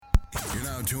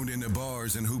now tuned into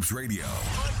Bars and Hoops Radio,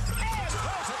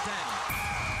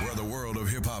 where the world of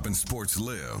hip-hop and sports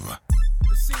live.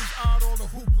 It seems odd, all the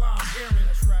hoopla I'm hearing.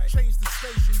 That's right. Change the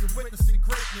station, you're witnessing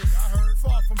greatness. I heard.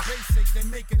 Far from basic, they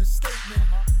making a statement.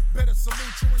 Better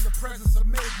salute you in the presence of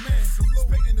made men.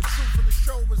 Spitting the truth, and the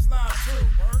show is live too.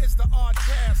 It's the odd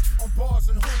cast on Bars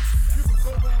and Hoops. You can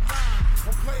go online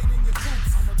or play it in your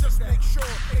coops. Just make sure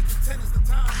 8 to 10 is the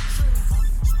time to choose.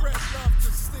 Spread love to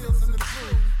Steels and the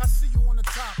crew. I see you on the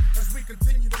top as we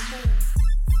continue to move.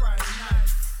 Friday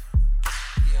nights.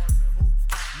 Yeah.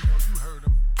 You know you heard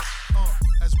him.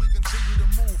 As we continue to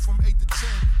move from 8 to 10,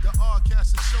 the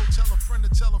Oddcast is show. Tell a friend to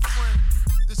tell a friend.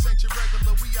 This ain't your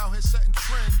regular, we out here setting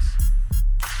trends.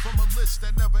 From a list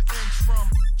that never ends, from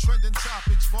trending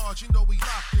topics, bars, you know we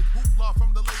locked it. Hoopla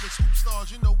from the latest hoop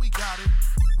stars, you know we got it.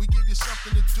 We give you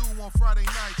something to do on Friday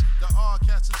nights. The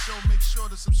Oddcast is show, make sure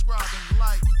to subscribe and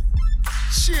like.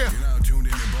 Cheer. You're now tuned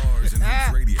into Bars and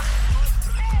Hoops Radio,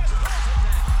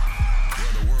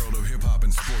 where the world of hip-hop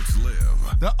and sports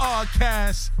live. The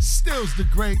Oddcast, Stills the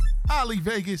Great, Ali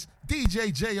Vegas,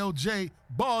 DJ JOJ,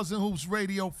 Bars and Hoops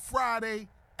Radio, Friday,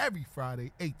 every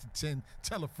Friday, 8 to 10.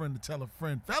 Tell a friend to tell a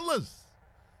friend. Fellas,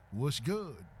 what's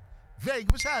good?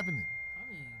 Vegas, what's happening? I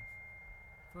mean,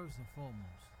 first and foremost,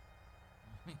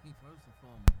 I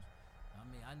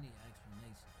need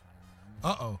explanations right now.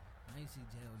 Uh-oh. I ain't see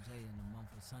JOJ in the month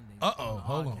of Sunday.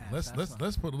 Hold on.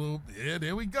 Let's put a little. Yeah,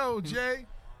 there we go, Jay.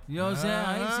 You know what I'm saying?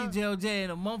 I ain't see JOJ in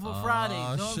a month of Friday.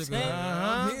 You know what I'm saying?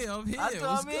 I'm here.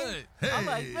 What's good? I'm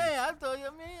like, man, I thought you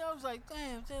I was like,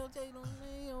 damn, JOJ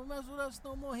don't mess with us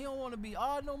no more. He don't want to be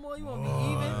odd no more. He want to be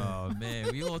even. Oh,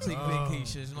 man, we all take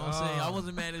vacations. You know what I'm saying? I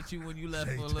wasn't mad at you when you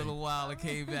left for a little while and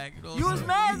came back. You know what You I'm was saying?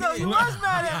 mad, though. You was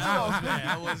mad at me,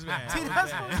 I though. was mad. See,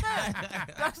 that's what I'm saying.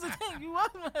 That's the thing. You was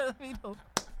mad at me, though.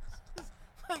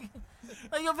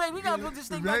 Like, yo, babe, we gotta put this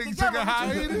thing back Vegas together. took a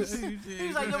hiatus. He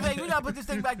was like, yo, babe, we gotta put this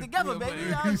thing back together, baby.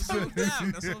 That's what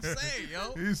I'm saying,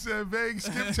 yo. He said Vegas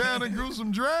skipped town and grew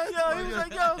some dreads. Yo, he was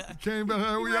like, yo. Came back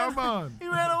here, we are on. He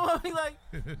ran over me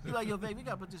like, yo, baby, we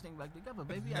gotta put this thing back together,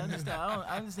 baby. I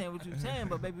understand what you're saying,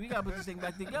 but baby, we gotta put this thing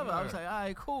back together. I was like, all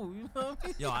right, cool. You know what I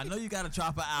mean? Yo, I know you gotta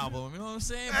drop an album. You know what I'm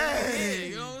saying? Hey.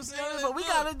 You know what I'm saying? But we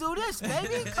gotta do this,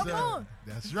 baby. Come on.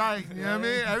 That's right. You know what I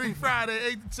mean? Every Friday,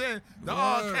 8 to 10, the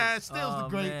Oddcast, Stills the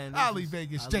Great, man, Ali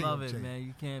Vegas, I love it, man.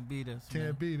 You can't beat us.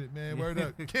 Can't beat it, man. Word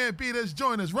up. Can't beat us.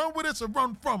 Join us. Run with us or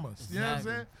run from us. You know what I'm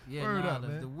saying? Yeah, Word up,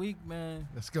 man. The week, man.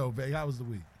 Let's go, babe. How was the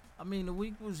week? I mean, the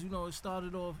week was, it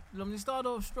started off. It started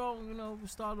off strong. We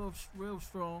started off real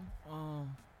strong.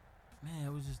 Man,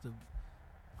 it was just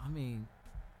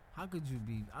how could you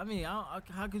be?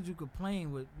 How could you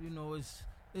complain with?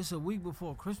 It's a week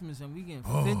before Christmas and we getting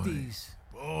 50s.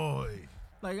 Boy.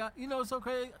 Like, it's so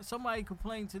crazy. Somebody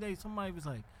complained today. Somebody was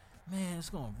like, man,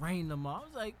 it's going to rain tomorrow. I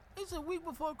was like, it's a week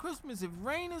before Christmas. If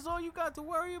rain is all you got to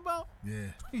worry about. Yeah.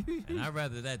 And I'd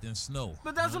rather that than snow.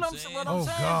 But that's what I'm saying.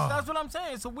 God. That's what I'm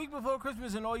saying. It's a week before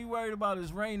Christmas and all you worried about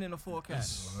is rain in the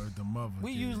forecast. The mother.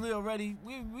 We usually already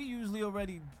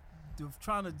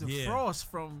trying to defrost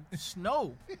from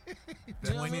snow.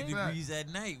 20 degrees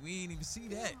at night. We ain't even see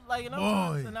that. Like,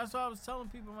 and that's why I was telling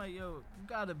people, like, yo, you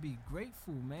gotta be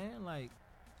grateful, man. Like,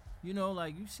 you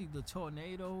see the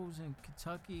tornadoes in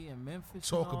Kentucky and Memphis.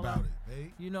 Talk about it,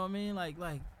 babe. You know what I mean?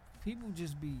 Like people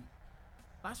just be.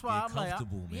 That's why I'm like,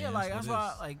 comfortable, man. Yeah, like that's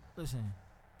why. Like, listen,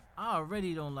 I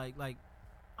already don't like.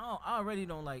 I already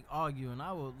don't like arguing.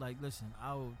 I will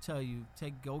I will tell you,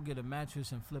 go get a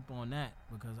mattress and flip on that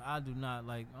because I don't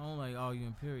like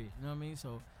arguing, period. You know what I mean?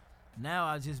 So now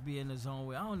I just be in the zone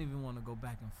where I don't even want to go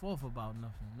back and forth about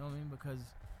nothing. You know what I mean? Because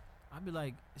I be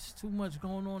like, it's too much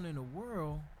going on in the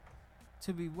world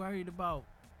to be worried about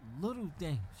little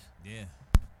things. Yeah.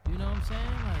 You know what I'm saying?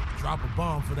 Like, drop a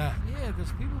bomb for that. Yeah,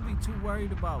 because people be too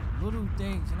worried about little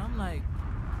things. And I'm like,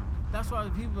 that's why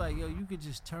people like, yo, you could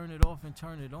just turn it off and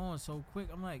turn it on so quick.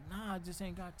 I'm like, nah, I just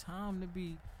ain't got time to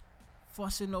be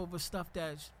fussing over stuff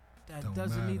that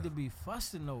doesn't need to be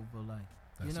fussing over. Like,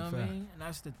 that's you know what I mean? And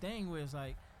that's the thing where it's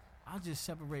like, I just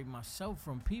separate myself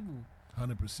from people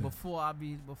 100%. Before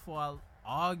I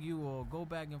argue or go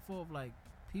back and forth. Like,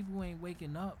 people ain't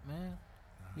waking up, man.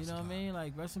 You know what I mean?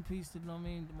 Like, rest in peace to, you know what I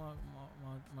mean,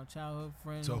 my childhood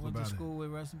friend I went to school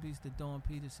with. Rest in peace to Dawn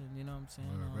Peterson, you know what I'm saying?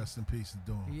 Rest in peace to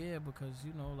Dawn. Yeah, because,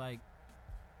 like,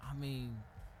 I mean,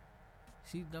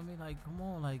 like, come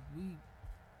on, like,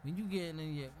 when you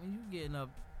getting up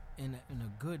in a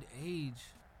good age,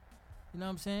 you know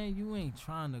what I'm saying? You ain't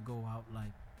trying to go out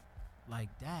like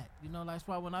that. You know, that's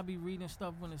why when I be reading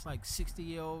stuff when it's like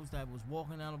 60-year-olds that was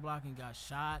walking down the block and got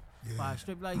shot by a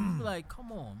strip, like, you be like,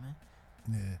 come on, man.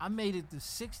 Yeah. I made it to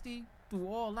 60 through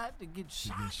all that to get To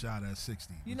shot. get shot at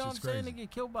 60. You know what which I'm is saying? To crazy.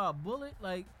 get killed by a bullet,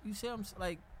 like you say,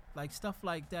 like stuff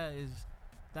like that is.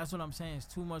 That's what I'm saying. It's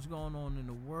too much going on in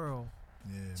the world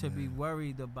Yeah, to be man.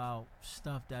 worried about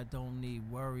stuff that don't need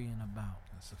worrying about.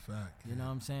 That's a fact. You know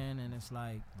what I'm saying? And it's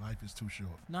like, Life is too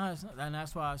short. no, it's not, and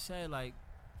that's why I say like,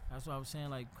 that's why I was saying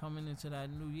like coming into that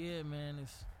new year, man.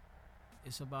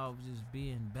 It's about just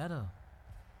being better.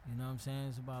 You know what I'm saying?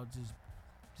 It's about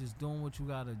just doing what you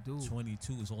gotta do.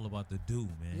 22 is all about the do,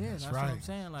 man. Yeah, That's that's what I'm right.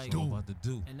 saying. Like, It's all about the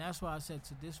do. and that's why I said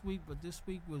to this week, but this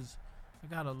week was, I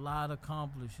got a lot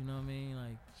accomplished. You know what I mean?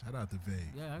 Like, Shout out to Vague.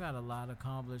 yeah, I got a lot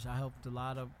accomplished. I helped a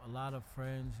lot of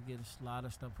friends get a lot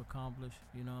of stuff accomplished.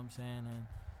 You know what I'm saying? And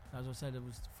as I said, it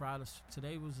was Friday.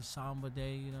 Today was a somber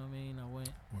day. You know what I mean? I went.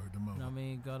 Word to You know what I mother.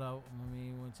 mean? Got out. I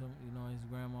mean, went to his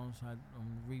grandma's. Had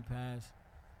repast.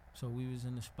 So we was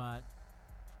in the spot.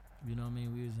 You know what I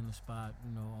mean? We was in the spot.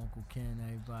 Uncle Ken,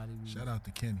 everybody. Shout out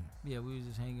to Kenny. Yeah, we was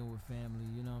just hanging with family.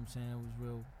 You know what I'm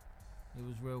saying? It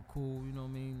was real cool. You know what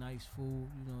I mean? Nice food.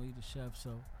 He the chef,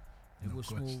 so it No was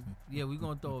question. smooth. Yeah, we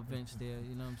gonna throw events there.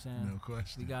 You know what I'm saying? No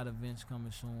question. We got events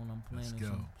coming soon. I'm Let's planning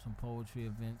go. some poetry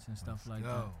events and stuff Let's like go.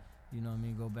 that. You know what I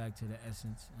mean? Go back to the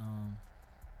essence.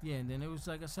 Yeah, and then it was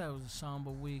like I said, it was a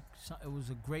somber week. It was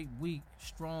a great week,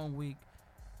 strong week.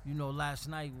 Last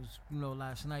night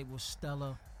was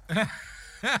stellar.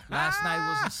 Last night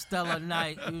was a stellar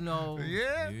night. Yeah.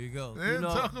 Here you go. Yeah, know,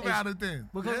 talk about it then.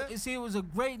 Because yeah? see, it was a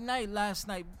great night last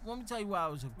night. Let me tell you why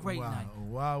it was a great night.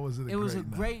 Why was it a great night? It was a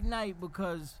great night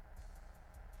because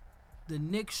the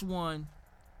Knicks won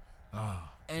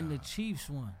and the Chiefs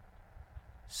won.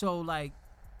 So like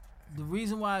the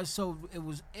reason why it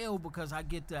was ill because I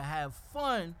get to have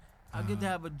fun. I get to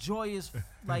have a joyous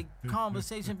like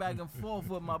conversation back and forth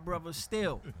with my brother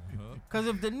still. Because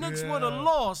if the Knicks would have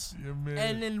lost Yeah, man.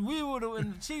 and then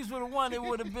and the Chiefs would have won, it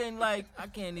would have been like I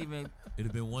can't even. It'd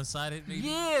have been one-sided, maybe?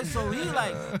 Yeah, so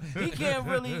he can't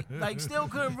really still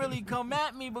couldn't really come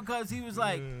at me because he was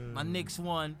like my Knicks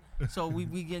won, so we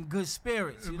get good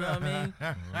spirits. You know what I mean?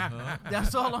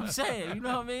 That's all I'm saying. You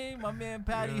know what I mean? My man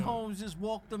Patty Holmes just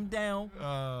walked them down.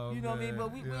 Oh, You know what I mean?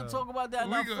 But man, we'll talk about that in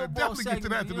We our gonna football definitely segment. get to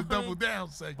that to you the know what I double mean? down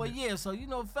segment. But yeah, so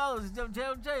fellas,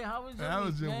 JJ, how was your How week,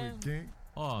 was your man? week, King?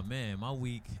 Oh, man, my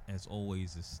week, as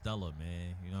always, is stellar,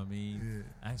 man. You know what I mean?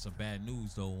 Yeah. I had some bad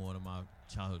news, though. One of my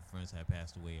childhood friends had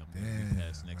passed away. I'm going to Damn. be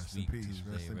passed next Rest in week, peace, Tuesday.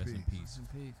 rest in Rest in peace. peace. Rest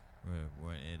in peace.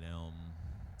 Right, and,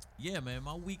 yeah, man,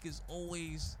 my week is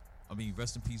always,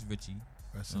 rest in peace, Richie.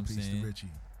 Rest Know in what I'm peace to saying? Richie.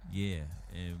 Yeah,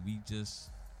 and we just,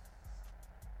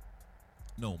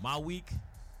 no, my week,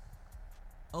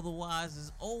 otherwise,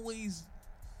 is always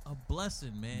a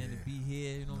blessing, man, Yeah. to be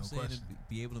here, you know what I'm No saying, question. to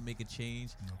be able to make a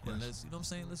change. No And question. let's, you know what I'm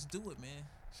saying, let's do it, man.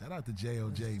 Shout out to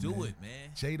J.O.J., Let's man. do it, man.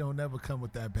 Jay don't never come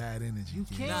with that bad energy. You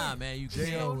King. can't. Nah, man, you Jay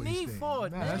Jay can't. no always need stay. for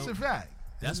it, Nah, man. That's a fact.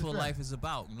 That's what a fact. life is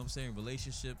about. You know what I'm saying?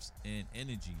 Relationships and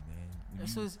energy, man.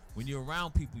 That's When, what's- when you're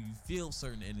around people, you feel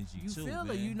certain energy You too, feel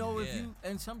man. it. You know if Yeah. you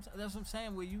and some that's what I'm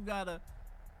saying. Where you gotta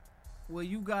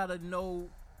know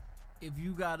if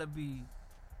you gotta be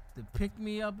the pick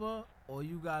me upper or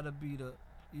you gotta be the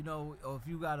or if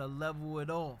you gotta level it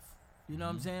off. You know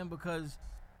what I'm saying? Because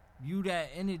you that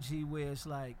energy where it's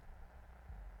like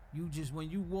you just when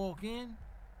you walk in,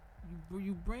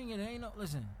 you bring it. Ain't no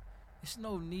listen. It's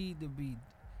no need to be.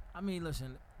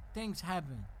 Listen. Things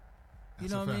happen. You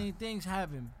That's know a what I fact. mean? Things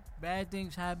happen. Bad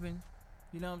things happen.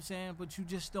 You know what I'm saying? But you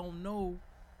just don't know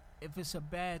if it's a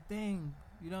bad thing.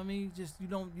 You know what I mean? Just you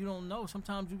don't know.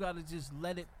 Sometimes you gotta just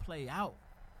let it play out.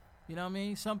 You know what I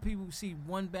mean? Some people see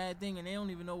one bad thing and they don't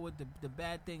even know what the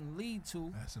bad thing lead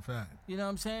to. That's a fact. You know what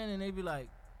I'm saying? And they be like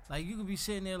you could be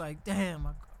sitting there like, damn,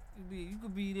 you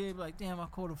could be there like, damn, I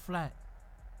caught a flat.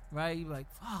 Right? You be like,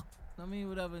 fuck. You know what I mean?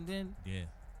 Whatever. And then Yeah.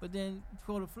 but then you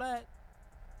caught a flat,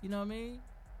 you know what I mean?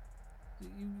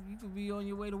 You could be on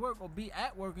your way to work or be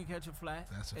at work and catch a flat.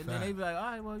 That's a and fact. then they be like, all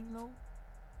right, well,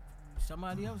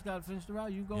 somebody else got to finish the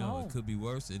route. You go Yo, home. it could be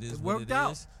worse. It is It what worked it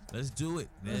out. is. Let's do it.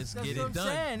 Let's That's get what it I'm done.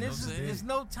 saying. You know what I'm saying? It's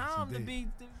no time to indeed.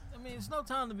 be. It's no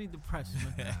time to be depressed,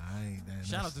 man. Nah, I ain't that.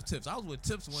 Shout out to Tips. I was with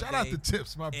Tips one Shout day. out to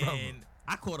Tips, my brother. And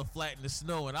I caught a flat in the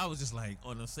snow, and I was just like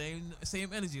on the same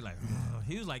energy. Like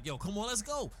he was like, "Yo, come on, let's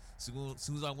go." So as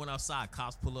soon as I went outside,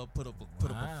 cops put up Wow.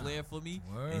 a flare for me,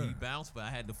 and he Word. bounced. But I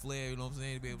had the flare, you know what I'm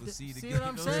saying, to be able to see the See game. what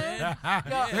I'm you know saying?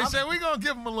 Yeah. They said we gonna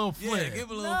give him a little flair. Yeah, give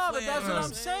him a little No, flare. but that's you know what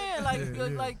I'm saying. Like, Yeah,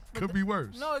 yeah. but Could be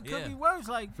worse. No, it could Yeah. be worse.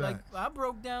 Like Facts. I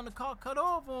broke down the car, cut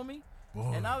off on me.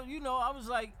 Boy. And I was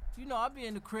like, I be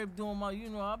in the crib doing my,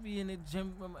 I be in the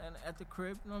gym and at the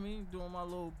crib, you know what I mean, doing my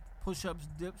little push-ups,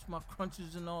 dips, my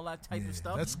crunches and all that type Yeah, of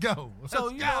stuff. Let's go. So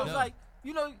Let's you go. know, it's like,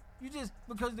 you just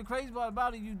because the crazy part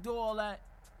about it, you do all that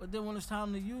but then when it's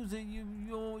time to use it,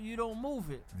 you don't move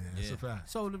it. Yeah, that's Yeah. a fact.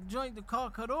 So the car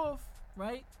cut off,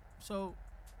 right? So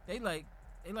they like,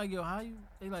 yo, how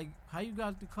you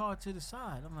got the car to the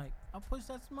side? I'm like, I pushed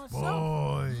that to myself.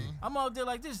 Boy. I'm out there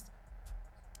like this.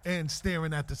 And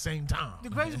staring at the same time. The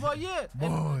crazy part, yeah. Boy.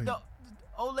 And the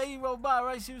old lady rode by,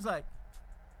 right? She was like,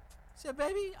 said,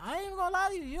 baby, I ain't even gonna lie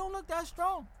to you. You don't look that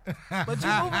strong. But you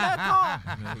moving that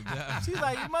car. No doubt. She's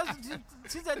like,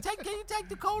 she said, can you take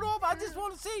the coat off? I just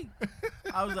want to see.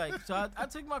 I was like, so I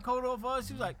took my coat off for her.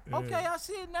 She was like, okay, I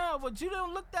see it now, but you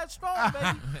don't look that strong,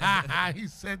 baby. He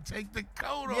said, take the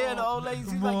coat off. Yeah, the old lady,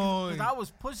 she's like, Boy. 'cause I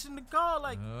was pushing the car,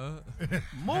 like,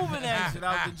 moving that shit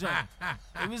out the junk.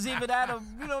 It was either that or,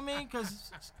 you know what I mean?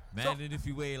 Because Imagine if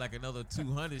you weighed like another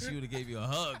 200, she would have gave you a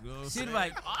hug. You know what I'm she'd saying? be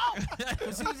like, oh.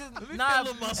 'Cause she was just, Let me nah,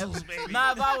 feel the muscles, baby.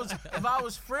 Nah, if I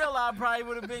was frail, I probably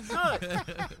would have been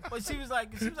good. But she was like,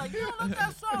 you don't look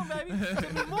that strong, baby.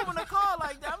 To be moving the car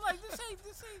like that, I'm like, this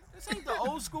ain't the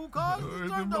old school car. This the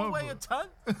joint don't weigh a ton.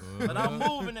 But I'm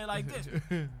moving it like this.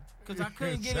 Cause I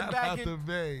couldn't get it Shout back out to in.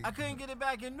 Bay. I couldn't get it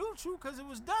back in neutral because it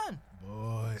was done.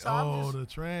 Boy, So I'm the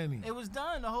tranny. It was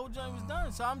done. The whole joint was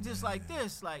done. So I'm just like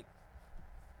this, like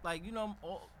you know.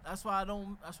 That's why I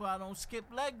don't skip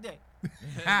leg day.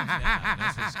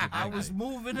 That's what skip I like was that.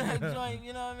 moving that joint.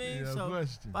 You know what I mean? Yeah, So,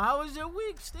 question. but how was your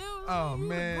week? Still? Oh you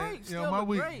man, look great. Still my look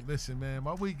week. great. Listen, man,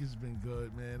 my week has been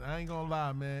good, man. I ain't gonna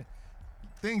lie, man.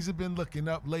 Things have been looking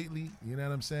up lately. You know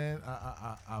what I'm saying?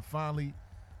 I finally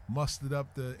mustered up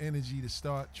the energy to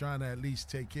start trying to at least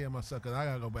take care of myself, because I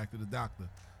gotta go back to the doctor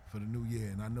for the new year,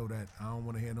 and I know that I don't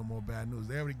want to hear no more bad news.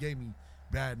 They already gave me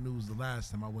bad news the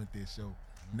last time I went there, so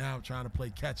now I'm trying to play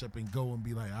catch up and go and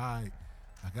be like, all right,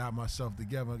 I got myself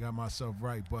together, I got myself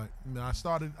right. But you know, I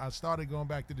started going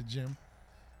back to the gym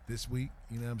this week.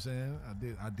 You know what I'm saying?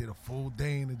 I did a full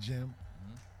day in the gym.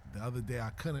 The other day I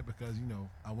couldn't because, you know,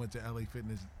 I went to LA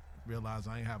Fitness, realized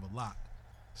I ain't have a lock,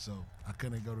 so I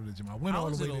couldn't go to the gym. I went How all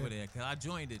was the it way over there. there? Because I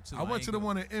joined it too. I went ain't to the go-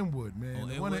 one in Inwood, man. Oh,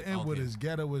 the one in Inwood? Inwood Okay. is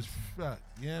ghetto as fuck.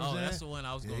 You know what I'm Oh, saying? that's the one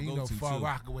I was Yeah, gonna you go know, to Far too.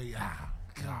 Rockaway.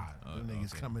 God, Oh, them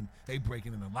niggas okay. coming, they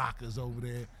breaking in the lockers over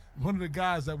there. One of the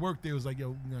guys that worked there was like,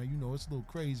 yo, you know, it's a little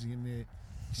crazy in there.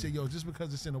 He said, yo, just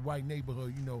because it's in a white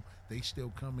neighborhood, you know, they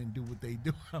still come and do what they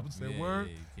do. I was like, Yeah, word?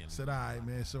 yeah, you can't Said, all right,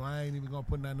 man, so I ain't even going to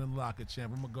put nothing in the locker,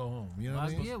 champ. I'm going to go home. You know what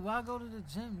I mean? Why go to the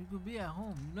gym? You could be at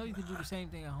home. You know you can do the same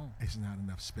thing at home. It's not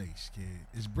enough space, kid.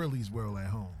 It's Brilly's world at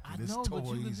home. I It's know, but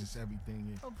you toys, could it's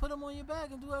everything. Oh, put them on your back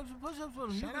and do extra push-ups with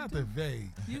them. Shout out to Vay.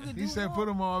 you could He do said more. put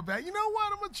them all back. You know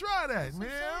what? I'm going to try that, That's what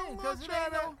man. I'm I'm saying, going 'cause to it try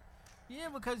ain't that. no- Yeah,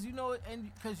 because you know, and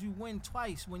because you win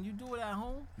twice. When you do it at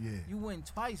home, Yeah, you win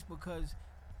twice because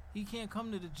he can't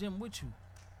come to the gym with you.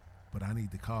 but I need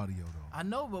the cardio, though. I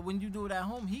know, but when you do it at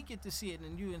home, he get to see it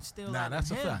and you instill Nah, that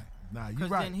that's in a him. fact. Nah, you Because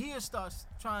right. then he'll start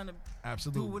trying to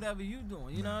Absolutely. do whatever you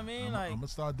doing. You know what I mean? I'm going to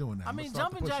start doing that. I mean,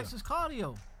 jumping jacks is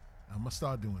cardio. I'm going to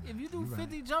start doing that. If you do right.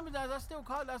 50 jumping jacks, that's still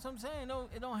cardio. That's what I'm saying. No,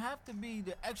 it don't have to be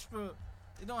the extra.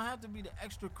 It don't have to be the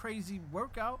extra crazy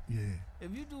workout. Yeah.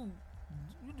 If you do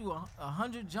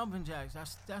 100 jumping jacks,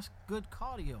 that's good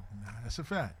cardio. Nah, that's a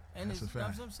fact. And That's a that's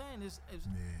fact. what I'm saying. It's Yeah.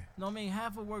 no, I mean,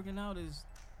 half of working out is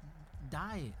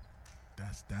diet.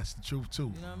 That's the truth,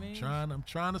 too. You know what I mean? I'm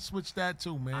trying to switch that,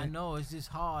 too, man. I know it's just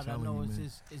hard. I Telling know you, it's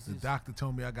man. just The doctor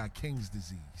told me I got King's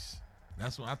disease.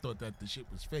 That's what I thought that the shit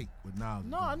was fake. But now,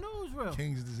 No, I knew it was real.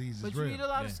 King's disease is But real. you eat a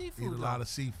lot of Yeah. seafood. Eat a though. lot of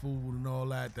seafood and all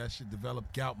that. That shit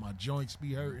develop gout. My joints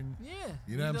be hurting. Yeah.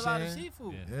 You know eat what I'm a lot of saying?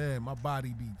 seafood. Yeah. Yeah, my body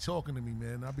be talking to me,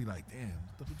 man. I be like, damn,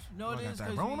 what the You know what I it got is? that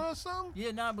 'Cause Rona or something?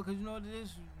 Yeah, nah, because you know what it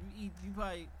is? You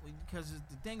probably, because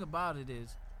the thing about it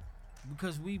is,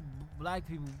 because we black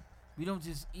people, we don't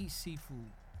just eat seafood.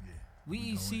 Yeah. We We eat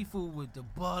know it. seafood with the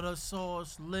butter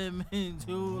sauce, lemon,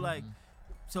 too. Like,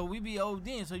 so we be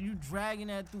ODing. So you dragging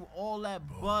that through all that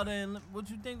butter and what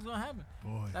you think's gonna happen?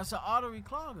 Boy, That's an artery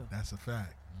clogger. that's a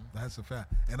fact. That's a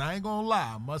fact. And I ain't gonna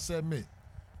lie, I must admit,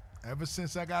 ever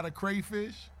since I got a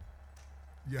crayfish,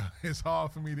 yeah, it's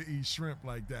hard for me to eat shrimp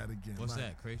like that again. What's Like,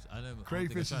 that? Crayfish? I never.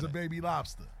 Crayfish is a baby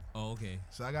lobster. Oh, okay.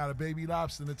 So I got a baby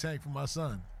lobster in the tank for my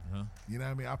son. Uh-huh. You know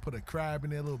what I mean? I put a crab in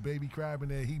there, little baby crab in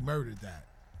there. He murdered that.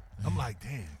 I'm like,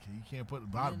 damn, you can't put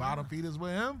bottom feeders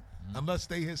with him unless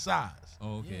they his size.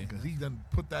 Oh, okay. Because he done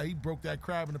he broke that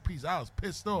crab in a piece. I was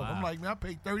pissed off. I'm Wow. like, man, I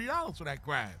paid $30 for that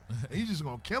crab. And you just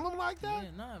gonna kill him like that? Yeah,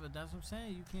 nah, but that's what I'm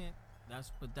saying. You can't.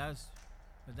 But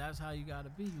that's how you gotta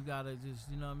be. You gotta just,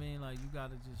 you know what I mean? Like you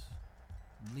gotta just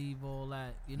leave all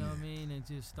that, you know what I mean, and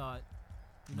just start,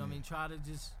 you know what I mean? Try to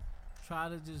just, you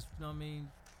know what I mean?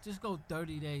 Just go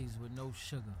 30 days with no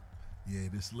sugar. Yeah,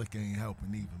 this liquor ain't helping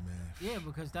either, man. Yeah,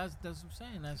 because that's what I'm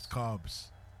saying. That's Carbs.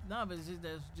 Nah, but it's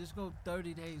just go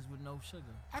 30 days with no sugar.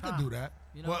 I Try. could do that.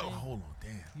 You know well, what I mean? hold on,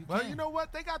 damn. You Well, can. you know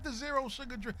what? They got the zero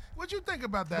sugar drink. What you think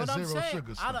about that But I'm zero saying,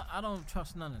 sugar stuff? I don't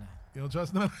trust none of that. You don't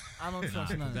trust none? I don't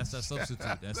trust none of That's that. that substitute.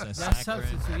 That's that That's saccharin.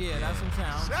 substitute. Yeah, that's what I'm saying.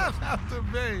 I don't Shout trust out to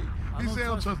Babe. I He don't said I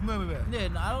don't trust- trust none of that. Yeah,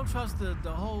 no, I don't trust the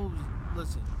whole.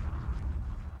 Listen,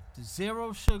 the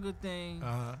zero sugar thing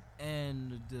Uh-huh.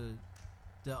 and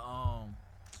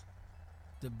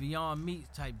the Beyond Meat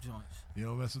type joints. You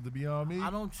don't mess with the Beyond Meat? I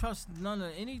don't trust none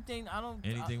of anything.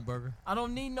 Anything burger. I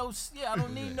don't need no. Yeah, I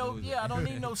don't need no. Yeah, I don't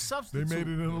need no They substitute. made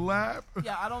it in the lab?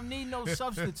 Yeah, I don't need no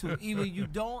substitute. Either you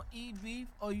don't eat beef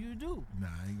or you do. Nah,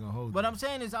 I ain't gonna hold What you. I'm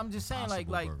saying is, I'm just saying, like,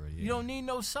 Impossible burger, you yeah. don't need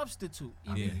no substitute.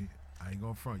 I Either mean, I ain't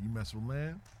gonna front. You mess with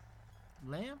lamb?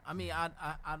 lamb. I mean,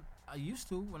 I used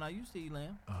to when I used to eat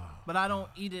lamb, Oh, but I don't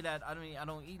eat it at. I mean, I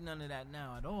don't eat none of that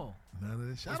now at all. none of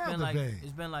this. Shout It's out been to like Babe.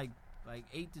 it's been like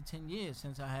 8 to 10 years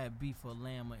since I had beef or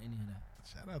lamb or any of that.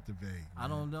 Shout out to Babe. I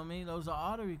don't know what I mean. Those are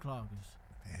artery cloggers.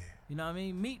 Yeah. You know what I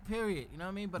mean? Meat, period. You know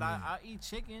what I mean? But Yeah. I eat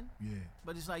chicken. Yeah.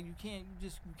 But it's like you can't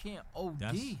OD.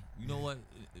 That's you know what?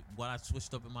 What I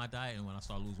switched up in my diet and when I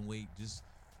started losing weight, just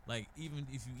like even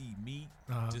if you eat meat,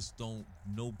 Uh-huh. just don't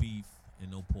no beef and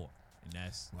no pork, and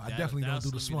that's. Well, I definitely don't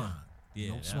that'll do the slim me down. swine. Yeah,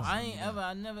 No that's swine.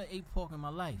 I never ate pork in my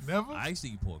life. Never? I used to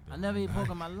eat pork though. I never ate pork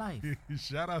in my life.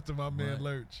 Shout out to my man What?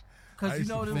 Lurch. Cause I you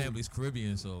used know to the Family's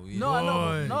Caribbean, so yeah. no, I know,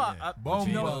 Boy. no, Yeah. but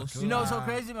you know, Bombas. you know what's so Live.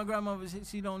 crazy? My grandmother,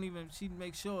 she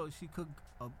makes sure she cook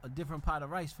a different pot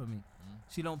of rice for me.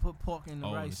 She don't put pork in the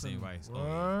Oh, rice the same for me. rice.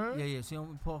 Oh, What? Yeah, she don't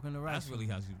put pork in the rice. that's for really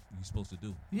me. how you're supposed to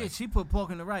do. Yeah, Like, she put pork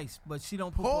in the rice, but she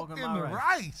don't put Pork pork in in my the rice.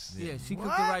 rice? Yeah, she cook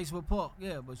What? the rice with pork.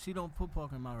 Yeah, but she don't put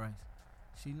pork in my rice.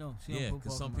 She know. She yeah, don't put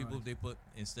because pork some in my people rice. they put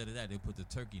instead of that they put the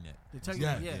turkey neck. The turkey,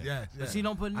 Yeah, yeah. yeah, But yeah. she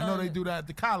don't put I none. know they do that at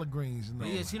the collard greens and But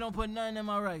all yeah, that. she don't put nothing in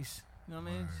my rice. You know what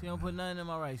I mean? She don't put nothing in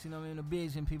my rice. You know what I mean? The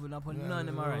Bayesian people don't put nothing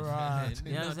in my rice. Right.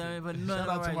 You understand? Put nothing Shout in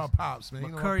out my to my rice. pops, man. My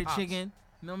You know curry pops. chicken.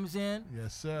 You know what I'm saying?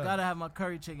 Yes, sir. Gotta have my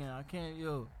curry chicken. I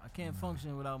can't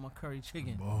function without my curry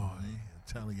chicken. Boy, I'm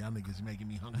telling y'all niggas making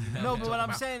me hungry. now. No, They but what talking I'm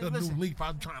about saying- the listen. new leaf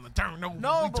I'm trying to turn over.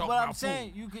 No, We but talking what I'm about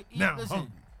saying, food. you can eat. Now I'm Listen,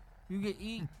 hungry. you can eat.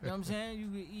 You know what I'm saying? You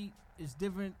can eat. It's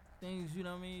different things. You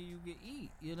know what I mean? You can eat.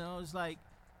 You know, it's like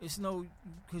it's no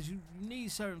because you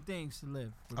need certain things to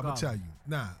live. I'm gonna tell you.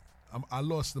 Nah, I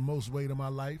lost the most weight of my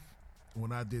life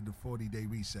when I did the 40-day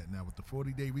reset. Now with the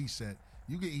 40-day reset,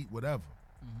 you can eat whatever,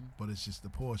 but it's just the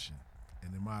portion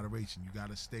and in moderation. You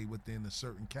gotta stay within a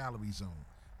certain calorie zone,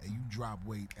 and you drop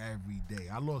weight every day.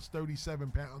 I lost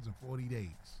 37 pounds in 40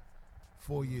 days,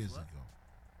 4 years ago.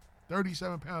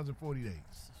 37 pounds in 40 days.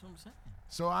 That's what I'm saying.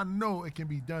 So I know it can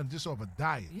be done just off a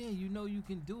diet. Yeah, you know you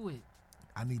can do it.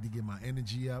 I need to get my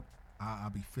energy up.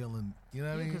 I'll be feeling, you know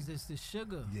what I mean? Because it's the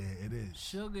sugar. Yeah, it is.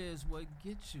 Sugar is what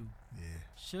gets you. Yeah.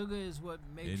 Sugar is what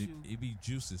makes It, you. it be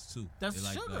juices too. That's They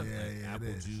like, sugar. Like, Yeah, like yeah, it apple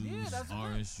is. juice, Yeah, that's a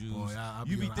orange juice. Boy, I be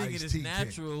you be on thinking iced it's tea kick.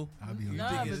 natural. I be on You Nah,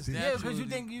 thinking but it's yeah, natural. because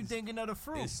you thinking of the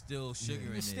fruit. It's still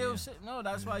sugar in It's there. still yeah. no.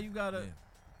 That's why you gotta. Yeah.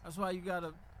 That's why you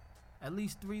gotta. At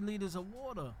least 3 liters of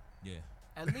water. Yeah.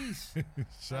 At least.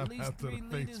 Shout least out to the 3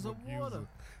 liters of Facebook water. user.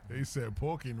 They said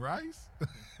pork and rice.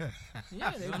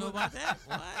 Yeah, they You don't know would. about that?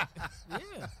 What?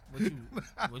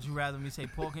 Yeah. Would you rather me say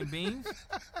pork and beans?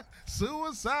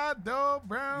 Suicide dog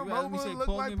brown You rather me boba say look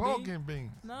pork like and pork beans? and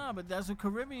beans. Nah, but that's what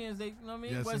Caribbeans. They, you know what I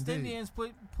mean? Yes, West indeed. Indians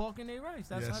put pork in their rice.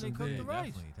 That's Yes, how they cook indeed. the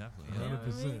rice. Definitely. You know what I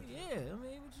 100%. mean? Yeah, I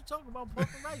mean, what you talking about pork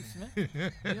and rice, man?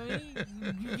 You know what I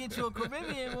mean? You get you a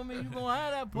Caribbean woman, you gonna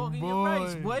have that pork in your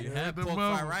rice, Boy. boy. You had the pork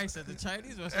mother. fried rice at the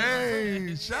Chinese restaurant.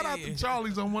 Hey, shout out to Yeah.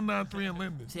 Charlie's on 193 in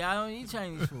Linden. See, I don't eat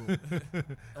Chinese food.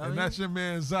 And that's your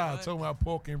man Zah What? talking about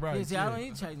pork and Yeah, rice. see, I don't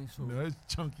eat Chinese food. No, it's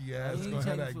chunky I ass. don't eat Gonna have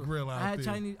Chinese that food. grill out I had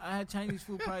there. Chinese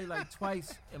food probably like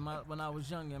twice when I was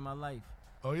young in my life.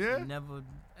 Oh yeah. Never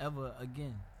ever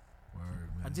again. Word,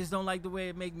 I man. just don't like the way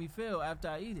it make me feel after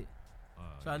I eat it.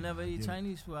 So I never eat get it.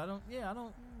 Chinese food. I don't.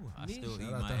 I Me? still Shout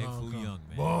eat out my to egg Hong foo Kong. young,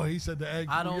 man. Boy, he said the egg.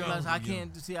 I foo don't. young. I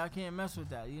can't see. I can't mess with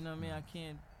that. You know what I mean? I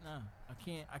can't. Nah.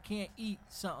 I can't eat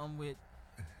something with.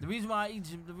 The reason why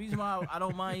I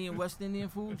don't mind eating West Indian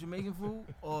food, Jamaican food,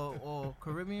 or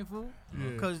Caribbean food, Yeah.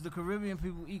 because the Caribbean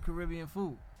people eat Caribbean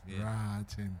food. Yeah.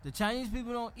 Rotten. The Chinese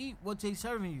people don't eat what they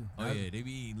serving you. Oh yeah, they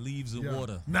be eating leaves of Yeah.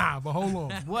 water. Nah, but hold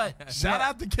on. What? Shout What?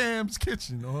 out to Cam's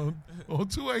Kitchen on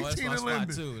 218 that's my in spot,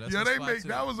 Linden. too. That's Yeah, my they spot, make too.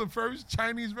 that was the first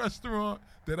Chinese restaurant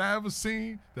that I ever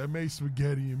seen that made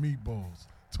spaghetti and meatballs.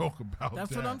 Talk about That's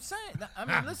that. what I'm saying. I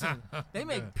mean, listen, they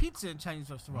make Yeah. pizza in Chinese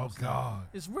restaurants. Oh, God.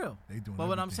 It's real. They doing But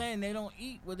what I'm everything. saying, they don't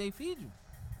eat what they feed you.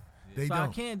 They so don't.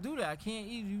 I can't do that. I can't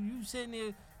eat you sitting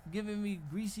there giving me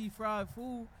greasy fried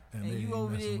food, And and they you ain't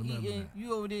over there messing with none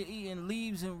of eating that.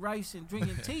 leaves and rice and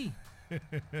drinking tea.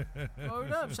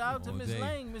 Word up. Shout out to All Miss day.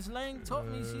 Lang. Miss Lang taught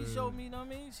me. She showed me, you know what I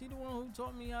mean? She the one who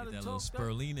taught me how Get to that little talk.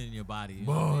 spirulina in your body. You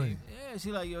know what I Boy. mean? Yeah,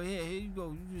 she like, yo, here you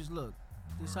go. You just look.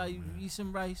 This how you eat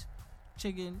some rice,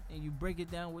 chicken, and you break it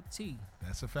down with tea.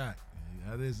 That's a fact.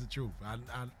 That is the truth.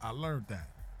 I learned that.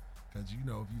 Because, you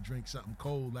know, if you drink something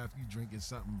cold after you drinking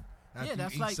something, after Yeah,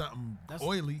 that's you eat like- something that's-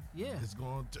 oily, yeah. it's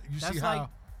going to, you That's see like how,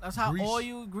 that's how grease-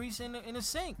 oil grease in the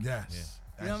sink. yes.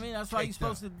 You know what I mean? That's why caked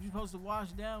up. you're supposed to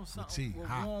wash down something tea, with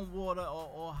hot. warm water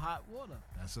or hot water.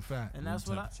 That's a fact. And that's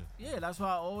Room what temperature. that's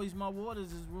why always my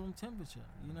waters is room temperature.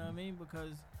 You know what I mean?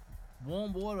 Because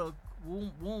warm water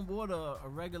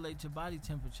regulates your body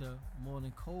temperature more than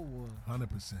cold water.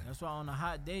 100%. That's why on a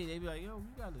hot day they be like, yo,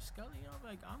 you got a scully. I'm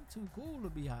like, I'm too cool to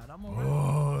be hot. I'm alright.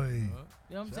 Boy. You know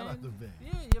what I'm Shout saying? out to Vay.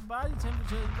 Yeah, your body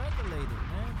temperature is regulated,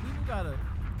 man. People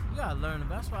gotta learn it.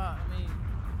 That's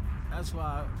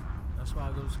why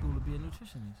I go to school to be a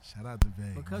nutritionist. Shout out to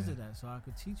Vay. Because man. of that. So I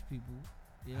could teach people,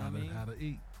 you know How what I to, mean? how to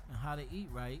eat. And how to eat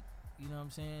right. You know what I'm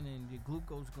saying? And your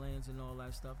glucose glands and all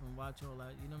that stuff and watch all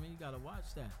that. You know what I mean? You gotta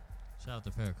watch that. Shout out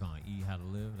to Farrakhan. Eat How to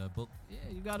Live. That book. Yeah,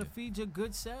 you gotta feed your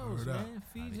good cells, Word up. man.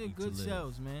 Feed How to your eat to good live.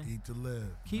 cells, man. Eat to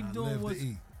live. Keep not doing live what's to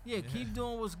eat. Yeah, keep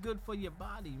doing what's good for your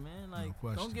body, man. Like,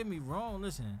 question. don't get me wrong.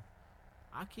 Listen,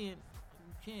 I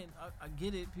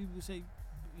get it. People say,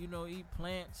 you know, eat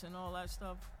plants and all that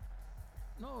stuff.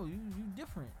 No, you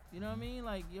different. You know what I mean?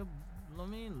 Like, you know what I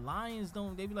mean? Lions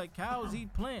don't. They be like, cows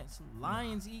eat plants.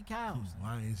 Lions eat cows.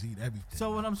 Lions eat everything.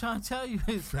 So what I'm trying to tell you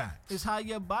is, Facts. it's how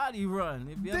your body run.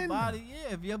 If your Then-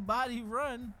 if your body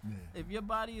run, Yeah. if your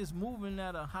body is moving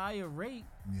at a higher rate,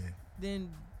 Yeah.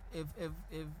 then if you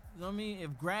know what I mean,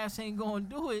 if grass ain't gonna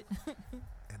do it,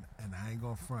 And I ain't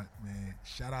gonna front, man.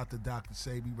 Shout out to Dr.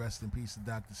 Sabi, rest in peace to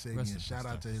Dr. Sabi, Rest in and shout peace,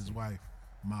 out to Dr. his Sabi. wife,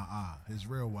 Ma'a, his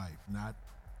real wife, not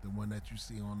the one that you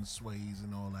see on the sways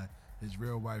and all that. His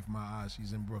real wife, Ma'a,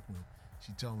 she's in Brooklyn.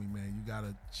 She told me, man, you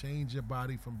gotta change your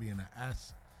body from being an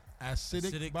acidic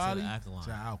Acidic body to alkaline.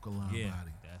 alkaline Yeah,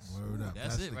 body. that's- Word up.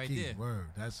 that's it the right key. there. Word.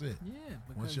 That's it. yeah, Once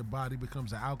because your body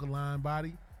becomes an alkaline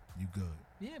body, you good.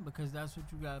 yeah, because that's what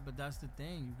you got. But that's the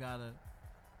thing, you gotta,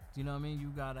 you know what I mean? You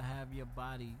gotta have your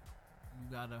body, you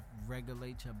gotta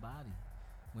regulate your body.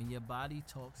 When your body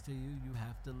talks to you, you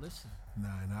have to listen.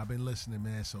 Nah, and I've been listening,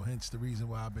 man. So hence the reason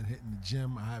why I've been hitting the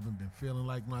gym. I haven't been feeling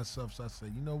like myself. So I say,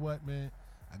 you know what, man?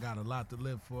 I got a lot to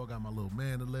live for. I got my little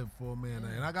man to live for, man.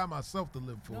 Yeah. And I got myself to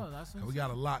live for. No, that's what 'Cause I'm we got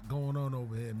a lot going on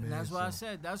over here, man. And that's why I So,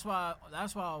 said. That's why I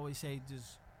always say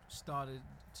just start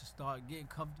getting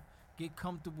get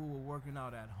comfortable with working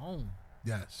out at home.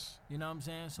 yes. You know what I'm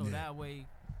saying? So Yeah. that way,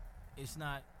 it's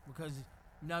not because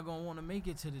you're not gonna want to make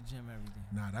it to the gym every day.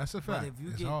 Nah, that's a fact. But if you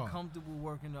it's get hard. comfortable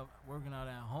working out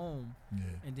at home, Yeah.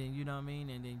 and then you know what I mean,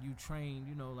 and then you train,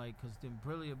 you know, like because then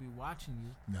Brilly will be watching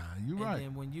you. Nah, you And right.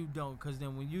 then when you don't, because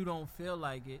then when you don't feel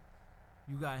like it,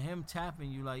 you got him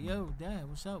tapping you like, yo, Dad,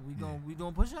 what's up? We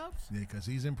doing push-ups? Yeah, because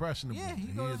he's impressionable. Yeah, he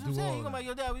He'll goes. do I'm saying, all he gonna that. be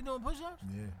like, yo, Dad, we doing push-ups?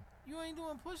 Yeah. You ain't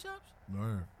doing push-ups?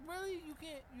 Word. Really? You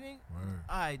can't? You ain't? Word.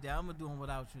 All right, Dad, I'm gonna do them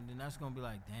without you. And then that's gonna be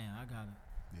like, damn, I gotta.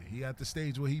 Yeah, he at the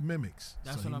stage where he mimics.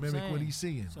 That's so what he I'm mimic what saying. he's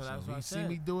seeing. So So, that's if what I he see said.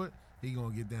 me do it, he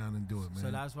gonna get down and do it, man.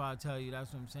 So that's why I tell you.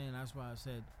 That's what I'm saying. That's why I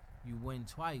said you win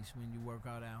twice when you work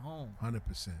out at home.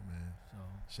 100%, man. So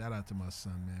Shout out to my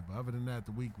son, man. But other than that,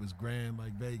 the week was grand.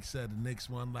 Like Vague said, the Knicks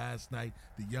won last night.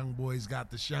 The young boys got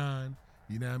the shine.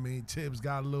 You know what I mean? Tibbs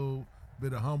got a little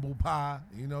bit of humble pie.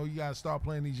 You know, you got to start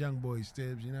playing these young boys,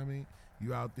 Tibbs. You know what I mean?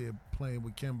 You out there playing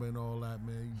with Kemba and all that,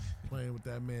 man. You playing with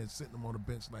that man, sitting him on the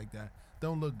bench like that.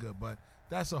 Don't look good. But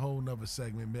that's a whole nother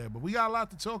segment, man. But we got a lot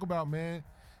to talk about, man.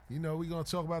 You know, we're going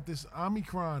to talk about this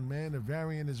Omicron, man. The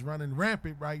variant is running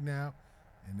rampant right now.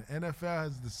 And the NFL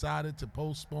has decided to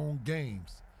postpone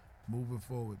games moving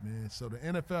forward, man. So the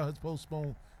NFL has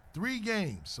postponed 3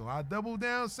 games. So our double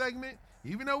down segment,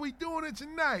 even though we doing it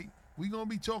tonight, we going to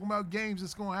be talking about games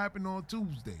that's going to happen on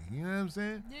Tuesday. You know what I'm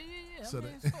saying? yeah. So I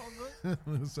mean, the- it's all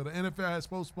good. So the NFL has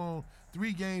postponed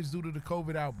 3 games due to the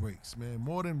COVID outbreaks, man.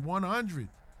 More than 100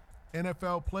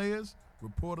 NFL players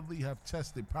reportedly have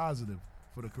tested positive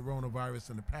for the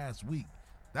coronavirus in the past week.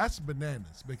 That's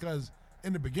bananas because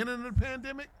in the beginning of the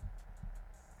pandemic,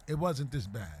 it wasn't this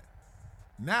bad.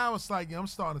 Now it's like, I'm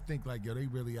starting to think like, yo, they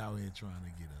really out here trying to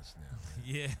get us now.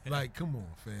 Yeah. Like, come on,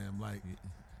 fam. Like,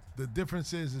 the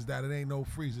difference is that it ain't no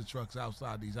freezer trucks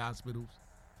outside these hospitals.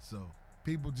 So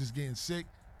people just getting sick,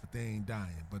 but they ain't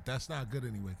dying. But that's not good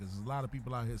anyway because there's a lot of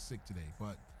people out here sick today.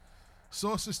 But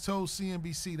sources told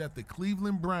CNBC that the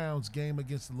Cleveland Browns game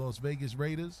against the Las Vegas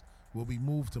Raiders will be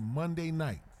moved to Monday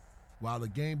night, while the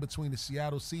game between the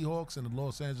Seattle Seahawks and the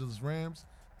Los Angeles Rams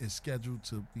is scheduled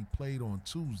to be played on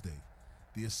Tuesday.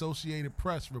 The Associated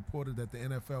Press reported that the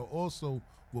NFL also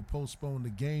will postpone the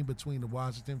game between the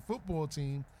Washington football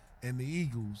team and the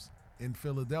Eagles in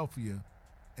Philadelphia,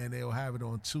 and they'll have it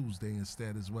on Tuesday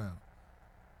instead as well.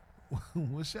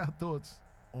 What's your thoughts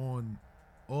on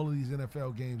all of these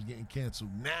NFL games getting canceled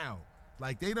now?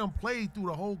 Like, they done played through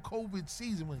the whole COVID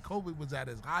season when COVID was at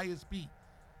its highest peak.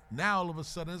 Now, all of a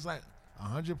sudden, it's like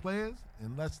 100 players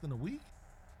in less than a week?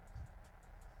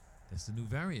 That's the new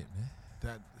variant,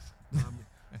 man.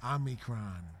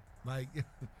 Omicron. Like,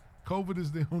 COVID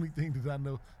is the only thing that I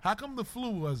know. How come the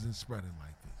flu wasn't spreading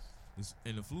like this?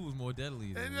 And the flu is more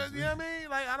deadly. And, you know what I mean?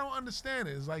 Like, I don't understand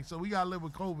it. It's like, so we got to live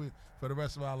with COVID for the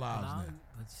rest of our lives now.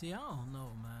 But see, I don't know,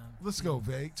 man. Let's go,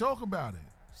 Vague. Talk about it.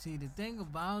 See, the thing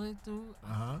about it, dude,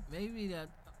 Uh-huh. maybe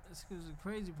that's because the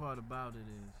crazy part about it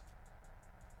is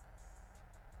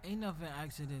ain't nothing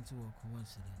accidental or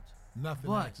coincidence. Nothing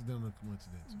But- accidental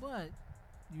coincidence. But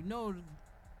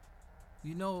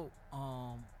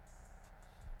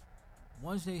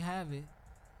once they have it,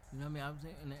 you know what I mean? I'm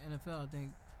saying in the NFL, I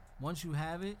think once you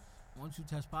have it, once you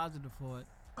test positive for it,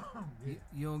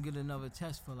 you don't get another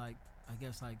test for like, I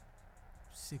guess like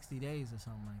 60 days or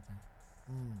something like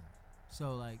that. Mm.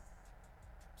 So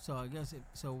I guess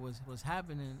what's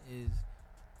happening is,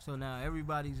 so now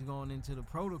everybody's going into the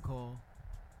protocol,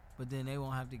 but then they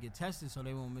won't have to get tested, so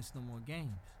they won't miss no more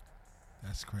games.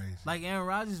 That's crazy. Like Aaron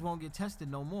Rodgers won't get tested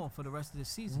no more for the rest of the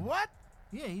season. What?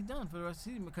 Yeah, he done for the rest of the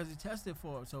season because he tested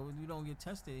for it. So if you don't get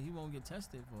tested, he won't get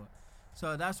tested for it.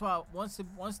 So that's why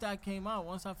once that came out,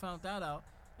 once I found that out,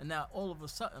 and now all of a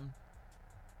sudden,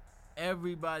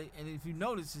 everybody, and if you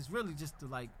notice, it's really just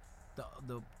the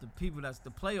people that's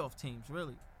the playoff teams,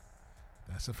 really.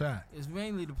 That's a fact. It's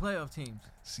mainly the playoff teams.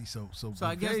 See, so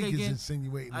I guess they Vegas get-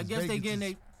 insinuating. I guess they getting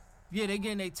they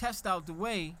getting their test out the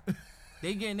way.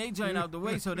 They getting their joint out the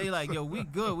way, so they like, yo, we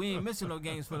good. We ain't missing no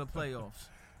games for the playoffs.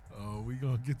 Oh, we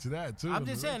gonna get to that too. I'm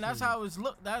just saying that's how it's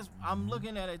look. I'm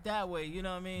looking at it that way. You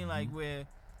know what I mean? Like where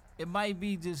it might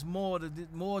be just more to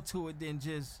it than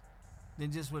just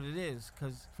what it is.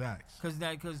 Facts.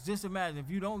 Because just imagine if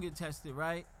you don't get tested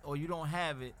right or you don't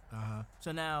have it.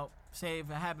 So now, say if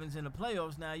it happens in the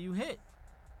playoffs, now you hit.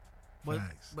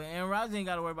 Facts. But Aaron Rodgers ain't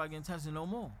got to worry about getting tested no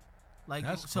more. Like,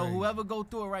 That's so crazy. whoever go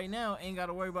through it right now ain't got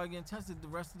to worry about getting tested the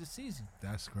rest of the season.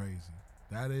 That's crazy.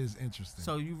 That is interesting.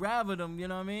 So you rather them, you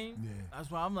know what I mean? Yeah. That's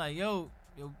why I'm like, yo,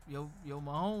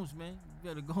 Mahomes, man, you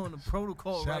better go in the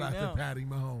protocol Shout right out now. to Patty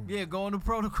Mahomes. Yeah, go in the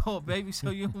protocol, baby, so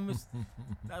you don't miss.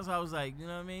 That's why I was like, you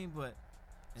know what I mean? But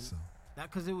So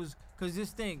because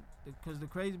the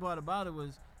crazy part about it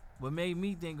was, what made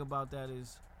me think about that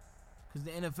is, because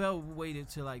the NFL waited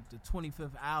till like the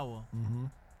 25th hour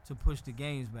to push the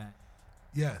games back.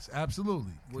 yes,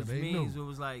 absolutely. 'Cause Which they means knew. it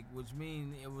was like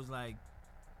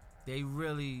they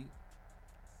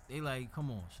like,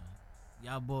 come on, son,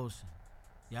 y'all bullshit.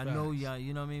 Y'all know Facts. y'all,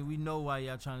 you know what I mean? We know why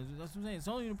y'all trying to do. That's what I'm saying. It's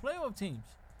only the playoff teams.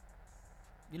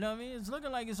 You know what I mean? It's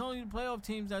looking like it's only the playoff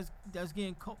teams that's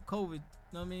getting COVID. You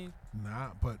know what I mean? Nah,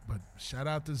 but shout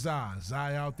out to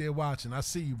Zai out there watching. I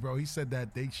see you, bro. He said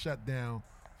that they shut down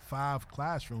 5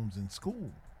 classrooms in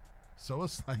school. So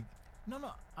it's like,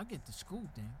 No, I get the school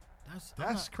thing.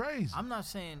 that's crazy. I'm not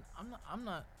saying I'm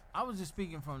not. I was just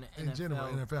speaking from the NFL. in general,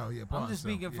 NFL, yeah. I'm just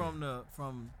speaking yeah.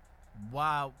 from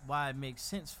why it makes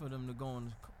sense for them to go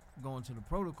into the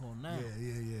protocol now.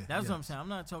 Yeah. That's what I'm yes. saying. I'm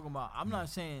not talking about. I'm not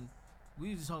saying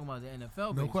we just talking about the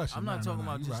NFL. No base. question. I'm not No, talking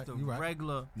no, about you just right, the you right.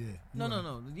 regular. Yeah. No. you're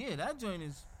right. Yeah, that joint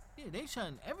is. Yeah, they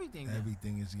shutting everything down.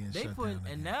 Everything is getting They shut put down.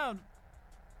 and again.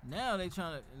 now they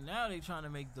trying to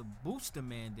make the booster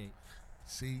mandate.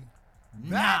 See,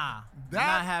 Nah,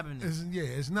 not happening.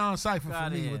 It's non-cipher for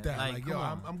Outta me here. with that. Like, Like, come yo,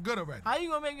 on. I'm good already. How you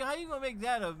gonna make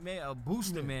that a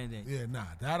booster mandate? Yeah, nah,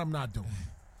 that I'm not doing.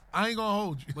 I ain't gonna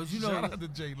hold you. But you know- shout out to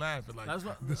Jay laughing like That's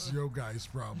what- this is your guy's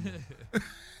problem.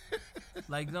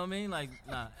 Like, you know what I mean? Like,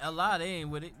 nah, LI, they ain't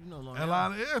with it. You know, Long And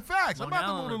Island. yeah, facts. Long I'm about to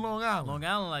Island, move to Long Island. Long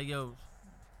Island, like, yo,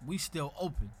 we still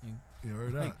open. You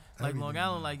heard Like, that? Long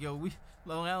Island, like, yo,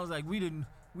 Long Island's like, we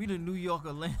the New York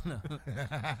Atlanta.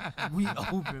 We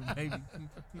open, baby.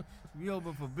 We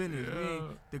open for business.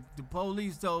 We ain't, the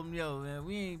police told them, yo, man,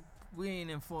 we ain't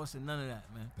enforcing none of that,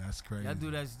 man. That's crazy. Y'all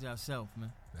do that yourself,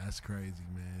 man. That's crazy,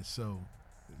 man. So,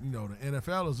 you know, the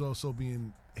NFL is also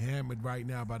being hammered right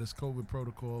now by this COVID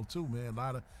protocol too, man. A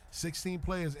lot of 16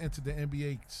 players entered the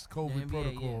NBA's COVID NBA,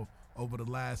 protocol over the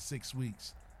last 6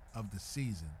 weeks of the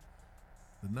season.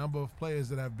 The number of players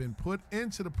that have been put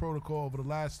into the protocol over the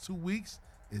last 2 weeks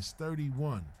is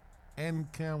 31 and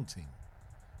counting.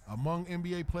 Among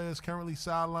NBA players currently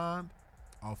sidelined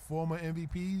are former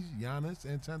MVPs Giannis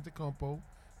Antetokounmpo,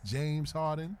 James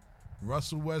Harden,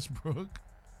 Russell Westbrook,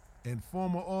 and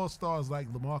former All-Stars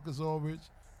like LaMarcus Aldridge,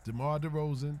 DeMar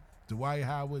DeRozan, Dwight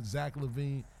Howard, Zach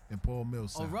LaVine, and Paul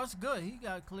Millsap. Oh, Russ good. He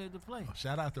got cleared to play. Oh,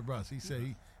 shout out to Russ. He said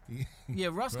he Yeah,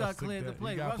 Russ got took cleared to that.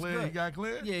 play. He got Russ cleared. good. He got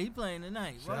cleared. Yeah, he playing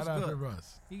tonight. Shout Russ out good. to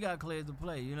Russ. He got cleared to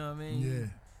play. You know what I mean? Yeah.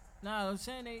 Nah, I'm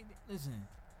saying they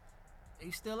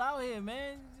still out here,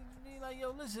 man. They like,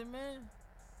 yo, listen, man.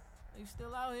 They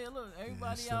still out here. Look,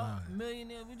 everybody still out, out here.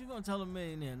 millionaire. What you gonna tell a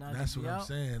millionaire? Not That's to be what I'm out?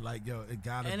 saying. Like, yo, it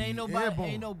gotta And be ain't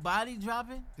airborne. no body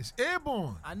dropping. It's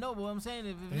airborne. I know, but I'm saying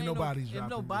if Ain't nobody's if dropping,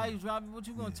 nobody's yeah. dropping, what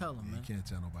you gonna tell them, Yeah, man? you can't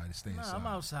tell nobody to stay Nah, inside. I'm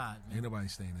outside, man. Ain't nobody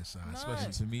staying inside, Nah.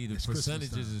 especially To me, the It's Christmas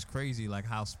percentages time. is crazy. Like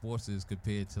how sports is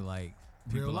compared to like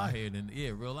Real people life. out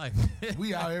here. Real life.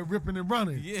 we out here ripping and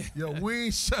running. Yeah. Yo, we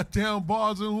ain't shut down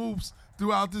bars and hoops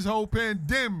throughout this whole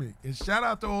pandemic. And shout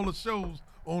out to all the shows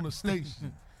on the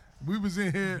station. We was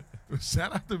in here.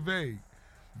 Shout out to Vague.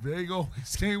 Vague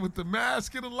always came with the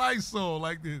mask and the Lysol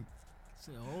like this.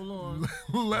 Say, hold on.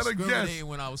 Let a guess. Discriminating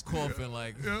when I was coughing,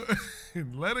 like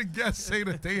Let a guest say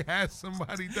that they had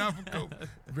somebody die from COVID.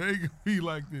 Vague be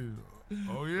like this.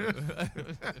 Oh yeah.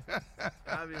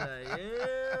 I be like,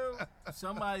 yeah,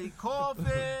 somebody coughing.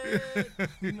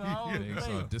 You know, I they don't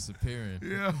start play. disappearing.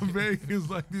 Yeah, Vague is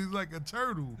like this, like a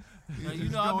turtle. Now, you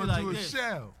He's know I be going like to a this.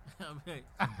 shell.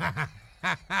 I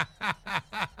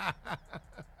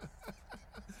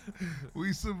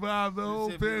We survived the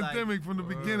whole should be like, pandemic from the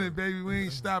beginning, baby. We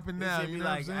ain't stopping mean, now. it should You be know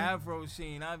like what I'm Afro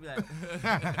Sheen. I be like,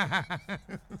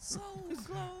 So close.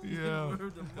 saying? Yeah.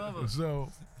 word the mother. So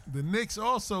the Knicks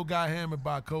also got hammered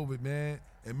by COVID, man.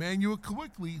 Emmanuel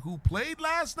Quickly, who played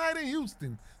last night in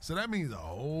Houston. So that means a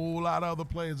whole lot of other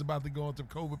players about to go into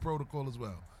COVID protocol as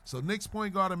well. So Knicks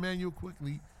point guard Emmanuel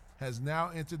Quickly has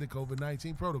now entered the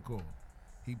COVID-19 protocol.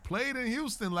 He played in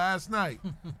Houston last night,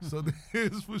 so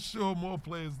there's for sure more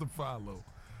players to follow.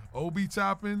 Obi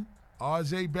Toppin,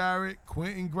 R.J. Barrett,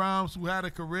 Quentin Grimes, who had a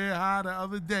career high the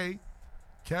other day.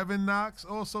 Kevin Knox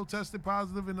also tested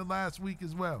positive in the last week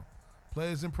as well.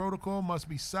 Players in protocol must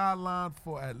be sidelined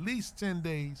for at least 10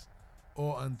 days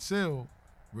or until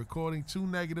recording 2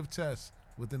 negative tests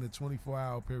within a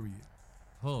 24-hour period.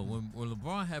 Hold on, when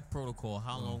LeBron had protocol,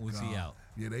 how long was he God. out?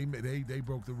 Yeah, they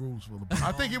broke the rules for LeBron.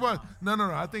 I think he was. No.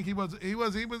 I think he was. It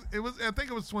was. I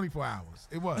think it was 24 hours.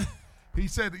 It was. He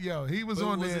said, yo, he was But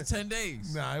on was there. it 10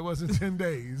 days? Nah, it wasn't 10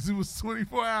 days. It was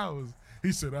 24 hours.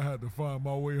 He said, I had to find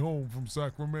my way home from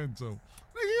Sacramento.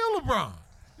 Nigga, you're LeBron.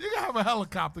 You gotta have a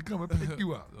helicopter come and pick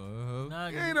you up. Nah,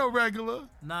 You ain't no regular.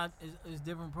 it's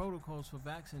different protocols for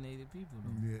vaccinated people,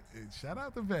 though. Yeah, shout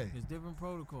out to Vay. It's different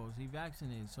protocols. He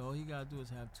vaccinated, so all he gotta do is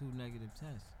have 2 negative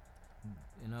tests.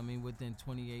 You know what I mean? Within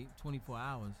 24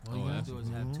 hours. All he Oh, gotta that's- do is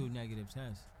have 2 negative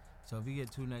tests. So if he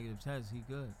get 2 negative tests, he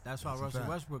good. That's why That's a Russell fact.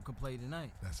 Westbrook could play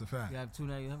tonight. That's a fact. You have 2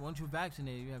 negative. Once you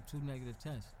vaccinated, you have 2 negative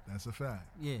tests. That's a fact.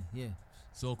 Yeah.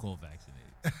 So-called vaccinated.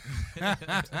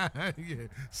 Yeah,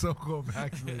 so-called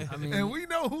vaccinated. I mean- and we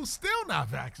know who's still not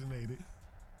vaccinated.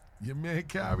 Your man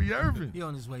Kyrie Irving. He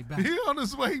on his way back. He on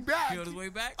his way back. He on his way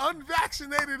back?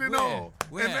 Unvaccinated and Where? all.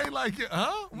 Where? And they like,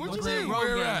 huh? He What gonna you play mean? road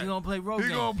Where games. at? He gonna play road He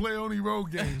games. gonna play only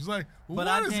road games. Like, But what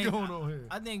I is think, going on here?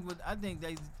 I think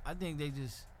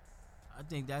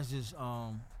that's just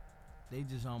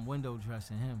window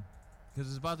dressing him. Because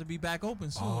it's about to be back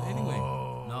open soon anyway.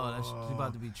 No, that's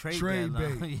about to be trade Trade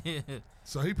deadline. bait. yeah.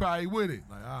 So he probably with it.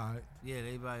 Like, all right. Yeah,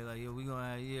 they probably like, yo, we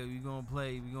gonna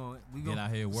play, we Get gonna.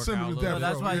 out here, work Send him out a to little death No, bit.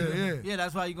 that's row. why. Yeah, Yeah,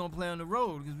 that's why you gonna play on the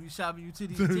road because we shopping you to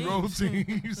these To the teams. road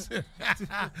teams.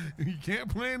 He can't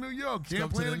play in New York. Can't come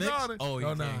to play the in the Knicks? Garden. Oh, he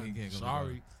no, can't- nah. he can't go to the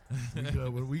Sorry.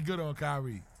 We good on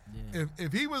Kyrie. Yeah.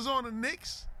 If he was on the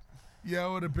Knicks, yo,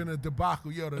 it would have been a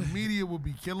debacle. Yo, the media would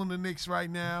be killing the Knicks right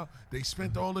now. They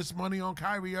spent all this money on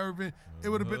Kyrie Irving. It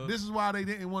would have been. This is why they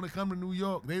didn't want to come to New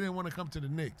York. They didn't want to come to the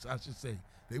Knicks, I should say.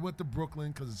 They went to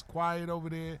Brooklyn because it's quiet over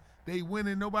there. They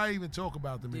winning. Nobody even talk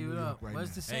about them in Give New it York up. right But now.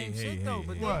 it's the same Hey, shit hey, though.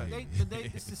 hey, But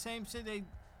hey. it's the same shit. They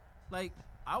like.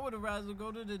 I would have rather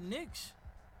go to the Knicks,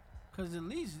 cause at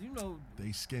least you know.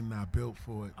 They skin not built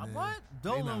for it, man. What? They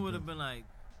Dolan not would have built. been like,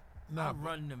 Not, I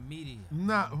run the media.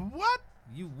 not what?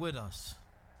 You with us.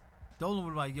 Dolan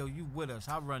would be like, yo, you with us.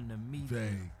 I run the media.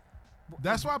 Vague.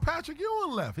 That's why Patrick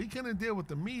Ewing left. He couldn't deal with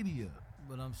the media.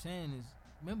 What I'm saying is,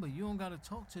 remember, you don't got to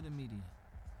talk to the media.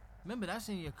 Remember, that's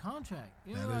in your contract.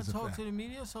 You That don't got is to a talk fact. to the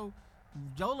media. So,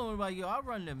 Dolan would be like, yo, I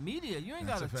run the media. You ain't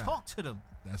That's got a to fact. talk to them.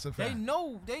 That's a They fact.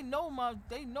 know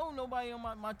nobody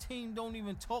on my team don't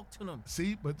even talk to them.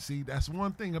 See, that's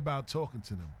one thing about talking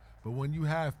to them. But when you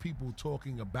have people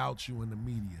talking about you in the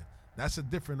media, that's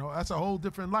a whole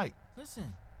different light.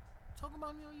 Listen, talk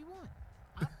about me all you want.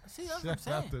 See, that's what I'm Shout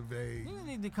out saying. to Vade. You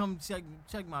need to come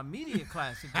check my media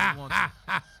class if you want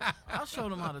to. I'll show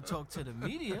them how to talk to the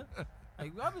media.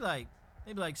 Like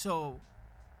they'd be like, so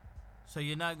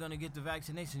you're not gonna get the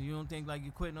vaccination? You don't think like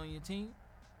you're quitting on your team?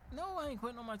 No, I ain't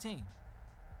quitting on my team.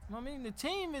 You know what I mean, the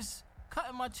team is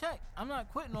cutting my check. I'm not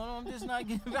quitting on them. I'm just not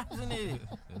getting vaccinated.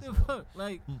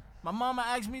 Like my mama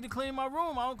asked me to clean my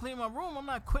room. I don't clean my room. I'm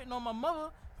not quitting on my mother.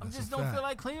 I That's just a don't fact. feel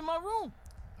like cleaning my room.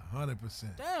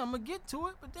 100%. Damn, I'm gonna get to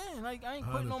it, but damn, like I ain't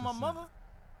quitting on my 100%. mother.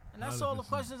 And that's all the 100%.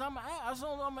 questions I'm gonna ask. That's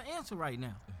all I'm gonna answer right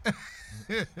now.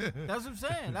 That's what I'm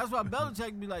saying. That's why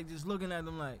Belichick be like just looking at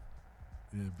them like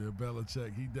Yeah, Bill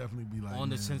Belichick, he definitely be like on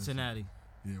the "Man, Cincinnati,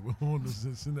 Yeah, we're on the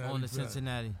Cincinnati. on the fact."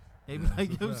 Cincinnati. They be Yeah, like,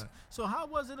 that's a fact. so how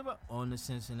was it about on the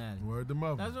Cincinnati? Word to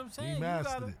mother. That's what I'm saying. He You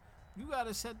mastered gotta, it. you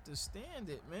gotta set the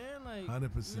standard, man. Like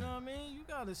 100%. You know what I mean? You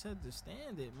gotta set the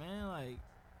standard, man. Like,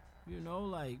 you know,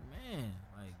 like man,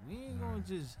 like we ain't gonna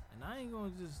just, and I ain't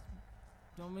gonna just,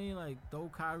 you know what I mean? Like throw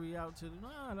Kyrie out to the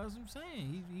nah. That's what I'm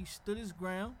saying. He stood his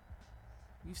ground.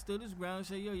 He stood his ground and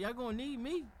said, "Yo, y'all gonna need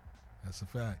me. That's a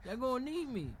fact. Y'all gonna need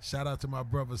me." Shout out to my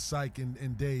brothers Syke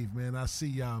and Dave, man. I see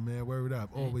y'all, man. Word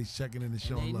up. And- Always checking in the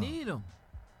show. And they love. need them.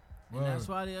 And Word. that's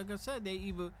why, they, like I said, they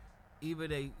either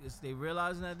they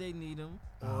realizing that they need them,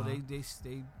 or Uh-huh.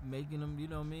 they making them, you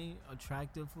know what I mean,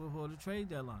 attractive for the trade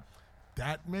deadline.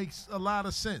 That makes a lot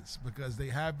of sense because they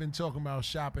have been talking about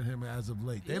shopping him as of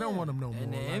late. They don't Yeah. want him no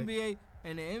and more. The Right?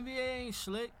 NBA ain't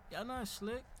slick. Y'all not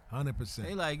slick. 100%.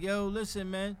 They like, yo, listen,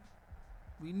 man,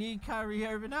 we need Kyrie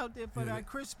Irving out there for Yeah. that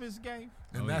Christmas game.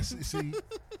 And Oh, that's see,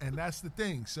 and that's the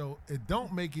thing. So it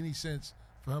don't make any sense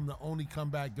for him to only come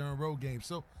back during road games.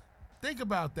 So think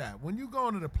about that. When you go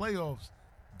into the playoffs,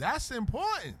 that's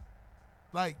important.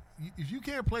 Like if you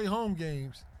can't play home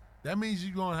games, that means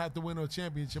you're gonna have to win a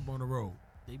championship on the road.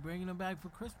 They bringing him back for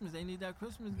Christmas. They need that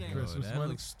Christmas game. Yo, Christmas that money.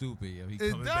 looks stupid. Yo. He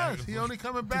It coming back does. He only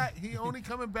coming back. He only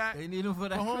coming back. They need him for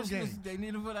that For home Christmas. games. They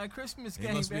need him for that Christmas It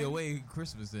game. must be baby. away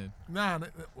Christmas then. Nah.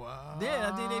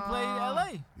 Yeah, I think they play LA.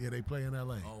 Yeah, they play in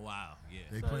LA. Oh wow, yeah.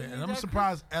 They So play, you and need I'm that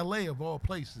surprised LA of all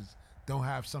places don't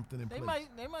have something in They place.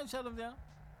 might shut him down.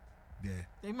 Yeah,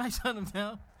 They might shut him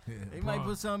down. yeah. They might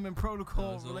put something in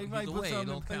protocol. So they he's might put away. It something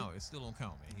in don't place. count. It still don't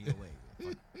count, man. He away.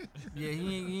 Yeah,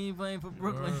 he ain't playing for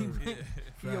Brooklyn. Word.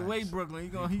 He away Brooklyn.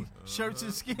 He shirts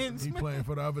and skins. He man. playing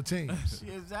for the other teams.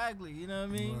 Yeah, exactly. You know what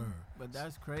I mean? Word. But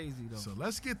that's crazy though. So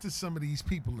let's get to some of these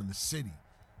people in the city.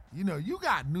 You know, you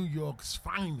got New York's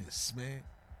finest, man.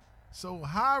 So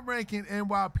high-ranking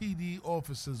NYPD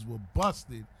officers were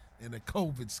busted in a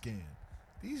COVID scam.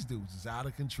 These dudes is out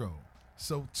of control.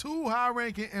 So 2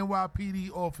 high-ranking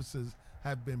NYPD officers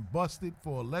have been busted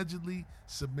for allegedly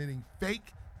submitting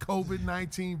fake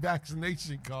COVID-19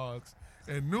 vaccination cards,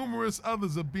 and numerous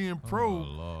others are being probed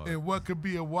Lord. in what could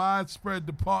be a widespread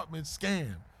department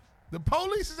scam. The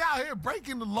police is out here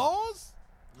breaking the laws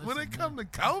when Listen, it comes to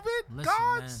COVID Listen,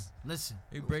 cards. man. Listen.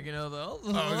 He breaking other. Oh,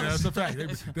 yeah, that's a fact.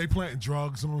 They planting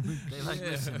drugs on me. They like, Yeah.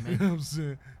 listen, You man. know what I'm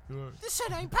saying? This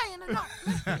shit ain't paying enough.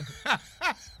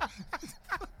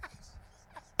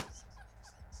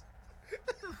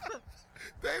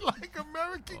 They like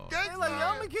American They gangsters. like,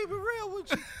 I'm gonna keep it real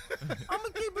with you. I'm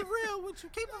gonna keep it real with you.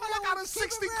 Keep it real. I got a keep it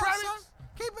 60 real, credits. son.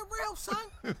 Keep it real,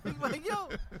 son. He's like, yo,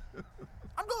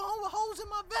 I'm going home with holes in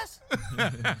my vest.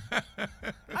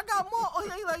 I got more.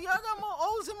 Oh, he like, yo, I got more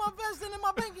holes in my vest than in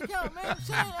my bank account, man.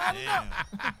 Shit ain't adding up.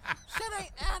 Shit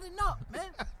ain't adding up,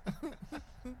 man.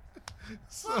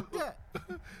 Fuck that.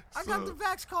 I got the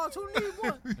vax cards. Who need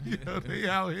one? Yo, they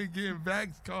out here getting vax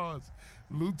cards.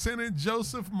 Lieutenant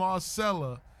Joseph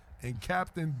Marcella and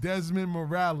Captain Desmond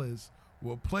Morales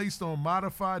were placed on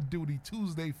modified duty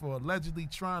Tuesday for allegedly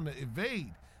trying to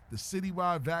evade the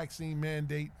citywide vaccine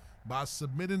mandate by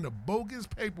submitting the bogus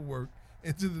paperwork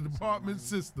into the department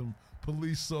system,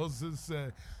 police sources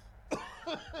said.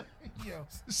 Yo,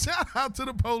 shout out to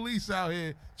the police out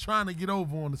here trying to get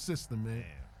over on the system, man.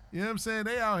 You know what I'm saying?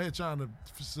 They out here trying to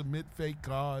submit fake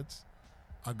cards.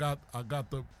 I got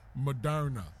the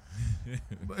Moderna.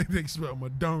 They spell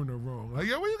Moderna wrong. Like,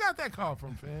 yo, where you got that card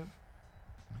from, fam?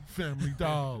 Family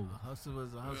Dollar. A hustle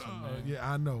is a hustle, man.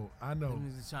 Yeah, I know. Them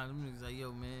niggas trying. Them niggas like,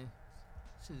 yo, man,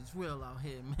 shit is real out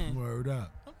here, man. Word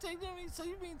up. I'm taking them. So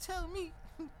you been telling me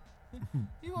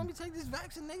you want me to take this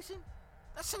vaccination?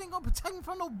 That shit ain't gonna protect me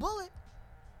from no bullet.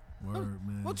 Word,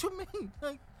 man. What you mean?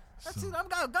 Like, that's So- it. I've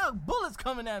got bullets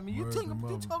coming at me. You Word think to you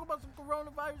mother. talk about some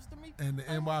coronavirus to me? And the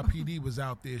NYPD was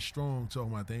out there strong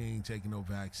talking about they ain't taking no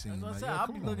vaccine. That's what I Like, said. yo, I'll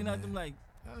come be looking on, at them man.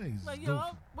 like, yo,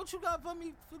 what you got for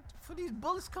me for these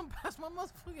bullets come past my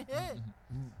motherfucking head?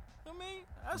 Mm-hmm. I mean,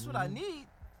 that's what I need.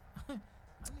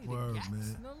 I need Word, a gas. man.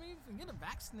 You know what I mean? Forget a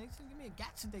vaccination. Give me a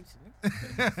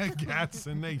vaccination.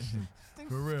 Vaccination. Thing's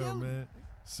For real, skilled. man.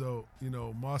 So,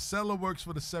 Marcelo works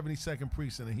for the 72nd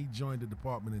Precinct, and he joined the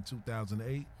department in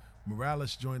 2008.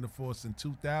 Morales joined the force in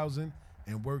 2000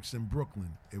 and works in Brooklyn.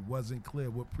 It wasn't clear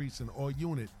what precinct or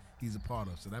unit he's a part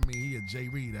of. So that means he a Jay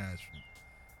Reed Ashford.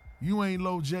 You ain't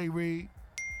low Jay Reed.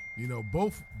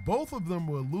 Both of them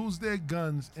will lose their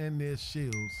guns and their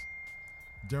shields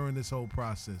during this whole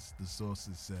process, the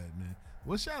sources said, man.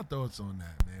 What's your thoughts on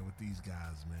that, man, with these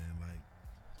guys, man? Like,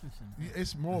 Listen,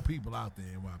 it's more people out there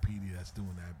in NYPD that's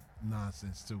doing that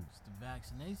nonsense, too. it's the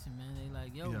vaccination, man. They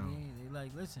like, yo, Yo. they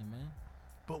like, listen, man.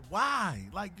 But why?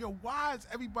 Like, why is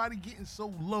everybody getting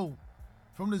so low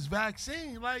from this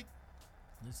vaccine? Like,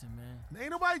 Listen, man. ain't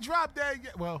nobody dropped that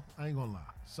yet. Well, I ain't gonna lie.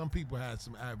 Some people had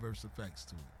some adverse effects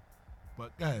to it.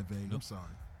 But go ahead, Vague. I'm sorry.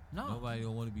 No. Nobody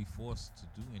don't want to be forced to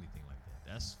do anything like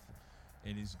that.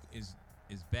 And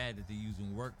it's bad that they're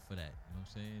using work for that. You know what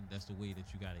I'm saying? That's the way that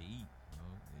you gotta eat.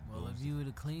 It Well, goes- if you would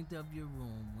have cleaned up your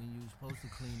room when you were supposed to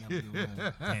clean up your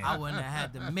room, I wouldn't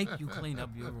have had to make you clean up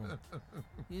your room.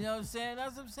 You know what I'm saying?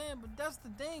 That's what I'm saying. But that's the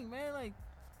thing, man. Like,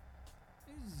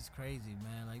 this is crazy,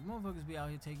 man. Like, motherfuckers be out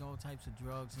here taking all types of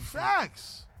drugs and shit.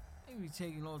 Facts. They be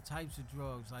taking all types of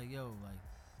drugs. Like, yo, like,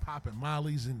 Popping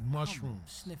mollies and I'm mushrooms.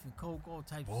 sniffing coke, all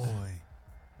types of Boy. shit.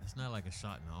 it's not like a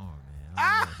shot in the arm, man.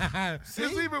 I don't know. It's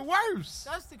See? even worse.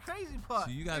 That's the crazy part.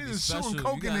 So you gotta They be just special. shooting You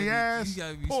coke in gotta their be- ass. You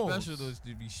gotta be Pause. special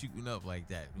to be shooting up like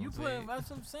that. You know what I'm putting, saying? that's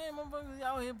what I'm saying. Motherfuckers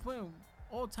out here putting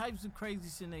all types of crazy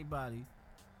shit in their body.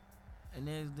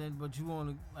 And but you want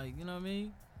to, like, you know what I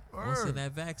mean? What's in Word.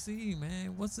 that vaccine,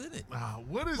 man? What's in it?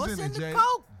 What is What's in in it, the Jay?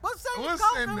 coke? What's in the What's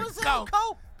coke? in the What's in coke? the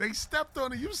coke? They stepped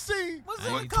on it. You seen What's I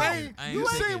in what the ain't coke? taking- Kane? I ain't You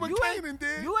taking- seen what You ain't- Kanan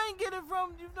did? You ain't get it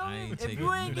from, you know what I I mean? ain't If taking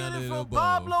you ain't none get of it the from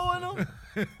Pablo above. and them,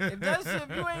 if that shit,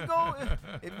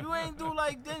 if you ain't do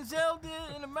like Denzel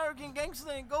did in American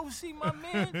Gangster and go see my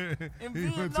man in He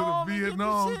went to Vietnam, the and get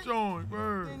Vietnam this shit, joint.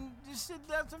 Word. then this shit,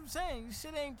 that's what I'm saying. This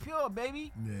shit ain't pure,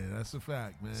 baby. Yeah, that's a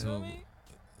fact, man. You know So- what I mean?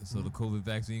 So the COVID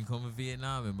vaccine come from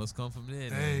Vietnam. It must come from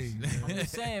there. Hey, then. I'm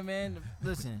just saying, man.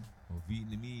 Listen, Or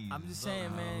Vietnamese. I'm just or something. saying,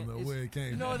 I man. don't know it's- where it came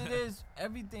you know what from. it is?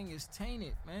 Everything is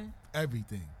tainted, man.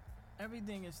 Everything.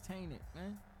 Everything is tainted,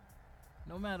 man.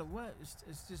 No matter what, it's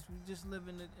just we just live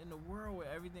in a world where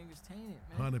everything is tainted,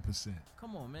 man. 100%.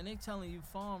 Come on, man. They telling you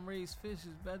farm raised fish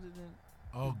is better than.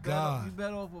 Oh, you God.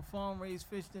 better off a farm raised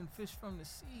fish than fish from the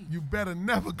sea. You better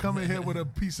never come in here with a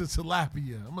piece of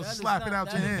tilapia. I'm going to That is slap it not-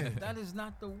 out your that is- hand. That is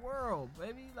not the world,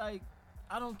 baby. Like,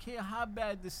 I don't care how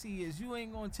bad the sea is. You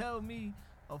ain't gonna tell me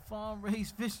a farm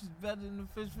raised fish is better than the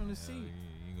fish from the Hell, sea. you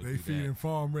ain't gonna They do that. feeding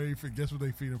farm raised fish. Guess what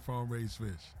they feeding farm raised fish?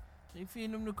 They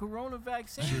feeding them the corona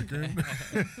vaccine. Chicken.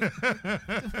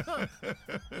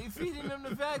 They feeding them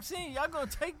the vaccine. Y'all gonna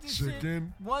take this Chicken.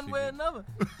 shit one way or another.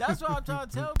 That's what I'm trying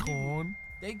to tell people. Corn.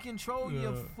 They control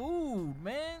your Yeah. food,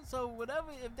 man. So whatever,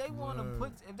 if they want to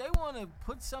Word.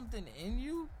 put something in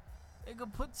you, they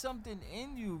could put something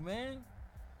in you, man.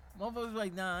 Motherfuckers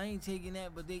like, nah, I ain't taking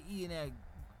that, but they eating at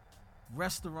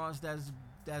restaurants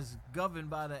that's governed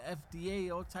by the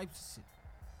FDA, all types of shit.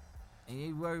 And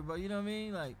they worry about, you know what I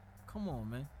mean? Like, come on,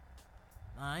 man.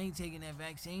 Nah, I ain't taking that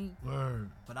vaccine, Word.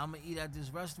 but I'm gonna eat at this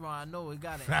restaurant. I know it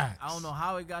got it. Facts. I don't know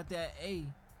how it got that A.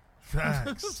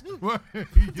 Facts. Word.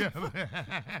 Yeah.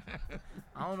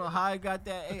 I don't know how I got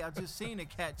that A. I just seen a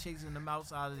cat chasing the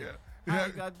mouse out of there. Yeah. How I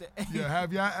got the A. Yeah,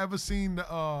 have y'all ever seen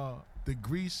the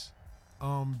grease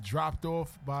dropped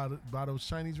off by those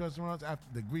Chinese restaurants after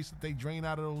the grease that they drain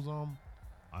out of those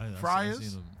I fryers?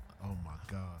 seen them. Oh my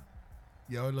God.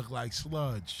 Yo, it looked like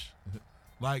sludge.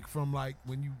 Like from like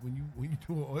when you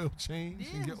do an oil change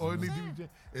Yeah, and get that's oil what I'm need to saying. be changed.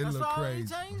 It That's looked why I don't eat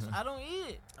crazy. Chinese. I don't eat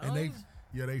it. I And don't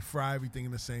they eat fry everything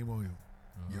in the same oil.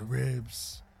 Your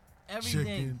ribs, everything.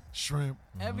 chicken, shrimp.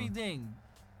 Everything.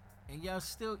 And y'all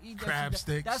still eat that Crab shit.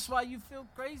 sticks. That's why you feel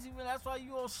crazy. That's why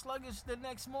you all sluggish the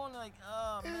next morning. Like,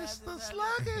 oh, man. It's the I just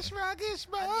sluggish, ruggish,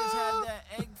 I just had that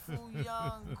egg foo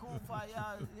young, cool fire.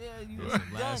 Yeah, you Some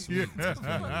done. last Yeah. week. It was good.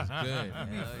 You Hell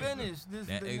yeah. finished. This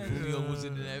That the egg next- bouillon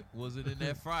was it in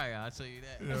that fryer? I'll tell you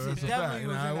that. Yeah, That shit that's a definitely fact.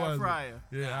 was Nah, in it that wasn't. fryer.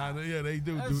 Yeah, they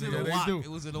do. That do shit yeah, was they wok. do. It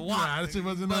was in a wok. Nah, that shit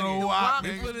wasn't in Fuck no it. wok. They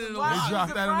nigga. put it in a They wok. dropped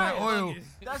It's that a in that fryer. oil.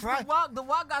 That's Fry- the wok. The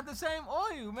wok got the same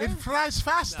oil, man. It fries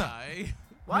faster. Nah,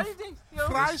 Why do you think? Yo,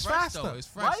 Fries it's fresh faster. though. It's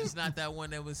Why fresh. you- It's not that one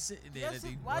that was sitting there. That's That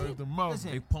it. they, Why Word you the mouth.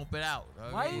 listen? they pump it out.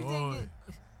 Why do you think Boy. it?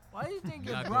 Why do you think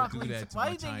your Not gonna do broccoli? that to Why my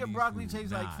do you think your Chinese broccoli food.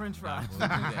 tastes Nah, like French not fries?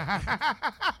 gonna do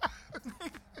that.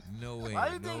 No way. Why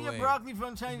do you no think your way. broccoli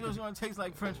from Chinese restaurant tastes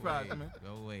like French No fries, way. man?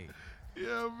 No way. Yeah,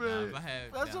 Nah, man. if I had,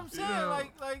 That's nah. what I'm saying. Yeah.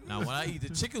 Like. Now when I eat the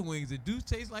chicken wings, it do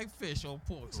taste like fish or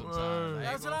pork sometimes. Word. I ain't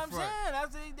That's what gonna I'm front. saying.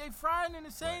 That's they frying in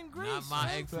the same grease. Not my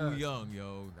man. egg foo young,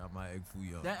 yo. Not my egg foo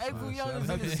young. That egg foo young is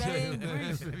in the same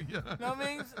grease. You know what I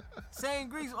mean? Same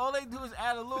grease. All they do is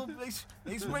add a little. They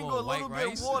Come sprinkle on, a little white bit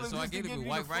rice. of water So I just to gave give it you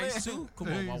white the rice flavor. too. Come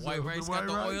on, my So white the rice white got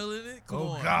the rice? oil in it. Come Oh,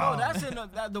 on. God. No, that's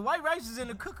in the white rice is in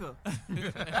the cooker.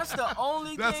 That's the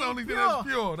only That's thing the only thing pure. that's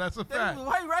pure. That's a fact. The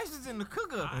white rice is in the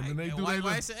cooker. And then they Yeah, do white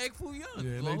their rice and egg foo young.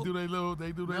 Yeah, and Flo. they do their little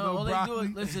No, all they do broccoli,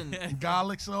 is listen.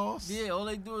 garlic sauce. Yeah, all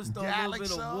they do is throw a little Garlic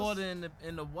bit of sauce? water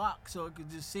in the wok so it could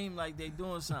just seem like they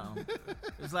doing something.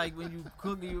 It's like when you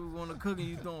want to cook and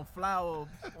you throwing flour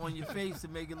on your face to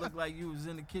make it look like you was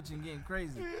in the kitchen getting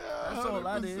crazy. Yeah, That's all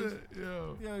that 100%, is. Yeah.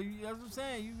 That's what I'm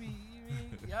saying.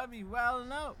 Y'all be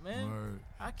wilding out, man. Word.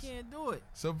 I can't do it.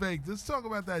 So, Vic, let's talk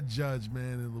about that judge,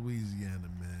 man, in Louisiana,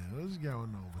 man. What's going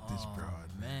on with this Oh,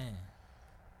 broad, man?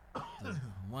 man. The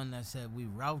one that said we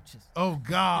roaches. Oh,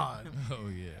 God. Oh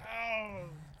yeah. Oh,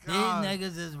 God. These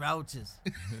niggas is roaches.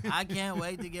 I can't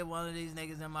wait to get one of these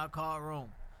niggas in my courtroom.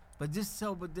 But the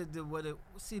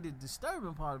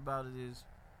disturbing part about it is,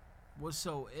 what's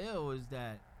so ill is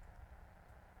that,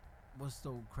 what's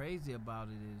so crazy about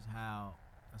it is how,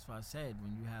 that's why I said,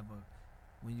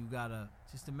 when you gotta,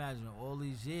 just imagine all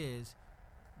these years,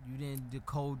 you didn't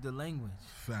decode the language.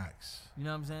 Facts. You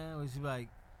know what I'm saying? It's like,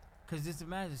 cause just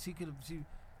imagine you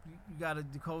gotta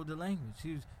decode the language.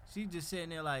 She just sitting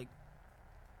there like,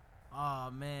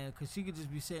 oh man, cause she could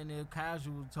just be sitting there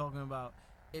casual talking about.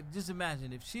 Just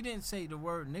imagine if she didn't say the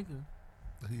word nigga,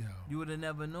 Yeah. you would have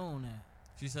never known that.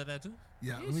 She said that too.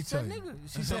 Yeah, Yeah, let me she tell said you. nigga. She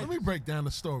So said- let me break down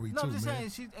the story, No, too, I'm just man.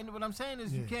 saying. And what I'm saying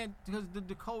is you Yeah. can't because the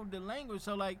decode the language.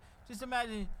 So like, just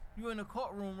imagine you in a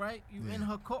courtroom, right? You in Yeah.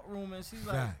 her courtroom, and she's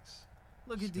like, Facts.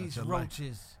 look She at got these your life.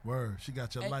 roaches. Word. She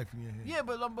got your And- life in your hand. Yeah,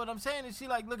 but I'm saying is she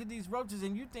like, look at these roaches,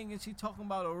 and you thinking she talking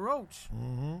about a roach,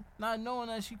 Mm-hmm. not knowing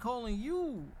that she calling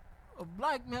you a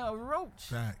black male a roach.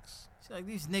 Facts. She's like,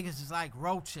 these niggas is like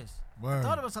roaches. Word.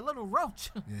 Thought it was a little roach.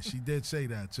 Yeah, she did say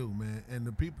that too, man. And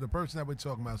the person that we're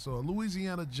talking about, so a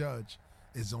Louisiana judge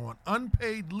is on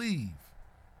unpaid leave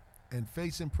and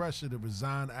facing pressure to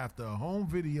resign after a home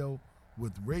video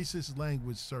with racist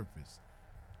language surfaced.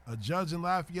 A judge in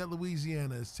Lafayette,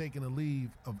 Louisiana is taking a leave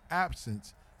of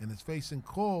absence and is facing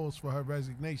calls for her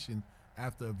resignation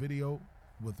after a video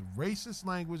with racist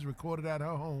language recorded at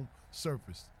her home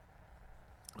surfaced.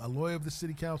 A lawyer of the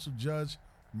city council, Judge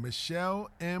Michelle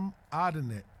M.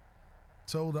 Adenet,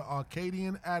 told the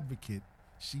Arcadian Advocate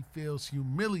she feels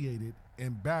humiliated,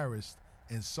 embarrassed,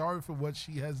 and sorry for what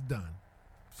she has done.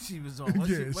 She was on. What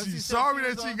Yeah, what she's said sorry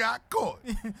was that she on? got caught.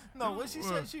 No, what she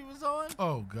said she was on?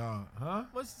 Oh God, huh?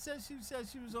 What she said she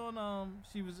was on.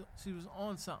 She was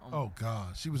on something. Oh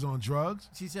God, she was on drugs.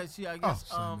 She said I Oh, guess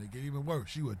son, make it even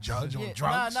worse. You a judge on yeah,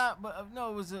 drugs?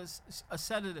 no, it was a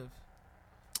sedative.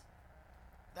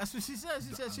 That's what she said.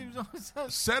 She said she was on a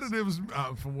sedative. Sedatives,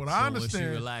 from what So I when she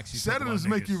understand, relax, she talk about sedatives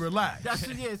make you niggas. relax. That's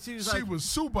what, yeah. She was She like, was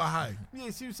super hype. yeah.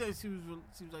 She said she was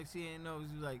like she ain't know.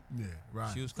 She was like, Yeah,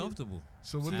 right. She was comfortable.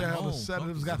 So what at the hell home, does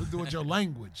sedatives got to do with your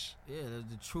language? yeah,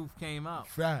 the truth came out.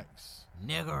 Facts.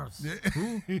 Niggers. Yeah.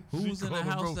 Who was She in the called them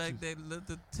house roaches. that they let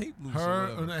the tape loose? Her,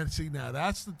 or whatever? and see now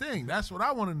that's the thing. That's what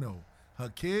I want to know. Her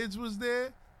kids was there.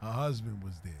 Her husband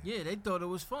was there. Yeah, they thought it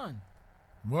was fun.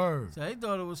 Word. So they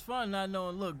thought it was fun, not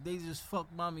knowing. Look, they just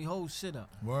fucked mommy whole shit up.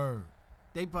 Word.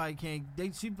 They probably can't.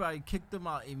 She probably kicked them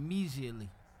out immediately.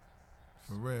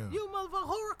 For real. You motherfucker,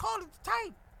 who recorded the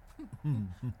tape?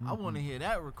 I want to hear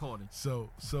that recording.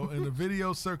 So in the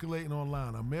video circulating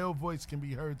online, a male voice can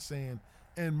be heard saying,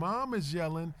 and mom is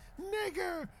yelling,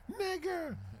 nigger,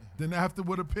 nigger. Then after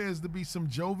what appears to be some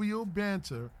jovial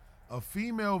banter, a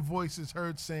female voice is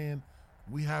heard saying,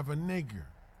 we have a nigger.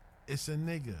 It's a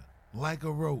nigger, like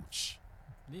a roach,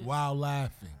 Yeah. while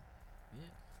laughing.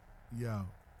 Yeah. Yo,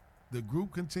 the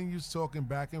group continues talking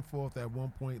back and forth at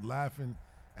one point, laughing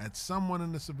at someone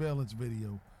in the surveillance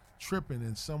video tripping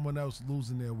and someone else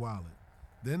losing their wallet.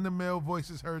 Then the male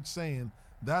voice is heard saying,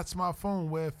 that's my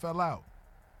phone where it fell out.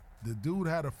 The dude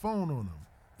had a phone on him.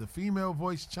 The female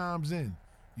voice chimes in,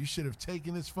 you should have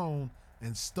taken his phone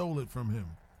and stole it from him,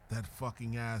 that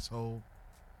fucking asshole.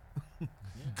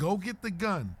 Go get the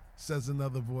gun, says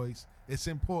another voice. It's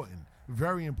important,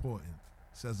 very important,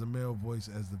 says a male voice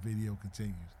as the video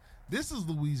continues. This is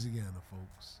Louisiana,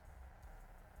 folks.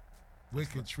 Where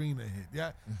Katrina hit.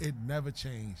 Yeah, it never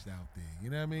changed out there. You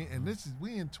know what I mean? And this is,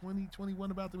 we in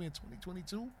 2021, about to be in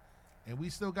 2022, and we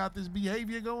still got this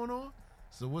behavior going on.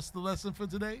 So what's the lesson for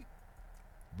today?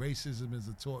 Racism is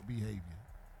a taught behavior.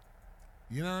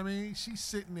 You know what I mean? She's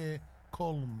sitting there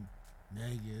calling them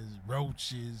niggas,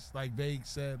 roaches, like Vague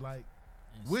said, like,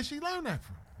 And where she learned that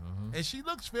from? And she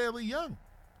looks fairly young.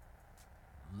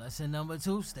 Lesson number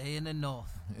 2: stay in the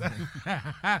north.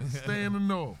 Stay in the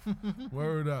north.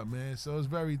 Word up, man. So it's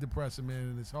very depressing, man,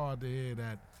 and it's hard to hear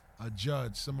that a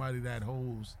judge, somebody that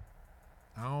holds,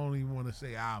 I don't even want to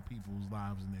say our people's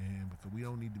lives in their hand because we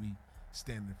don't need to be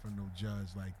standing for no judge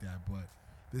like that, but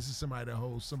this is somebody that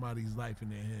holds somebody's life in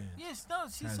their hands. Yes, no,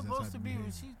 she's Has that supposed type to of be.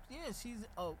 behavior.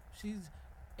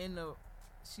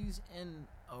 She's in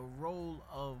a role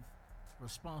of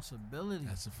responsibility.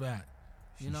 That's a fact.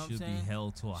 She You know what I'm should saying? be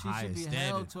held to a She higher should be standard.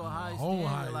 held to a high Whole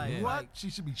standard. high, Like, what? like, She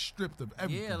should be stripped of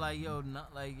everything. yeah, like yo,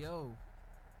 not like yo.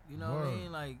 You know what I Word.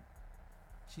 mean? Like,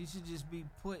 she should just be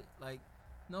put like,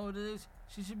 know what it is?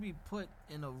 She should be put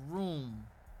in a room,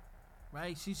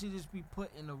 right? She should just be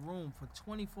put in a room for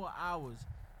 24 hours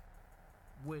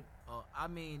with,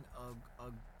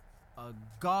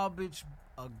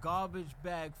 a garbage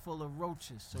bag full of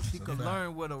roaches, so she That's a could fact.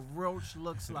 learn what a roach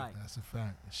looks like. That's a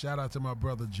fact. Shout out to my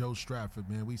brother Joe Stratford,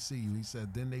 man. We see you. He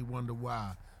said, then they wonder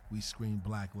why we scream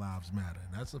Black Lives Matter.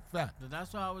 And that's a fact. So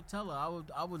that's what I would tell her.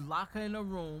 I would lock her in a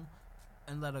room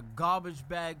and let two garbage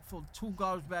bags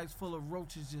full of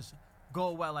roaches just go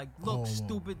away. Like, look, Oh.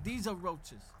 stupid, these are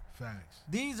roaches. Facts.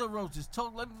 These are roaches.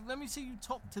 Let me see you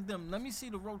talk to them. Let me see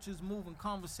the roaches move and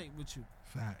conversate with you.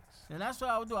 Facts. And that's what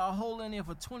I would do. I'll hold in there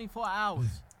for 24 hours.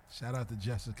 Shout out to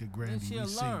Jessica Then Grandy. she'll We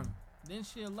see learn. you. Then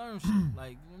she'll learn shit.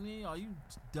 Like, I mean, are you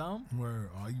dumb? Word.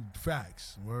 Are you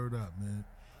facts? Word up, man.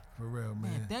 For real,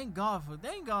 man. Man, thank God for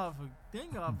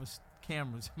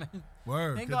cameras, man.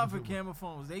 Word. Thank 'cause God if for it- camera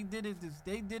phones. They did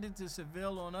it to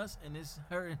Seville on us, and it's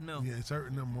hurting them. Yeah, it's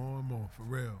hurting them more and more, for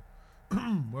real.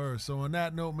 Word. So on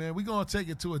that note, man, we're going to take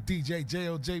it to a DJ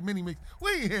JLJ mini mix. We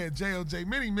ain't had JLJ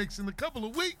mini mix in a couple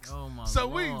of weeks. Oh, my so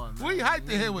Lord, we man. hyped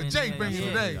to hear what Been Jay here, bringing yeah.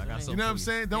 today. I got You something know what I'm for you.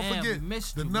 saying? Don't Damn, forget, we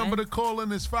missed the you, number man. to call in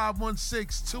is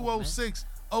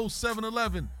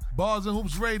 516-206-0711. Bars and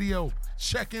Hoops Radio.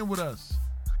 Check in with us.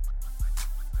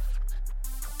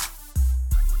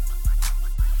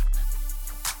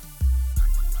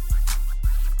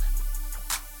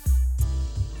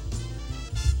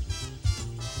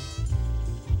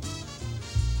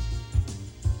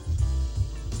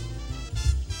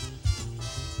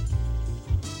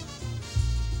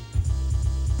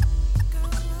 Girl,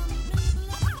 I'm in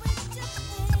love with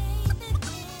your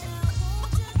baby, and I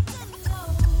want you to know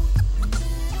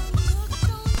that I'm hooked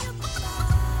on your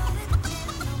body.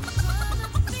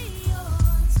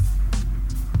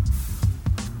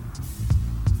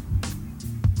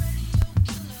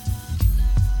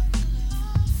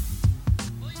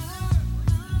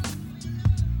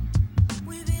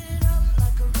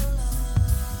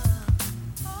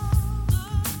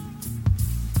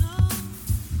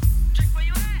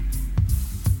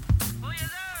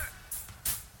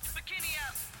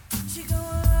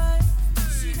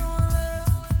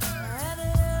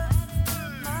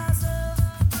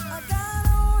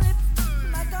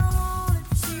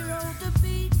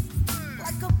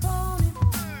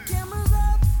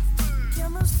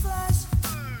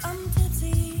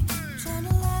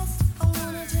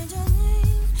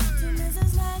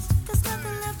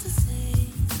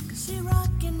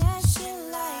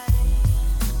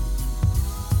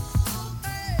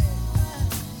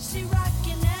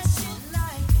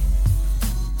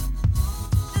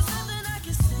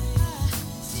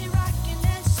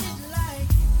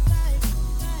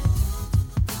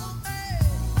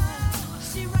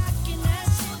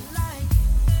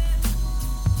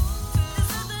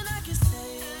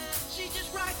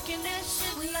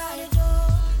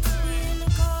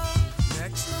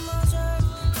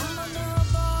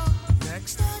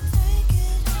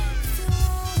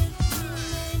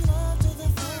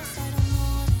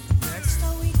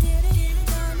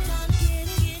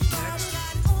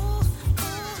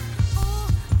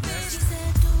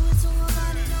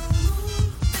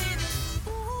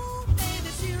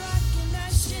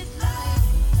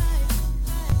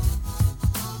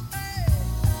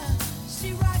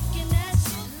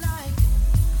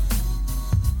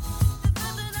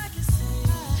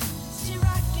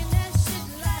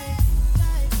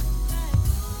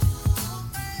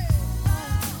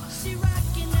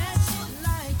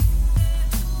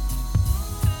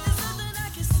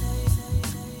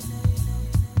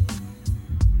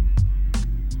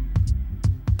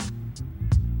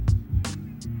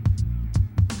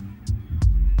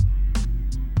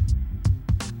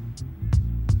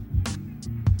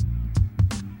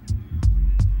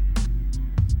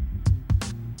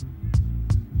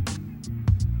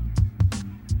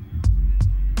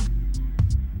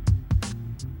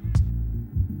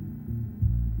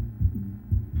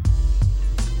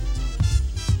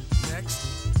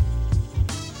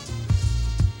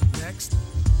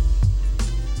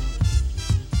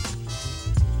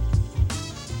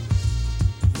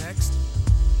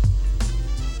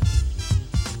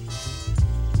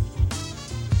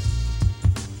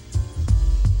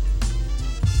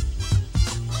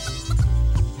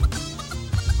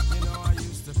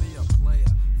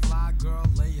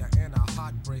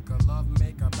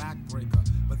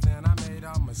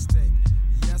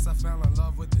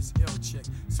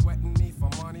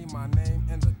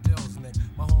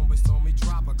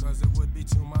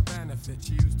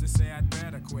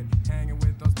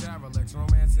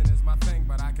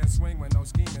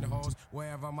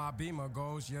 Wherever my Beamer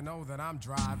goes, you know that I'm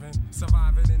driving.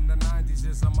 Surviving in the 90s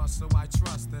is a must, so I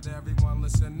trust that everyone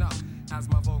listen up. As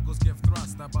my vocals give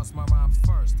thrust, I bust my rhymes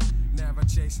first. Never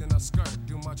chasing a skirt,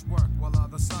 do much work while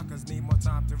other suckers need more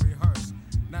time to rehearse.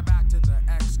 Now back to the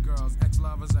ex-girls,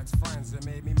 ex-lovers, ex-friends. It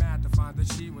made me mad to find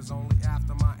that she was only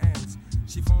after my ends.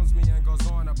 She phones me and goes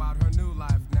on about her new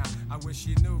life now. I wish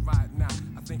she knew right now.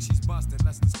 I think she's busted,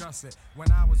 let's discuss it. When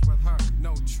I was with her,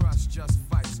 no trust, just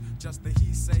fights. Just the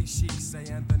he say, she say,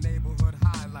 and the neighborhood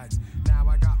highlights. Now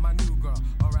I got my new girl,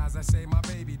 or as I say, my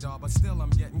baby doll. But still I'm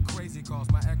getting crazy calls,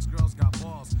 my ex-girls got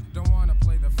balls. Don't wanna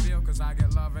play the field, cause I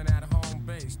get loving at home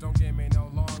base. Don't give me no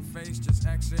long face, just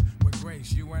exit with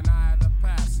grace. You and I are the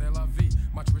past. C'est la vie,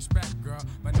 much respect, girl.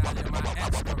 But now you're my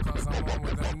ex, girl, cause I'm on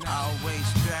with her now. Always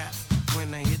strapped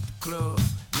when I hit the club.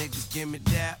 Niggas give me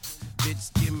dap,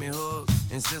 bitches give me hugs.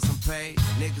 And since I'm paid,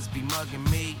 niggas be mugging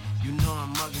me. You know I'm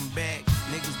mugging back.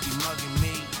 Niggas be mugging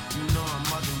me. You know I'm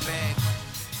mugging back.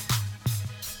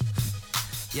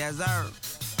 Yes, sir.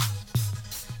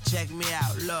 Check me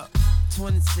out, look.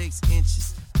 26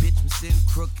 inches. Bitch, I'm sitting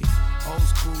crooked. Old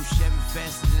school Chevy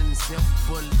faster than the silver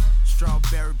bullet.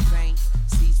 Strawberry paint,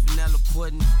 seeds vanilla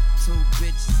pudding. Two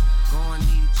bitches going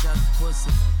need each other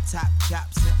pussy. Top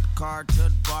chop, sent the car to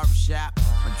the barbershop.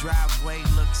 My driveway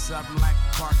looks something like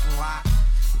a parking lot.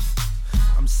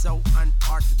 I'm so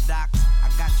unorthodox. I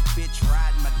got your bitch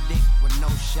riding my dick with no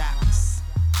shocks.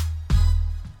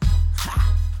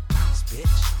 Ha! Bounce,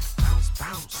 bitch. Bounce,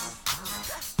 bounce.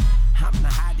 I'm the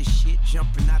hottest shit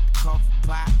jumping out the coffee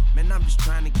pot. Man, I'm just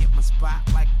trying to get my spot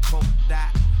like a polka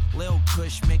dot. Lil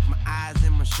Kush make my eyes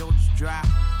and my shoulders drop.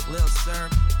 Lil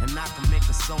syrup and I can make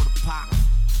a soda pop.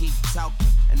 Keep talking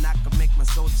and I can make my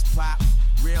sodas pop.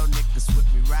 Real niggas with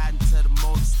me riding to the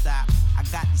motor stop. I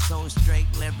got these hoes straight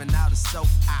living out of soap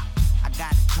out. I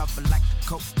got it covered like a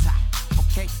coat top.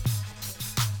 Okay.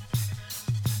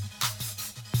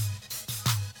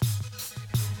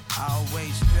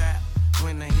 Always strapped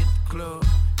when I hit the club.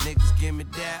 Niggas give me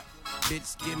dap,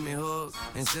 bitches give me hugs.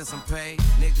 And since I'm paid,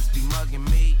 niggas be mugging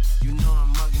me. You know I'm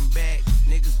mugging back.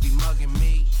 Niggas be mugging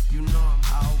me. You know I'm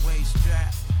always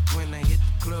strapped when I hit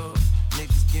the club.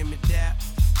 Niggas give me dap,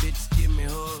 bitches give me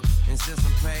hugs. And since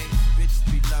I'm paid, bitches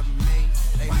be loving me.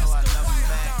 They know I love them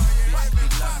back. Bitches be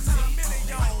loving me.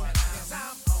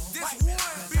 This would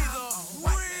be the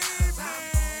remix.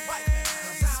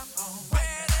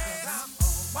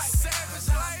 Badass, savage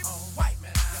life.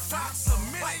 Fox a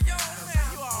million,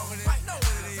 man. You already know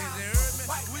what it is. You heard me?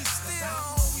 We still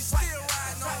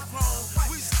riding on chrome.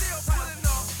 We still pulling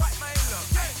up. Man, look,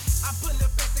 I pull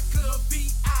up at the club,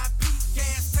 VIP,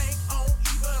 gas tank on,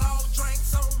 leave it all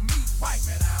drinks on me. Wipe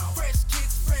me down. Fresh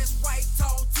kicks, fresh white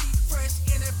tall teeth, fresh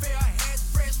NFL hat,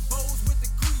 fresh bows with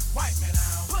the grease. Wipe me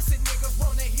down. Pussy niggas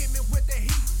wanna hit me with the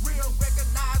heat. Real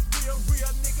recognize,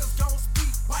 real niggas gon'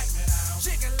 speak. Wipe me down.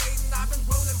 Chicken laden, I've been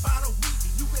rolling by the week.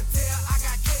 You can tell I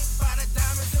got cake by the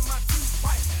diamonds in my teeth.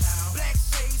 Wipe me down. Black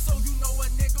shades, so you know a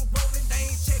nigga rolling.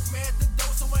 They ain't check me at the door,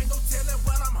 so ain't no telling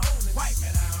what I'm holding. Wipe me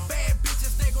down. Bad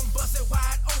bitches, they gon' bust it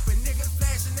wide open. Niggas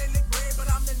flashing, they look brave, but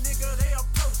I'm the nigga they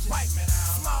approaching. Wipe me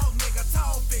down. Small nigga,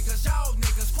 tall figures, y'all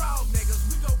niggas, crowd niggas.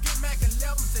 We gon' get Mac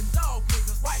 11s and dog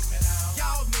niggas. Wipe me down.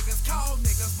 Y'all niggas, call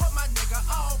niggas, but my nigga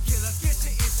all killers. Get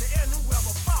your itchy and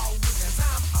whoever fall with us,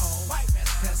 I'm on. Wipe me down.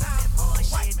 Cause I'm on.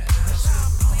 Wipe me down. Cause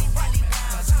I'm on. Wipe me down.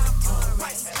 Cause I'm on.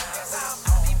 Wipe me down. Cause I'm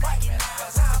on. Wipe me down.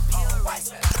 Cause I'm on. Wipe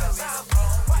me down. Cause I'm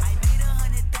on. I made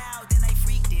 100,000, then I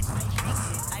freaked it.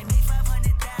 I made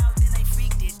 500,000, then I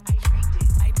freaked it.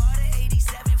 I bought an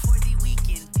 87 for the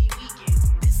weekend.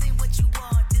 This ain't what you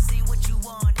want, this ain't what you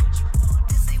want.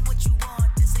 This ain't what you want,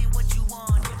 this ain't what you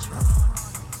want.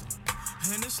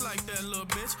 And it's like that little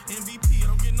bitch. MVP, I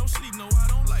don't get no sleep, no, I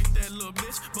don't like that little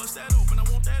bitch. Bust that open, I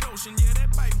want that ocean, yeah,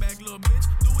 that bite back, little bitch.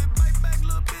 Do it, bite back,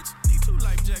 little bitch. Need 2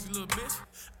 life jackets, little bitch.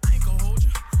 I ain't gon' hold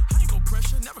you, I ain't gon'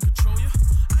 pressure, never control you.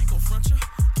 I ain't gon' front you,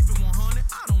 keep it 100,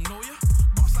 I don't know you.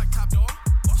 Boss like Top Dog,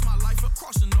 boss my life up,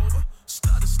 crossing over.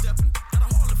 Stutter stepping, got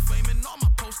a Hall of Fame and all my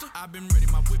poster. I've been ready,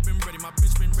 my whip been ready, my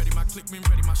bitch been ready, my click been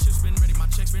ready, my shit's been ready, my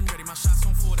checks been ready, my shots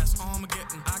on full, that's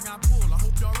Armageddon. I got pull, I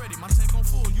hope y'all ready, my tank on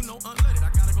full, you know unleaded.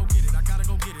 I gotta go get it, I gotta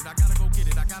go get it, I gotta go get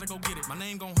it, I gotta go get it. My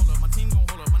name gon' hold up, my team gon'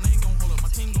 hold up, my name gon' hold up, my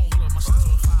team gon' hold up, my shots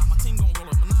gon' fire, my team gon' roll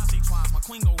up, my Nazi twice, my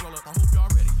queen gon' roll up. I hope y'all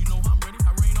ready, you know I'm ready,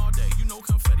 I rain all day, you know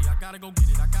confetti. I gotta go get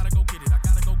it, I gotta go get it, I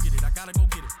gotta go get it, I gotta go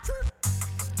get it.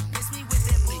 Miss me with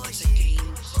that bullshit.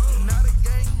 Not a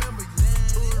gang member, you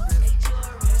tourist.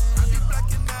 I be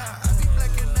blacking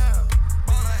out.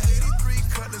 Bought a 83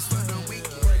 cutlass for the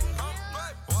weekend.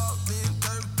 Walked in,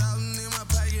 30,000 in my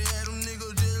pocket, had them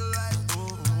niggas just like,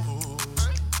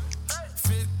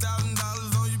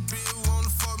 $50,000 on your bill, wanna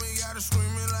fuck me, gotta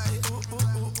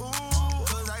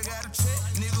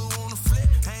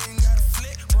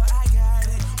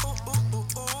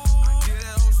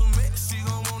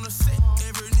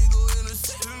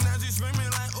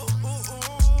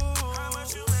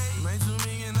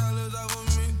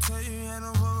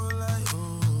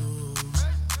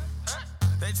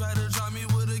They tried to drop me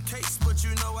with a case, but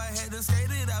you know I had to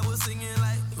skate it. I was singing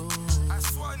like, ooh. I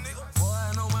swear, nigga. Boy,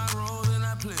 I know my role and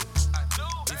I play it. I do.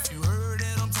 If you heard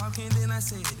that I'm talking, then I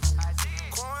said it. I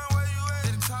did. Coin, where you at?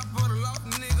 At the top of the loft,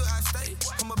 nigga, I stay.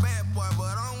 I'm a bad boy,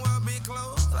 but I don't wear big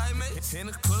clothes like me.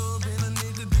 In the club, and a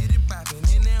nigga did it poppin'.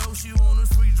 In that hoe, she want a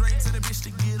free drink, tell the bitch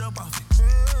to get up off it.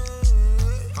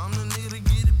 Hey, I'm the nigga to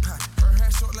get it poppin'. Her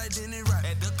hair short like Denny Rock.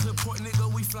 At the clip point,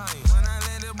 nigga, we flyin'. When I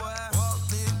landed, boy, I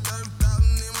walked in 30,000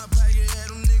 in my pocket. Had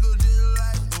them niggas just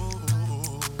like, ooh.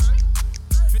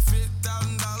 $50,000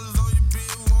 on your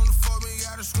bill. Who wanna fuck me?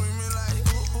 Gotta screamin' like,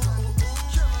 ooh.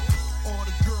 All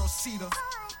the girls see the.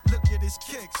 Look at his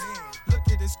kicks. Look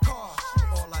at his car.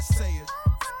 All I say is,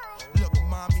 look,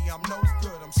 mommy, I'm no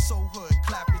good. I'm so hood.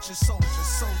 Clap at your soldiers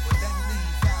sober. Then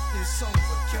leave after it's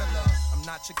over. Killer. I'm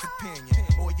not your companion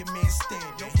or your man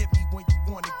standing. Hit me when you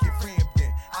wanna get rammed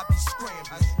in. I be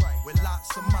scrambling with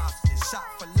lots of mobsters. Shot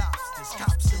for lobsters.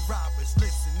 Cops and robbers.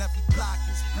 Listen, every block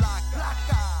is block.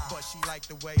 But she like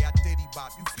the way I diddy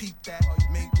bop. You peep that?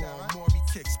 Mingo and Maury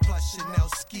kicks plus Chanel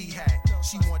ski hat.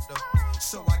 She want the,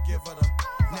 so I give her the.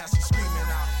 Now she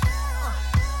screaming out.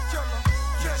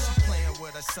 Yeah, she playing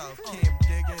with herself. Can't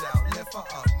dig it out. Lift her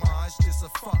up. Mars just a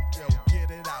fuck. Yo,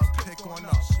 get it out. Pick on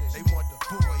up. They want the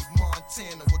boy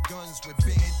Montana with guns with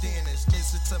bandanas.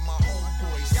 Listen to my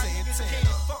homeboy Santana. Can't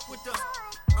fuck with the.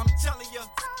 I'm telling ya.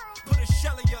 Put a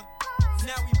shell in ya.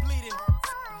 Now we bleeding.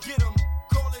 Get him.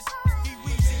 Call us. He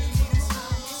Weezy. He need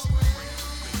us.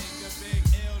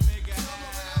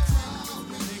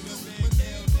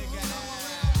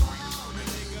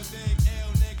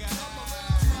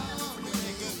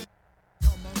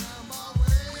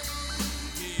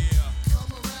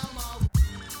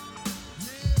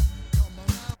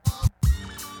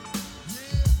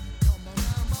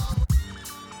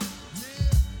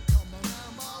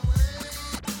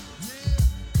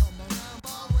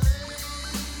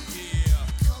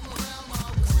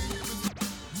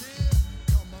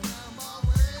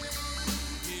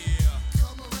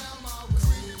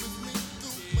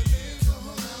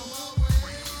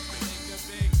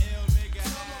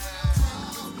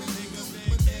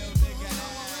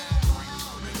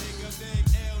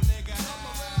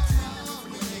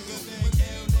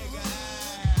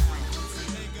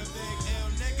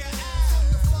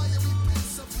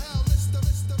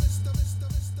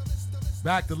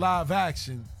 Back to live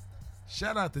action.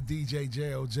 Shout out to DJ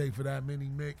JLJ for that mini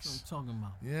mix. That's what I'm talking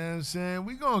about. You know what I'm saying?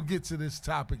 We're going to get to this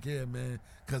topic here, man,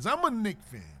 because I'm a Knick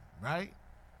fan, right?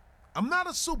 I'm not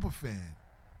a super fan.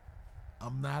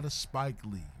 I'm not a Spike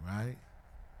Lee, right?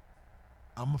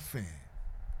 I'm a fan.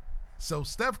 So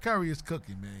Steph Curry is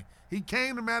cooking, man. He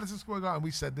came to Madison Square Garden.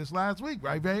 We said this last week,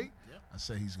 right, babe? Yep. I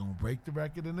said he's going to break the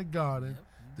record in the Garden,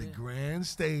 the grand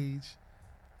stage.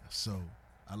 So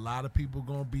a lot of people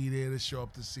going to be there to show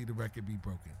up to see the record be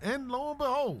broken. And lo and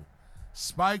behold,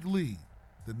 Spike Lee,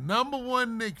 the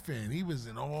 #1 Knick fan, he was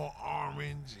in all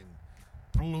orange and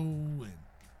blue and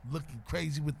looking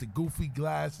crazy with the goofy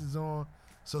glasses on.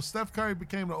 So Steph Curry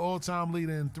became the all-time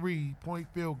leader in 3-point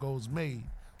field goals made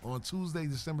on Tuesday,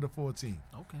 December the 14th.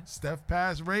 Okay. Steph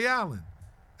passed Ray Allen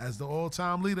as the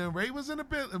all-time leader, and Ray was in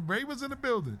the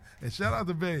building. And shout out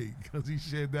to Vague, because he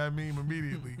shared that meme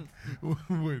immediately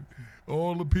with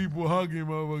all the people hugging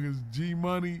motherfuckers. G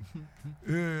Money,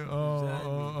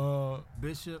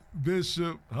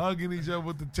 Bishop hugging each other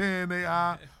with the tear in their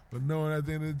eye, but knowing at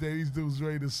the end of the day these dudes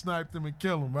ready to snipe them and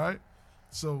kill them, right?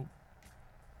 So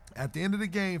at the end of the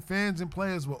game, fans and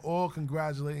players were all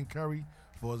congratulating Curry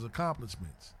for his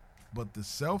accomplishments. But the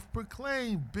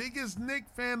self-proclaimed biggest Knick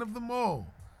fan of them all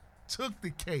took the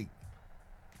cake.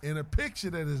 In a picture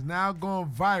that has now gone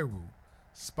viral,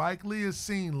 Spike Lee is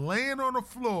seen laying on the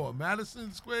floor of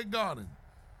Madison Square Garden,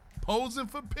 posing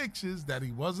for pictures that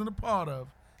he wasn't a part of,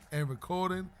 and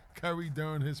recording Curry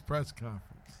during his press conference.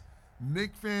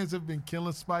 Knick fans have been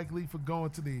killing Spike Lee for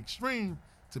going to the extreme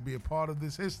to be a part of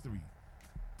this history.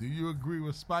 Do you agree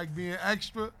with Spike being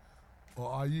extra, or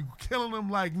are you killing him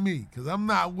like me? Because I'm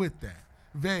not with that.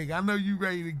 Vague, I know you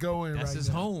ready to go in. That's right his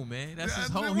now. home, man. That's his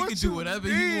home. He What can do you whatever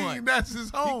he mean? wants. That's his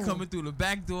home. He coming through the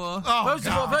back door. Oh, First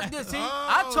of all, God. see,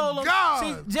 I told him. God.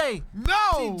 See, Jay.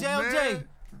 No, see, JLJ. man.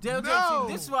 JLJ. No.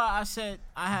 See, this is why I said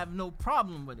I have no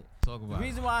problem with it. Talk The about it.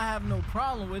 reason why I have no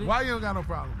problem with it. Why you don't got no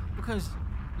problem? Because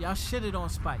y'all shitted on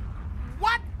Spike.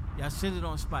 What? Y'all shitted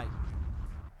on Spike.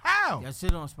 How? Y'all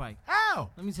shitted on Spike. How?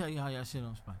 Let me tell you how y'all shit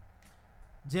on Spike.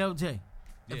 JLJ.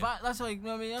 If Yeah. that's like, you know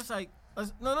what I mean? That's like,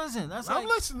 no, listen. That's I'm like,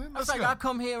 listening. That's Let's like go. I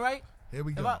come here, right? Here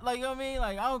we If go. I, like, you know what I mean?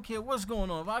 Like, I don't care what's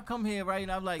going on. If I come here, right, and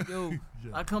I'm like, yo, Yeah.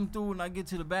 I come through and I get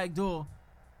to the back door,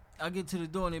 I get to the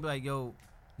door and they be like, yo,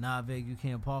 nah, Vic, you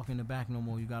can't park in the back no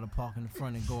more. You got to park in the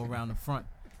front and go around the front.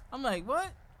 I'm like, what?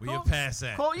 Where your pass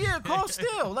at? Call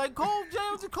Steele. Like, call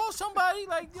James and call somebody.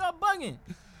 Like, y'all bugging.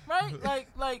 Right?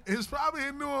 Like. It's probably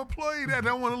a new employee that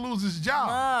don't want to lose his job.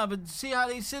 Nah, but see how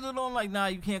they sit it on? Like, nah,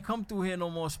 you can't come through here no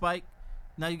more, Spike.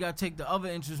 Now you got to take the other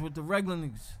interest with the regular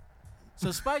niggas.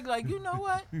 So Spike like, you know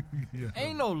what? Yeah.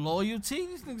 Ain't no loyalty.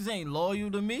 These niggas ain't loyal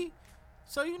to me.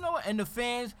 So you know what? And the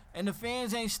fans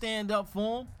ain't stand up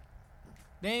for him.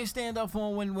 They ain't stand up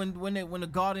for him when the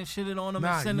Garden shitted on him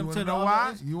and sent him to the why?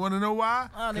 other. You want to know why?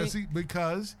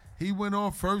 Because he went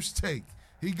on First Take.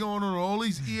 He going on all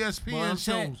these ESPN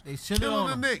shows, they shitted killing on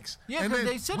the him. Knicks. Yeah, and because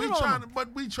then they shitted on him.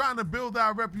 But we trying to build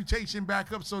our reputation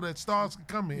back up so that stars can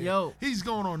come here. He's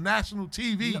going on national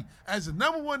TV as a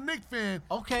 #1 Knicks fan.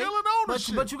 Okay, killing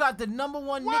ownership. but you got the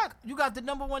 #1 Knicks. You got the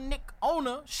 #1 Knicks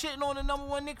owner shitting on the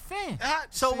 #1 Knicks fan.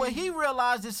 What he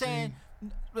realized is saying,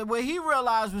 what he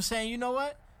realized was saying, you know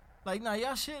what? Like, nah,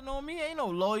 y'all shitting on me. Ain't no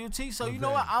loyalty. So you know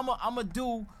what? I'ma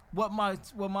do what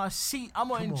my seat.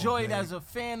 I'ma enjoy it as a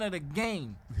fan of the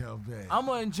game.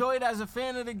 I'ma enjoy it as a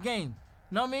fan of the game.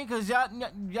 Know what I mean? Cause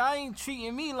y'all ain't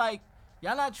treating me like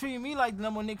y'all not treating me like the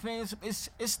 #1 Knicks fan.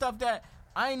 It's stuff that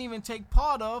I ain't even take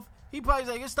part of. He probably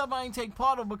like it's stuff I ain't take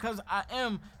part of because I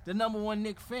am the #1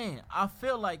 Knicks fan. I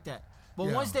feel like that. But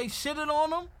once they shitted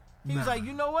on him, he was like,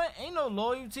 you know what? Ain't no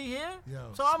loyalty here.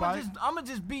 So I'ma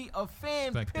just be a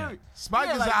fan. Period.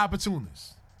 Spike is an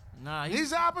opportunist. Nah,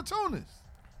 he's an opportunist.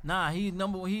 Nah,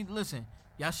 listen.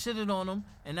 Y'all shitted on him,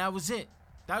 and that was it.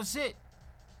 That's it.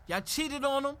 Y'all cheated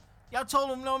on him. Y'all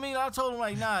told him, you know what I mean? I told him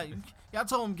like, nah. Y'all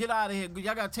told him get out of here.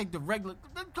 Y'all gotta take the regular.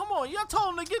 Come on, y'all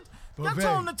told him to get. Y'all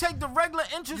told him to take the regular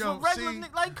interest with regular.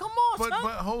 Like, come on, son.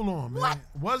 But hold on, man.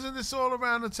 Wasn't this all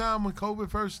around the time when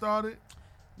COVID first started?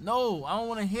 No, I don't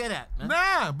want to hear that, man.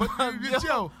 Nah, but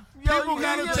people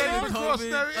gotta take the course.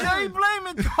 He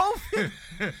blaming COVID.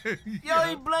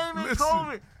 He blaming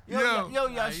COVID. Y'all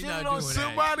shitted on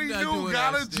somebody new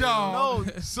got a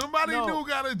job. Somebody new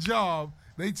got a job.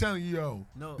 They telling you,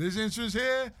 this interest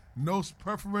here, no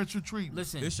preferential treatment.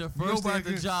 Listen, it's your first day at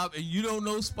the job and you don't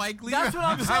know Spike Lee. That's what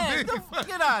I'm saying.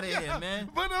 Get out of here, man.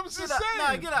 But I'm just saying.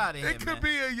 Nah, get out of here. It could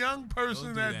be a young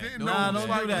person that didn't know. Nah, don't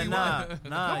Spike do that. Lee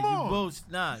Nah, Come you on. both.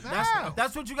 Nah,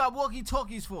 that's what you got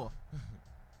walkie-talkies for.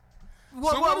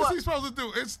 What is he supposed to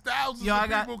do? It's thousands of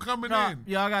people coming in.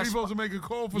 He's supposed to make a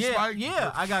call for Spike.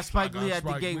 Yeah, I got Spike Lee at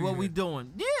the gate. What we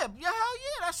doing? Yeah, hell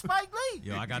yeah, that's Spike Lee.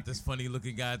 Yo, I got this funny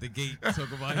looking guy at the gate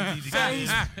talking about he needs to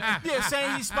get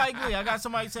saying he's Spike Lee. I got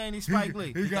somebody saying he's Spike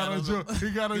Lee. He got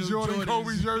a Jordan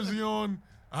Kobe jersey on.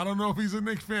 I don't know if he's a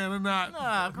Knicks fan or not.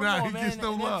 Nah, come on, he man. gets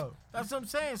no love. That's what I'm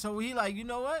saying. So he like, you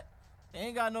know what? They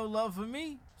ain't got no love for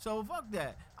me. So fuck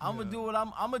that. I'm gonna do what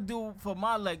I'm gonna do for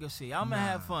my legacy. I'm gonna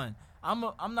have fun.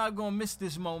 I'm not gonna miss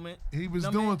this moment. He was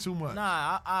doing too much.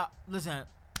 Nah, I listen.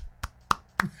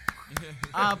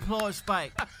 I applaud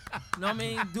Spike. You know what I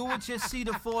mean? Do what your seat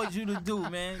affords you to do,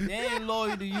 man. They ain't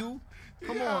loyal to you.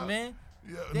 Come on, man.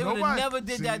 They would have never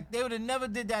did that. They would have never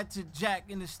did that to Jack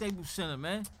in the Staples Center,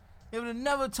 man. They would have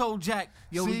never told Jack,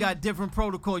 yo, we got different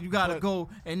protocol. You gotta go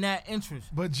in that interest.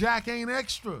 But Jack ain't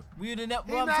extra. We would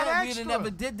have never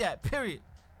did that. Period.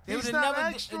 They would have never.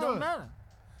 It don't matter.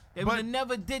 They would have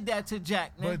never did that to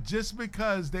Jack, man. But just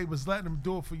because they was letting him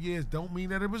do it for years, don't mean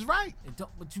that it was right.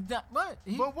 But you not what?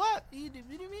 But what? What do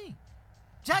you mean?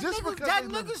 Jack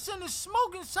Nicholson is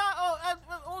smoking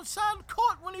on side of the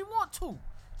court when he want to.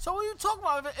 So what are you talking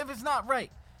about if it's not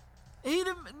right?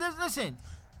 Listen.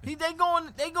 They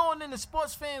going in the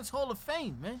Sports Fans Hall of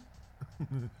Fame,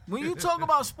 man. When you talk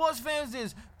about sports fans,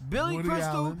 there's Billy Woody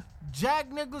Crystal, Allen.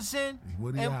 Jack Nicholson,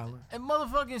 Allen. and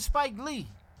motherfucking Spike Lee.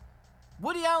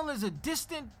 Woody Allen is a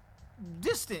distant.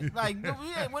 Like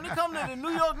when it comes to the New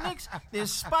York Knicks,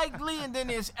 there's Spike Lee and then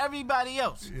there's everybody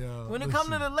else. When it comes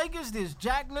to the Lakers, there's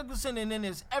Jack Nicholson and then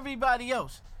there's everybody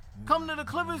else. Come to the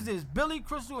Clippers, there's Billy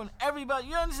Crystal and everybody.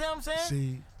 You understand what I'm saying?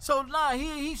 See. So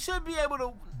he should be able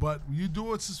to. But you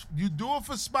do it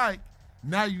for Spike.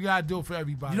 Now you gotta do it for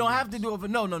everybody. You don't have to do it for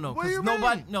no. What do you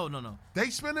nobody, mean? No. They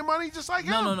spending money just like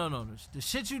him. No. The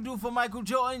shit you do for Michael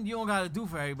Jordan, you don't gotta do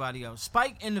for everybody else.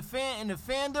 Spike in the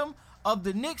fandom of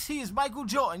the Knicks, he is Michael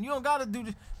Jordan. You don't gotta do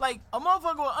this. Like a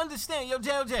motherfucker will understand. Yo,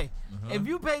 JLJ, if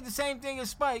you paid the same thing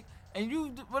as Spike and you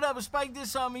whatever Spike did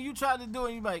something, you tried to do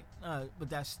it, and you like,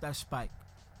 but that's Spike.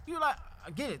 You like. I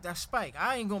get it. That's Spike.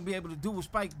 I ain't gonna be able to do what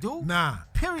Spike do. Nah.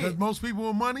 Period. Because most people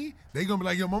with money, they gonna be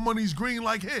like, yo, my money's green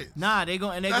like his. Nah,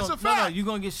 that's a fact. No, you're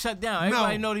gonna get shut down.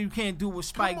 Everybody know that you can't do what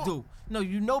Spike do. No,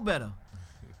 you know better.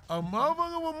 A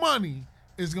motherfucker with money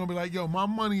is gonna be like, yo, my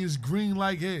money is green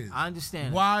like his. I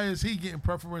understand. Why is he getting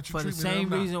preferential For the treatment? same and I'm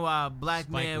not? reason why a black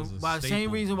Spike man, was a why the same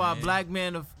staple, reason why a man. black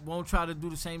man won't try to do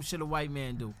the same shit a white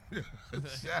man do.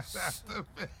 Shout out to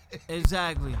me.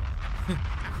 Exactly.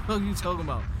 What are you talking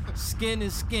about? Skin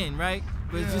is skin, right?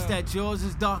 But it's just Yeah. that yours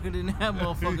is darker than that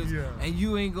motherfucker's, Yeah. and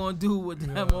you ain't gonna do what that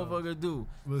Yeah. motherfucker do.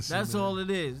 Listen, That's man. all it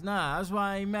is. Nah, that's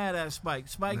why I ain't mad at Spike.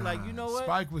 Spike, like, you know what?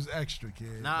 Spike was extra,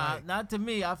 kid. Nah, Like, not to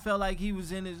me. I felt like he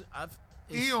was in his.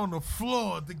 he on the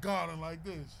floor at the garden like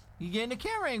this. He getting the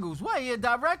camera angles. What? He a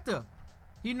director.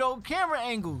 He know camera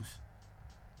angles.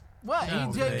 What?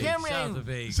 He did camera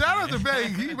angles. Shout out to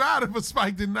Vague. He riding for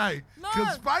Spike tonight. Because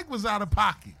Nah. Spike was out of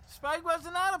pocket. Spike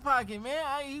wasn't out of pocket,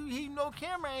 man. He know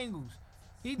camera angles.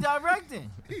 He directing.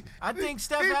 I think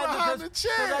Steph he had behind to, the because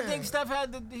chair. I think Steph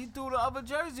had the, he threw the other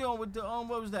jersey on with the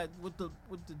what was that, with the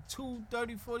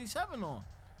 230-47 on.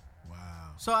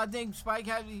 Wow. So I think Spike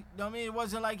had, I mean, it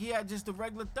wasn't like he had just the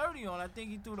regular 30 on. I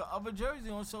think he threw the other jersey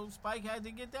on, so Spike had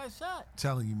to get that shot.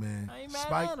 Telling you, man. I ain't mad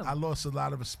Spike, at him. I lost a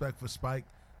lot of respect for Spike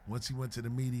once he went to the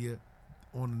media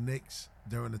on the Knicks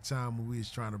during the time when we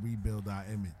was trying to rebuild our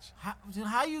image.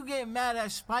 How you get mad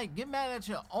at Spike? Get mad at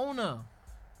your owner.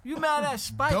 You mad at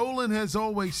Spike? Dolan has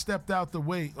always stepped out the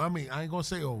way. I mean, I ain't going to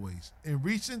say always. In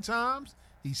recent times,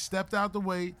 he stepped out the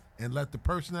way and let the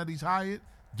person that he's hired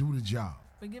do the job.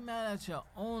 But get mad at your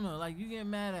owner. Like, you get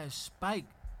mad at Spike.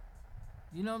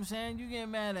 You know what I'm saying? You get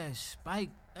mad at Spike.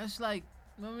 That's like,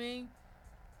 you know what I mean?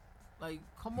 Like,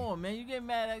 come on, man. You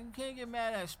can't get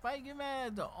mad at Spike. Get mad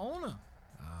at the owner.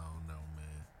 I don't know,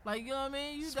 man. Like, you know what I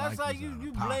mean? Spike That's like was out of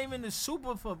you pocket. blaming the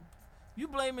super for. You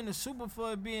blaming the super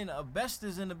for it being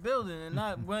asbestos in the building and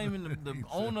not blaming the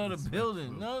owner of the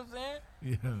building. You know what I'm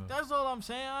saying? Yeah. That's all I'm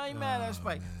saying. I ain't mad at Oh,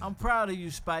 Spike. man. I'm proud of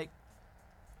you, Spike.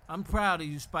 I'm proud of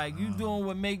you, Spike. You doing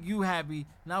what make you happy.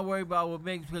 Not worry about what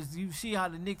makes, because you see how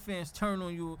the Knicks fans turn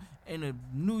on you in a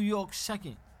New York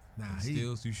second. Nah,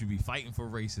 Still, you should be fighting for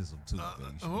racism too. man.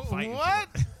 You should be fighting what?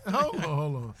 For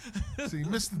hold on. See,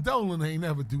 Mr. Dolan ain't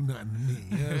never do nothing to me.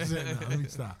 You know what I'm saying? Nah, let me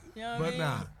stop. You know what I But mean?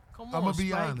 nah, Come I'm on, going to be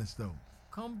Spike. honest, though.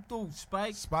 Come through,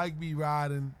 Spike. Spike be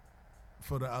riding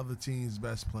for the other team's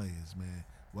best players, man.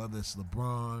 Whether it's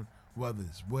LeBron, whether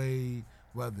it's Wade,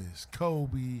 whether it's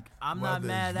Kobe, I'm whether not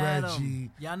mad it's at Reggie,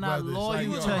 him. Y'all not whether it's loyal like,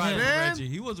 to yo, Riding him. for man, Reggie.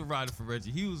 He wasn't riding for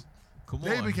Reggie. He was. Come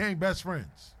they on. became best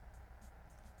friends.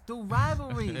 Through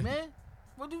rivalry, man.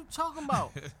 What you talking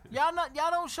about? Y'all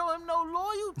don't show him no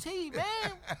loyalty,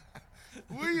 man.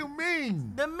 What do you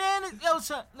mean? The man is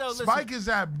son. No, listen. Spike is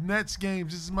at Nets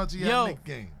games just as much as he Yo. at Knicks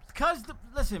games.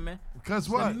 Listen, man. Because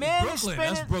The what? man is Brooklyn.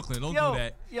 spending. That's Brooklyn. Don't yo, do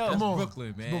that. Yo, That's Come on.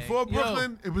 Brooklyn, man. Before Yo.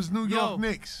 Brooklyn, it was New York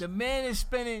Knicks. The man is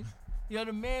spending. The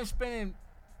man spending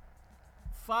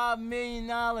 $5 million,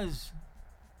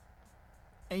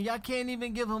 and y'all can't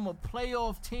even give him a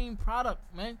playoff team product,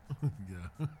 man.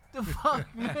 Yeah. The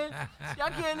fuck, man. Y'all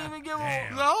can't even give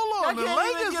him. Now, hold on. Y'all The can't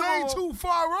even Lakers give ain't him too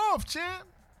far off, champ.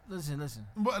 Listen.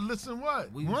 But listen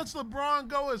what? Once LeBron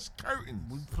go, it's curtains.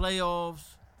 We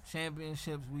playoffs,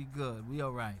 championships, we good. We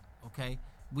all right, okay?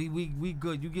 We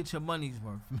good. You get your money's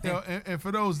worth, man. You know, and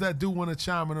for those that do want to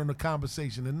chime in on the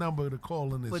conversation, the number to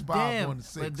call in is But damn,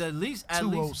 516 but at least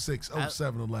 206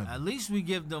 0711. At least we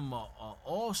give them a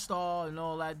all-star and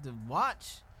all that to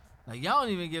watch. Like, y'all don't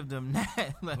even give them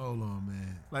that. Like, Hold on,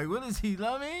 man. like, what is he?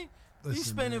 Know what I mean? He's Listen,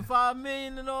 spending man. $5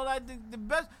 million and all that. The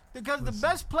best, because the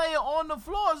best player on the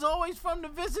floor is always from the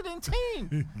visiting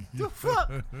team. The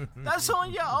fuck? That's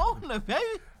on your owner, baby.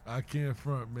 I can't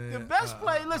front, man. The best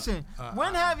player. Listen,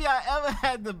 when have y'all ever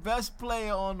had the best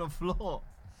player on the floor?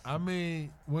 I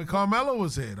mean, when Carmelo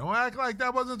was here, don't act like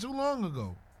that wasn't too long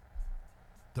ago.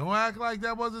 Don't act like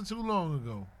that wasn't too long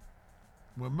ago.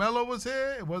 When Melo was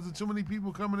here, it wasn't too many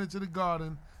people coming into the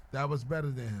Garden that was better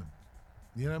than him.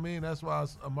 You know what I mean? That's why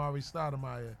Amari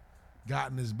Stoudemire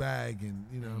got in his bag and,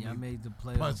 you know what I Y'all mean? made the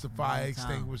playoff Punched the fire one time.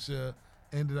 extinguisher,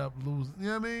 ended up losing. You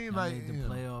know what I mean? Y'all Like, made the you know.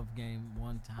 playoff game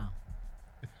one time.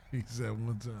 He said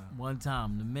one time. One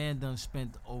time. The man done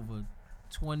spent over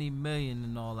 $20 million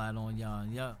and all that on y'all.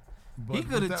 Yeah. But He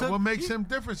coulda that- took- what makes he- him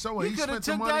different? So he he coulda spent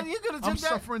the took money. that- he coulda I'm took that-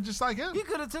 suffering just like him. He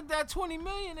could have took that $20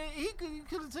 million and he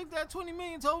could have took that $20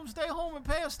 million, told him to stay home and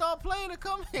pay a star player to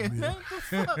come here, man. What the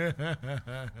fuck? You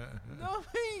know what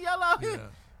I mean? Y'all out here.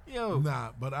 Yo. Nah,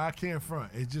 but I can't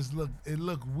front. It just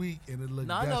looked weak and it looked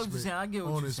No, I know what you're desperate. saying. I get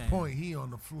what on you're his saying. point, he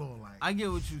on the floor like. I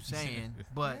get what you're saying,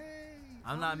 but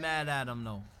I'm not mad at him,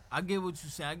 though. I get what you're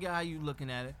saying. I get how you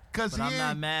looking at it, 'Cause but he I'm not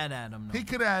ain't- mad at him, though. He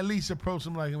could have at least approached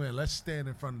him like, man, let's stand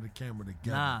in front of the camera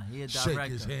together. Nah, he a Shake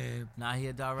director. his hand. Nah, he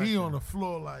a director. He on the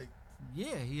floor like.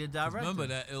 Yeah, he a 'Cause director. remember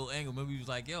that ill angle. Remember he was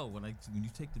like, "Yo, when you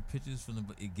take the pictures from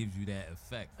the, it gives you that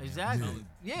effect." man. Exactly.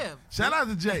 Yeah. Shout out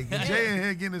to Jay. 'Cause Jay in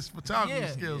here getting his photography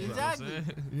Yeah, skills up. exactly.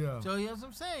 Yeah. So that's what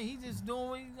I'm saying. He just doing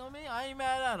what, you know what I mean? I ain't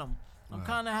mad at him. I'm Right.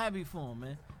 kind of happy for him,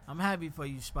 man. I'm happy for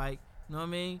you, Spike. You know what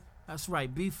I mean? That's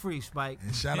right. Be free, Spike.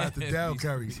 And shout out to Del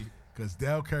Curry. Because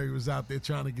Del Curry was out there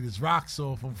trying to get his rocks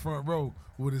off from front row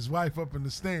with his wife up in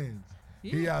the stands.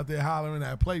 He Yeah. out there hollering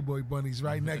at Playboy bunnies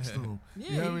right next to him. Yeah,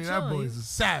 you know what I he mean? That chilling. boy's a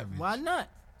savage. Why not?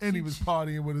 And he was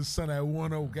partying with his son at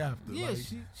One Oak after. Yeah, like,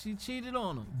 she cheated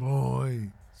on him. boy.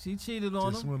 She cheated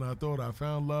on Just him. when I thought I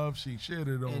found love, she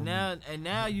shitted on me. And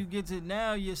now you get to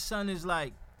now your son is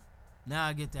like, now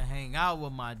I get to hang out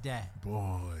with my dad.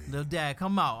 Boy. Little dad,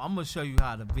 come out. I'm gonna show you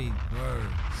how to be. Word.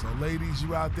 So ladies,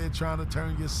 you out there trying to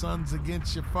turn your sons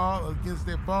against your father, against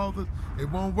their fathers, it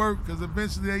won't work because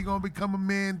eventually they gonna become a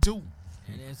man too.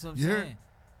 And that's what I'm You heard? saying.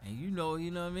 And you know what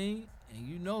I mean? And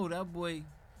you know that boy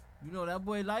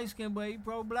light skinned boy, he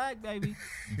pro black, baby.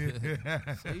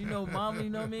 So you know mommy, you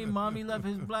know what I mean? Mommy left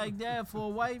his black dad for a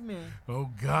white man. Oh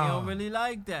He God. don't really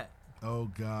like that. Oh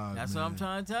God. That's what I'm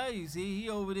trying to tell you. See, he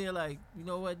over there like, you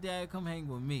know what, Dad, come hang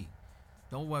with me.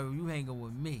 Don't worry, you hanging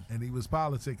with me. And he was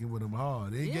politicking with him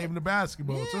hard. He Yeah. gave him the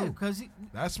basketball Yeah, too. because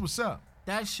That's what's up.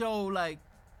 that show, like,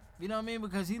 you know what I mean?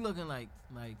 Because he looking like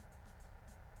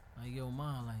yo,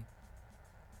 mom,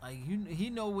 like he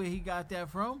know where he got that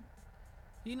from.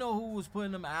 He know who was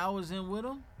putting them hours in with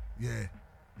him. Yeah.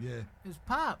 Yeah. His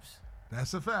pops.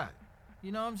 That's a fact.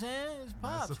 You know what I'm saying? His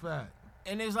pops. That's a fact.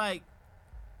 And it's like,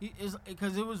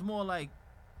 because it was more like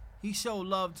he showed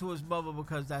love to his mother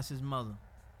because that's his mother.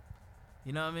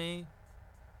 You know what I mean?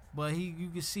 But you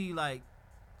could see like,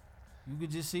 you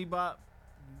could just see Bob.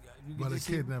 But a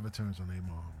kid never turns on their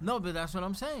mom. No, but that's what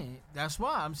I'm saying. That's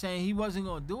why I'm saying he wasn't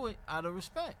gonna do it out of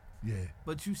respect. Yeah.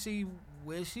 But you see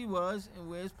where she was and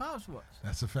where his pops was.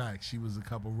 That's a fact. She was a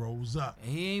couple rows up.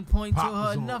 And he ain't point Pop to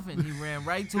was her on. nothing. He ran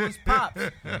right to his pops.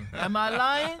 Am I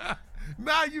lying?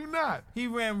 Nah, you not. He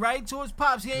ran right to his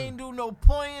pops. He ain't do no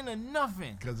pointing or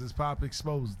nothing. Because his pop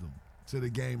exposed him to the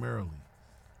game early.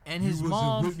 And his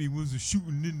mom with me, was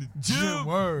shooting in the Jim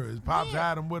Word. His pops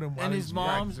had him with him while and he his was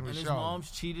moms practicing with and his Charlotte.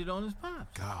 moms cheated on his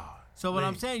pops. God. So what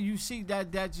I'm man. saying, you see that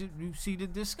you see the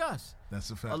disgust That's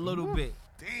a fact. a little Oof, bit.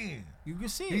 Damn. You can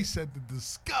see He it. said the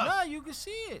disgust. Nah, you can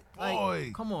see it. Like,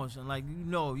 Boy. come on, son. Like, you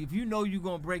know, if you know you're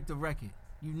gonna break the record,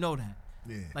 you know that.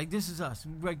 Yeah. Like, this is us.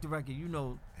 We break the record. You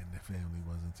know. And the family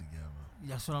wasn't together.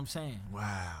 That's what I'm saying.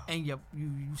 Wow. And you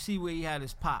see where he had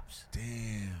his pops.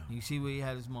 Damn. You see where he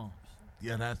had his moms.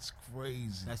 Yeah, that's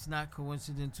crazy. That's not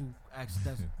coincidental. That's,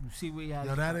 you see where he had. Yo,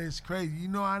 his that pops. is crazy. You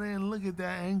know, I didn't look at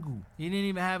that angle. He didn't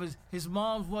even have his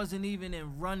moms wasn't even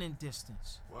in running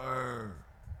distance. Word.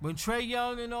 When Trey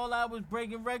Young and all that was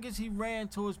breaking records, he ran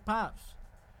to his pops.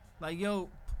 Like, yo,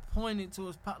 pointed to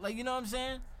his pop. Like, you know what I'm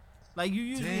saying? Like, you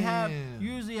usually have,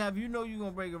 you know you're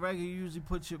going to break a record. You usually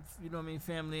put your, you know what I mean,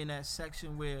 family in that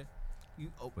section where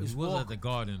you, But it's he was walk- at the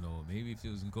Garden though. Maybe if it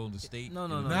was in Golden State. No.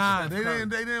 Nah, Steph they Curry.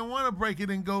 didn't want to break it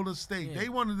in Golden State. Yeah. They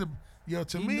wanted to. Yo,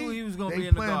 to He me, knew he was gonna they be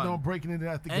in the planned Garden. on breaking it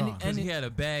at the And- Garden. Because he had a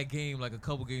bad game like a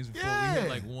couple games before. Yeah. We hit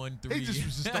like 1-3. They just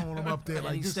was just throwing him up there And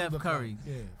like he's this. Steph is the Curry.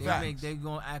 fight. Yeah, They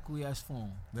going to acquiesce for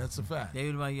him. That's a fact. They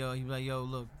would be like, yo, he be like, yo,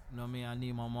 look, you know what I mean? I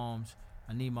need my moms.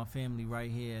 I need my family right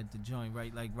here at the joint,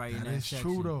 right in That that is section.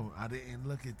 true though. I didn't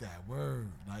look at that word.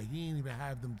 Like he didn't even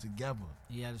have them together.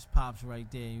 He had his pops right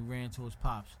there. He ran to his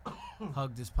pops,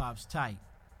 hugged his pops tight,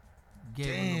 gave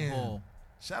him the ball,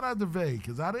 Shout out to Vay,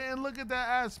 because I didn't look at that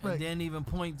aspect. and didn't even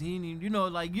point. He didn't even, you know,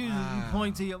 like usually you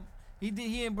point to your.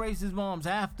 He embraced his moms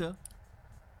after,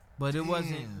 but it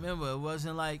wasn't. Damn. Remember, it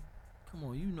wasn't like, come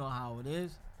on, you know how it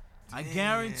is. I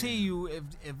guarantee you, if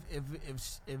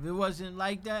it wasn't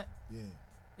like that, Yeah.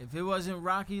 if it wasn't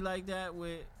rocky like that,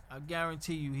 where I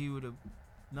guarantee you he would have.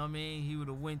 You know what I mean? He would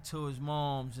have went to his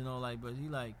moms and all like, but he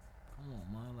like, come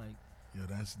on, man, like. Yo,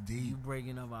 that's You deep.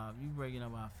 breaking up our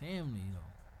family though.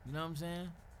 You know what I'm saying?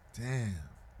 Damn.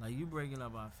 Like you breaking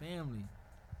up our family.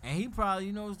 And he probably,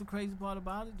 you know what's the crazy part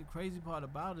about it? The crazy part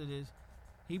about it is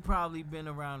he probably been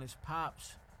around his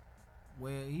pops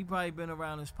where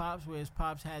his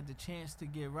pops had the chance to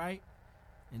get right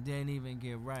and didn't even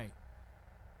get right.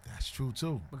 That's true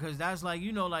too. Because that's like,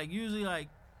 you know, like usually like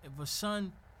if a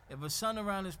son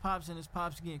around his pops and his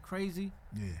pops getting crazy,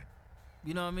 Yeah.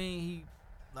 you know what I mean?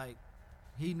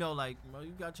 He know like, well,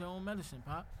 you got your own medicine,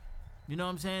 Pop. You know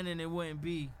what I'm saying? And it wouldn't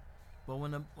be. But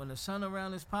when the son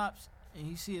around his pops and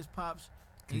he see his pops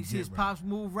and he Can see get his right. pops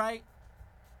move right,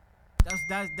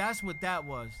 that's what that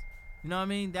was. You know what I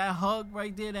mean? That hug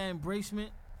right there, that embracement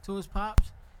to his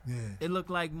pops, Yeah. it looked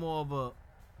like more of a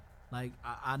like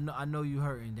I know you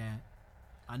hurting, Dad.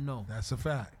 I know. That's a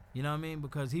fact. You know what I mean?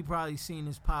 Because he probably seen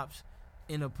his pops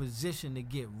in a position to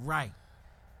get right.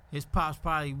 His pops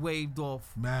probably waved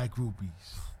off Mad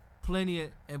groupies. plenty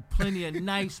of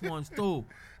nice ones too.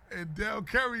 And Del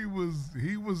Curry was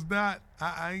not.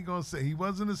 I ain't gonna say he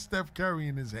wasn't a Steph Curry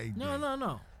in his heyday.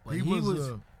 No. But He was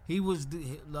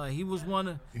one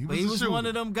of He but he was a was one shooter.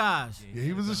 of them guys. Yeah,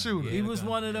 he was a shooter. He was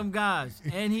one of them guys,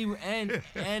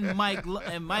 and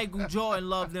Michael Jordan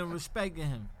loved and respected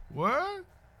him. What?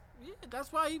 Yeah,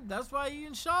 that's why he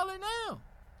in Charlotte now.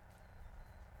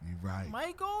 You right.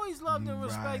 Mike always loved and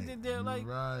respected Dale. Like,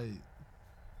 right.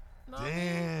 know what I mean?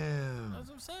 Damn. That's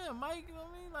what I'm saying, Mike. You know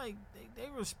what I mean? Like they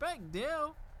respect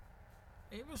Dale.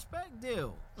 They respect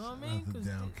Dale. You know what I mean? Shout out to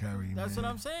Del Curry, that's man.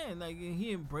 what I'm saying. Like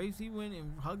he went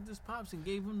and hugged his pops and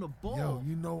gave him the ball. Yo,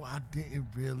 you know I didn't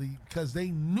really, because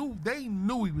they knew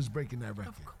he was breaking that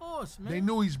record. Of course, man. They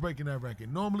knew he's breaking that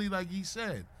record. Normally, like he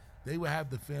said, they would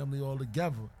have the family all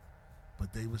together,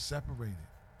 but they were separated.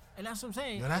 And that's what I'm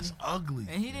saying. Yo, that's ugly.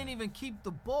 And he didn't even keep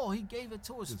the ball. He gave it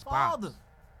to his His father. pops.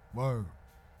 Word.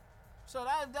 So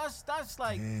that's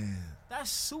like Damn. that's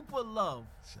super love.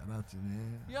 Shout out to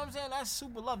man. You know what I'm saying? That's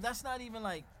super love. That's not even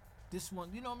like this one.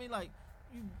 You know what I mean? Like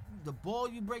the ball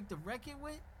you break the record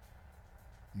with.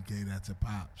 You gave that to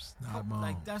pops, not mom.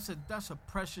 Like that's a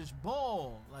precious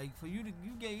ball. Like for you to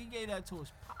he gave that to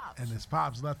his pops. And his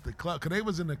pops left the club because they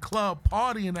was in the club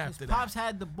partying after His that. pops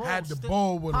had the ball. Had the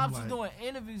ball with Pops him. was Like, doing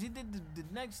interviews. He did the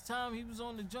next time he was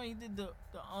on the joint. He did the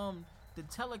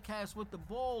telecast with the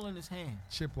ball in his hand.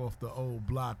 chip off the old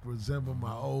block, resemble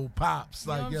my old pops.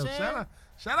 You know Like, what I'm yo, saying?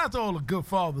 shout out to all the good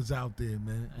fathers out there,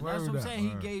 man. And Word that's what I'm up, saying.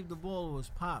 word. He gave the ball to his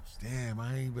pops. Damn,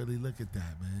 I ain't really look at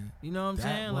that, man. You know what I'm that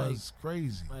saying? Like, was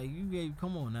crazy. Like you gave,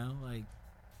 come on now,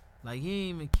 like he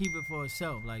ain't even keep it for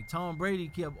himself. Like Tom Brady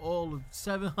kept all of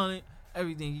 700,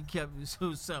 everything he kept to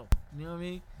himself. You know what I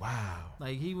mean? Wow.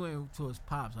 Like he went to his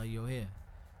pops, like yo here,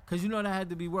 cause you know that had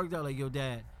to be worked out. Like yo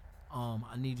dad, I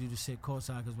need you to sit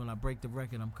courtside, cause when I break the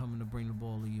record, I'm coming to bring the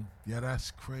ball to you. Yeah,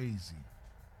 that's crazy.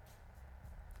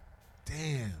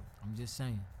 Damn. I'm just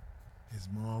saying. His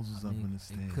mom's was up in the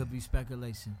stand. It could be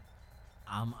speculation.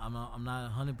 I'm not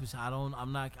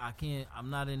 100%. I'm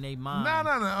not in their mind.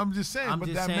 No. I'm just saying,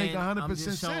 but that make 100% I'm just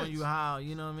sense. showing you how,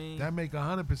 you know what I mean? That make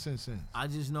 100% sense. I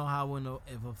just know how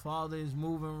if a father is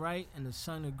moving right and the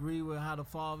son agree with how the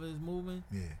father is moving,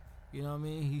 Yeah, you know what I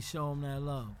mean? He show him that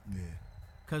love. yeah.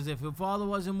 Because if the father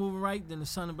wasn't moving right, then the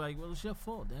son would be like, well, it's your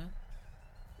fault, Dad.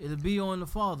 It'll be on the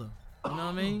father. You know what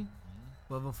I mean?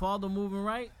 But if a father moving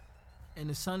right and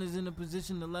the son is in a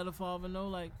position to let the father know,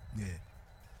 like, Yeah.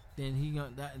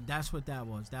 then that's what that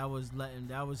was. That was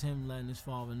him letting his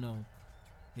father know.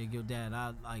 Yeah, yo, Dad,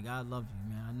 I love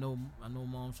you, man. I know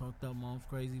mom's fucked up, mom's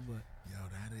crazy, but Yo,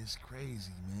 that is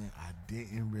crazy, man. I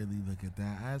didn't really look at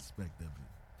that aspect of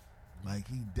it. Like,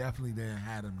 he definitely didn't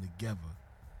have them together.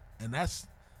 And that's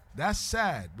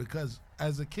sad because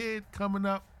as a kid coming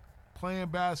up, playing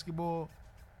basketball,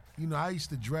 you know, I used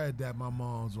to dread that my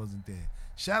mom's wasn't there.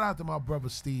 Shout out to my brother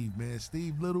Steve, man.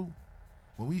 Steve Little.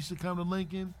 When we used to come to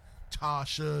Lincoln,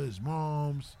 Tasha, his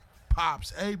moms,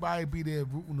 pops, everybody be there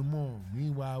rooting them on.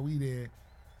 Meanwhile, we there.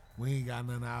 We ain't got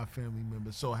none of our family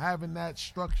members. So having that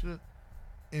structure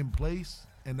in place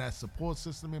and that support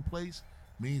system in place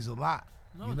means a lot.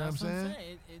 no, you know that's what I'm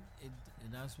saying? It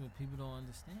that's what people don't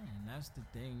understand. That's the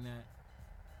thing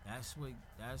that's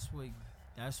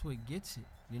what gets it.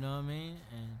 You know what I mean?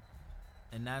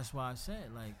 And that's why I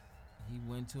said, like, he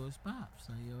went to his pops.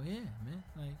 Like, yo, yeah, man.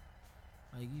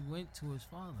 Like he went to his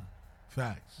father.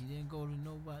 Facts. He didn't go to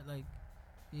nobody. Like,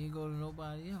 he didn't go to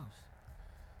nobody else.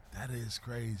 That is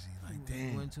crazy. Like, He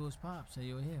damn. went to his pops. Say,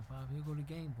 yo, here, pop, here go the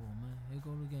game ball, man. Here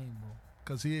go the game ball.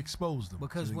 Because he exposed them.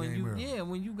 Because to the when game you, early.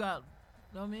 when you got,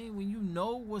 you know what I mean, when you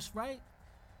know what's right,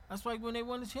 that's like when they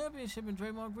won the championship and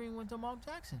Draymond Green went to Mark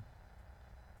Jackson.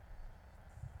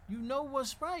 You know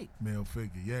what's right. Male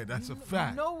figure. Yeah, that's You a kn-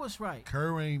 fact. You know what's right.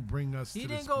 Kerr ain't bring us He to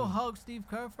didn't this go point. hug Steve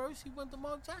Kerr first. He went to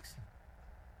Mark Jackson.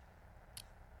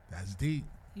 That's deep.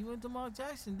 He went to Mark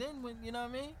Jackson. Then when, you know what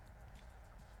I mean?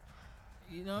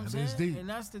 You know what I'm That saying? is deep. And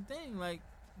that's the thing. Like,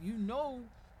 you know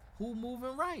who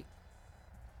moving right.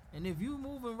 And if you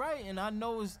moving right, and I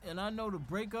know the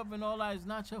breakup and all that is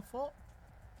not your fault,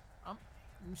 I'm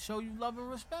gonna show you love and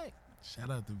respect. Shout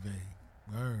out to Vay.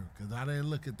 Word. Because I didn't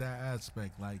look at that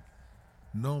aspect. Like,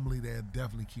 normally they'll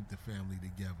definitely keep the family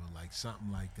together. Like,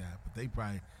 something like that. But they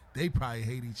probably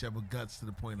hate each other guts to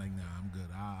the point like, nah, I'm good.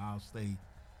 I'll stay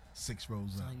 6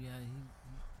 rows So up. yeah,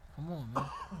 come on, man.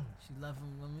 She left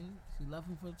him. I mean, she left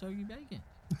him for turkey bacon.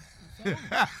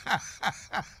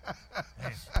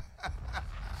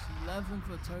 She left him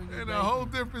for turkey In bacon. a whole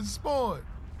different sport.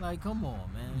 Like, come on,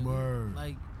 man. Word.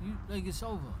 Like it's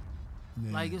over.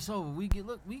 Yeah. Like it's over. We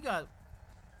got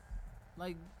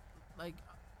like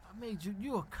I made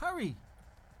you a Curry.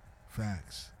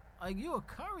 Facts. Like you a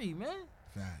Curry, man.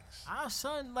 Facts. Our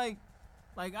son like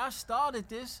I started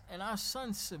this and our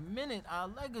son cemented our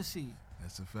legacy.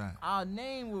 That's a fact. Our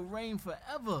name will reign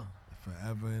forever.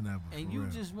 Forever and ever. And for you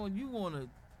real. just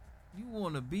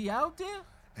wanna be out there?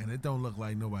 And it don't look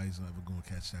like nobody's ever gonna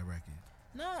catch that record.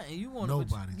 Nah, and you wanna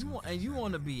Nobody's gonna catch you that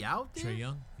wanna be out there? Trey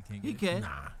Young, He can. Nah.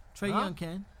 Trey Huh? Young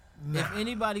can. Nah. If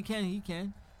anybody can, he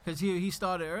can. Cause he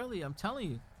started early. I'm telling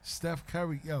you. Steph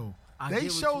Curry, yo. I They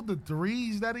get what showed the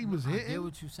threes that he was I hitting. get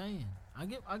what you're saying. I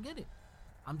get it.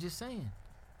 I'm just saying.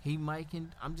 He might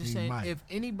can. I'm just He saying. might. If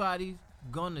anybody's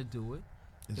gonna do it,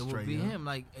 It's it will Trae be Young. him.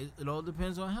 Like it all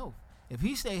depends on health. If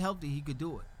he stay healthy, he could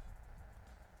do it.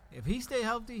 If he stay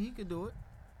healthy, he could do it.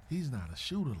 He's not a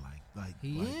shooter like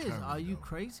He like is. Curry, Are you though.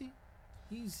 crazy?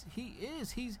 He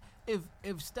is. He's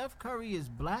if Steph Curry is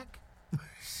black,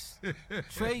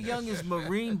 Trey Young is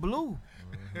marine blue.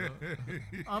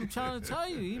 I'm trying to tell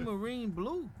you, he marine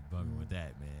blue. Bugging with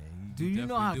that, man. Do you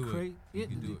know how crazy? You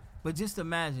can do it. But just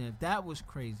imagine if that was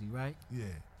crazy, right? Yeah.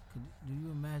 Do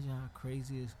you imagine how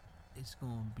crazy it's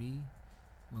gonna be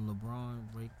when LeBron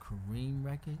break Kareem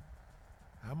record?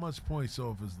 How much points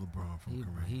off is LeBron from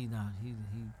Kareem?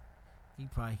 He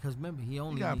probably, because remember he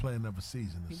only He gotta need- play another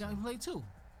season. He got to play two.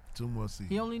 2 more seasons.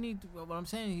 He only need. What I'm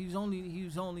saying, he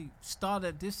was only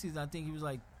started this season. I think he was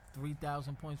like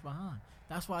 3,000 points behind.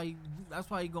 That's why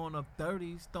he going up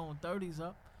 30s, throwing 30s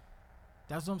up.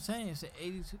 That's what I'm saying. It's an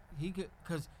 82. He could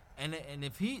and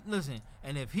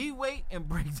if he wait and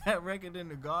breaks that record in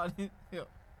the Garden, yo,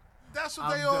 That's what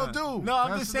I'm they all done. do. No,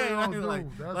 I'm That's just what they saying, all like, do. like,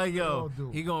 That's what like they all yo,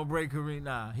 do. he gonna break Kareem.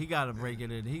 Nah, he gotta break it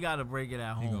in. He gotta break it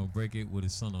at He gonna home. break it with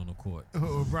his son on the court.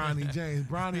 Oh, Bronny James.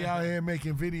 Bronny out here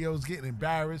making videos, getting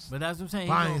embarrassed, But that's what I'm saying.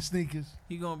 buying sneakers.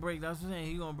 He gonna break. That's what I'm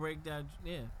saying. He gonna break that.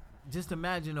 Yeah. Just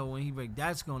imagine though when he break.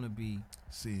 That's gonna be.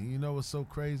 See, you know what's so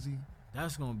crazy?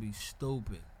 That's gonna be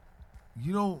stupid.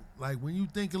 You don't like when you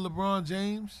think of LeBron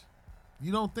James,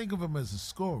 you don't think of him as a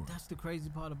scorer. That's the crazy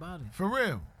part about it. For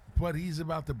real. But he's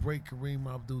about to break Kareem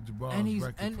Abdul-Jabbar's And he's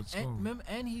record for scoring. remember,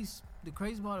 and he's the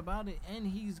crazy part about it. And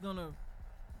he's gonna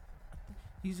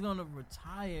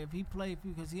retire if he play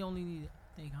because he only need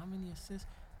I think how many assists,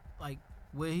 like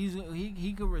where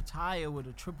he could retire with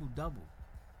a triple double.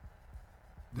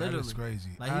 That is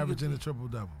crazy. Like, he Averaging could- a triple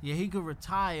double. Yeah, he could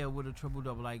retire with a triple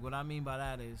double. Like what I mean by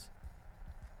that is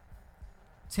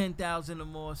 10,000 or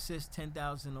more assists,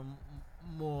 10,000 or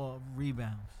more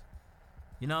rebounds.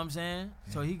 You know what I'm saying?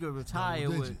 So he could retire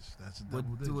Double with digits. That's a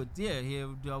double digit.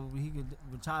 he could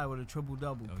retire with a triple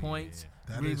double, Oh, yeah, points,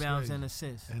 yeah. That is rebounds, crazy. and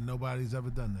assists. And nobody's ever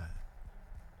done that.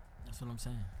 That's what I'm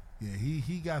saying. Yeah,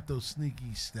 he got those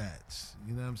sneaky stats.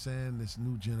 You know what I'm saying? This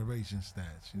new generation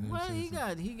stats. You know what Well, I'm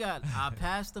saying? he got I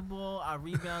passed the ball, I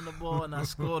rebound the ball, and I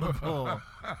scored the ball.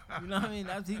 You know what I mean?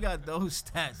 He got those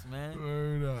stats, man.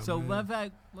 Word up, So, man. matter of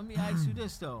fact, let me ask you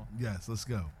this though. Yes, let's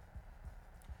go.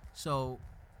 So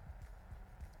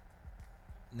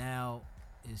now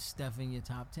is Steph in your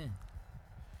top 10?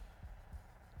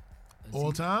 Is All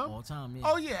he- time? All time, yeah.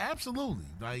 Oh yeah, absolutely.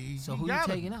 Like, So who you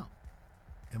gotta taking be. out?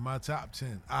 In my top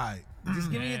 10. All right. Just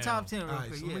give me your top 10 All real right,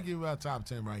 quick. so Yeah. let me give you my top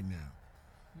 10 right now.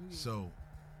 So,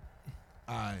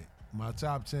 all right, my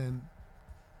top 10.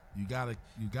 You gotta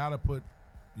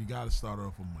start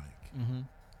off with Mike. Mm-hmm.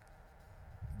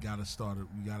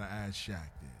 You gotta add Shaq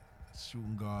there,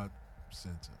 shooting guard,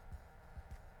 center.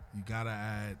 You gotta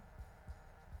add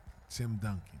Tim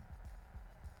Duncan,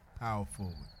 power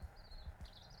forward.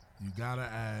 You gotta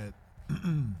add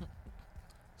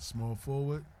small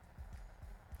forward.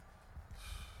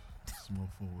 Small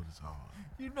forward is hard.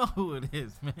 You know who it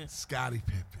is, man. Scottie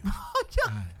Pippen.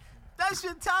 That's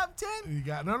your top 10? You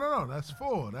got no. That's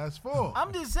 4. That's 4.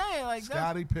 I'm just saying, like, that's,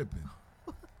 Scottie Pippen.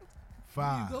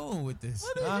 5. Where you going with this?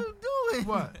 what are you doing?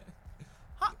 What?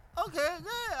 Okay,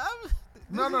 yeah.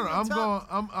 No. I'm going.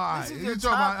 I'm all right. This is You your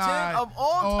talking top about 10 all right, of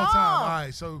all time. All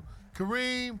right. So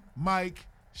Kareem, Mike,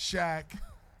 Shaq,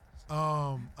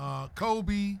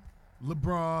 Kobe,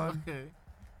 LeBron, Okay.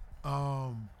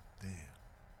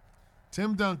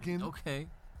 Tim Duncan, Okay.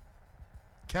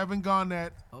 Kevin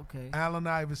Garnett, Okay. Allen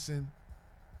Iverson.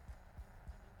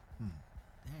 Damn,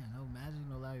 no Magic,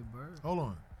 no Larry Bird. Hold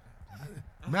on.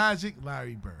 Magic,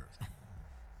 Larry Bird.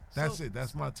 That's So- it.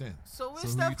 That's my 10. So where's So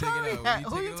who Steph you taking Curry out? at? Who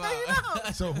Who you you taking taking out?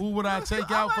 out? So who would I take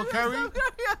out for Curry?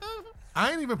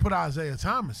 I ain't even put Isaiah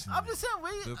Thomas in. I'm just saying,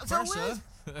 where you, The so pressure.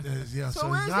 where's, Yeah, so so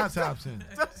he's where's not the- top 10.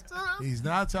 that's He's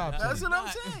not top 10. what I'm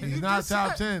saying. He's You not just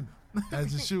top said- 10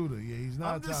 as a shooter. Yeah, he's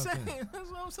not I'm top just 10. saying. That's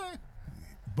what I'm saying.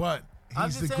 But I'm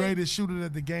He's just the saying, greatest shooter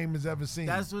that the game has ever seen.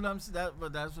 That's what I'm.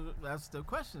 That's the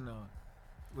question though.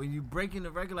 When you breaking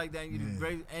the record like that,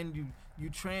 and you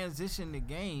transition the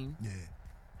game. Yeah.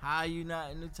 How are you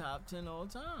not in the top 10 all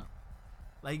time?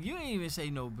 Like you ain't even say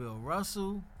no Bill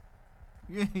Russell.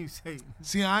 You ain't say.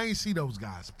 See, I ain't see those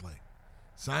guys play.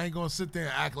 So I ain't gonna sit there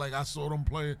and act like I saw them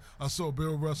play. I saw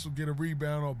Bill Russell get a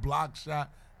rebound or block shot.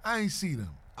 I ain't see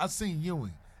them. I seen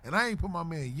Ewing. And I ain't put my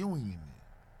man Ewing in there.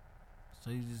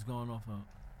 So you just going off of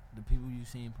the people you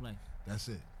seen play. That's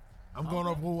it. I'm going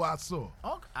off who I saw.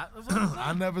 Okay.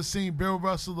 I never seen Bill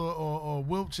Russell or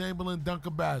Wilt Chamberlain dunk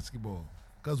a basketball.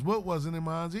 Because Wilt wasn't in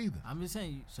mine either. I'm just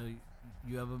saying, so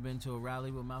you ever been to a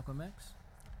rally with Malcolm X?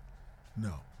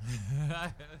 No.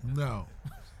 No.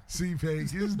 See,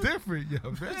 Vegas is different, yo.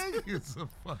 Vegas a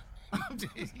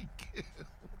fucking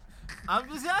I'm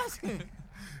just asking.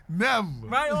 Never.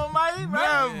 Right, Almighty?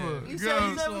 Right? Never. He said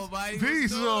he never.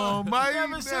 Peace, Almighty. You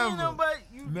never seen him, but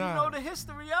you Nah. know the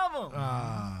history of him.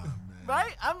 Ah, man.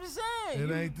 Right? I'm just saying.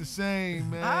 It ain't the same,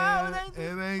 man. How it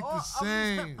ain't the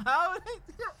same. How it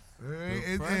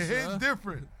ain't It hit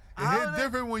different. It How hit it-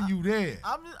 different when you there.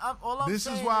 all I'm This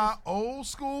saying is why old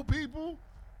school people,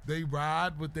 they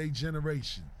ride with their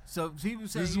generation. So people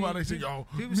say This is why they say, yo,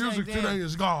 music today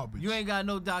is garbage. You ain't got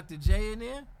no Dr. J in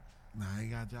there? Nah, I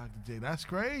ain't got Dr. J. That's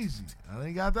crazy. I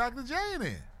ain't got Dr. J in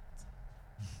there.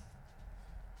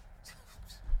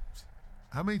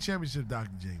 How many championships Dr.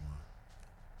 J won?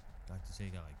 Dr. J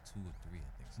got like 2 or 3, I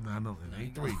think. So. Nah, no, it He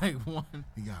ain't got 3. like one.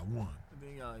 He got 1. I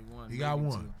think he got like one. He got maybe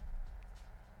 1. two.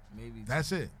 Maybe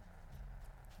That's it.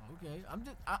 Okay. I'm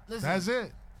just listen. That's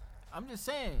it. I'm just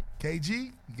saying. KG,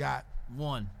 you got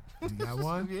 1. You got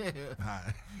 1? Yeah.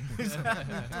 All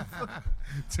right.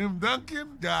 Tim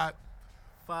Duncan got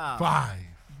 5.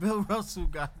 Bill Russell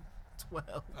got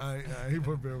 12. He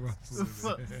put Bill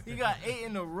Russell in there. He got 8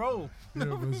 in a row. Yeah,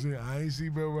 but see, I ain't see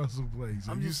Bill Russell play.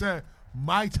 So I'm you just- said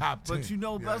my top 10. But you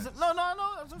know, Yes. no, that's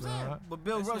what I'm saying. Uh-huh. But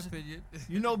Bill That's your Russell, opinion.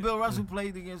 you know, Bill Russell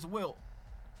played against Wilt.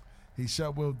 He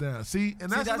shut Will down. See,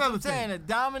 and that's See, another what I'm saying. thing. A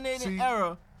dominating See-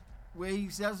 era where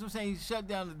that's what I'm saying. He shut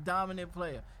down the dominant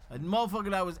player. A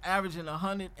motherfucker that was averaging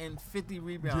 150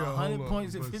 rebounds, Yo, 100 hold on,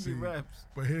 points and but 50 see, reps.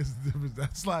 But here's the difference.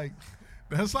 That's like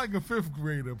a 5th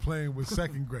grader playing with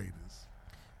 2nd graders.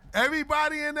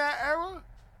 Everybody in that era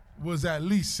was at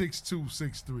least 6'2",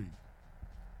 6'3".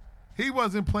 He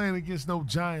wasn't playing against no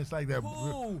giants like that.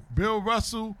 Who? Bill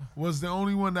Russell was the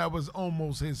only one that was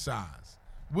almost his size.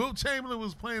 Wilt Chamberlain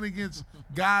was playing against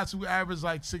guys who averaged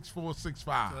like 6'4",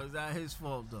 6'5". So it's not his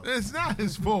fault though. It's not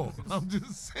his fault. I'm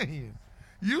just saying.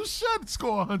 You should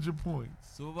score 100 points.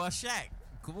 So what about Shaq?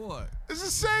 Come on. It's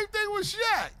the same thing with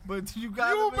Shaq. But you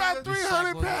got You him about in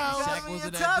 300 your- pounds. Shaq him in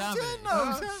wasn't your that top 10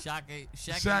 dominant. though. Shaq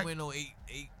Shaq- ain't win no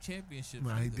eight championships.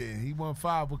 No, he either. didn't. He won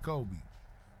 5 with Kobe.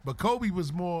 But Kobe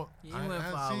was more. He won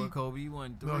 5 with Kobe. He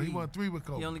won 3. No, he won 3 with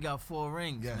Kobe. He only got 4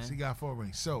 rings. Yes, man. he got 4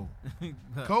 rings. So,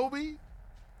 But- Kobe,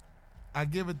 I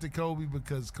give it to Kobe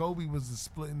because Kobe was the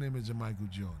splitting image of Michael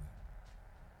Jordan.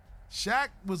 Shaq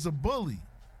was a bully.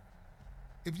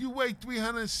 If you weigh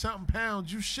 300-something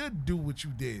pounds, you should do what you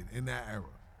did in that era.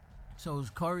 So is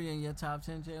Curry in your top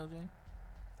 10, JLJ?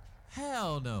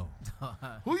 Hell no.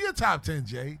 Who your top 10,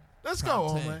 Jay? Let's Top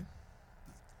go, 10. man.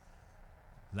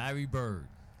 Larry Bird.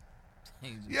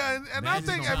 Yeah, and I Magic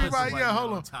think Johnson. everybody, White yeah, man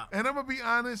hold on on. top. And I'm going to be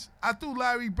honest, I threw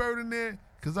Larry Bird in there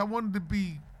because I wanted to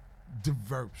be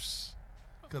diverse.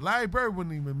 Because Larry Bird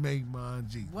wouldn't even make mine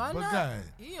G. Why but not? go ahead.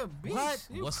 He a beast. What?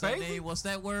 You What's crazy? that name? What's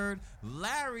that word?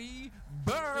 Larry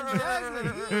Bird.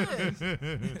 Exactly. He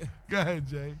is. Go ahead,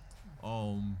 Jay.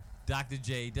 Dr.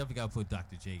 J. Definitely got to put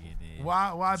Dr. J in there.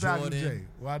 Why Dr. Jordan. J?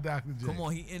 Why Dr. J? Come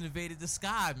on, he innovated the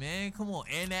sky, man. Come on.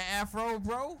 And that afro,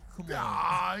 bro. Come on.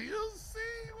 Ah, you see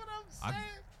what I'm saying?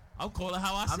 I'm calling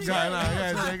how I see it. Go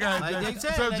ahead, Jay. Go ahead, Like Jay. they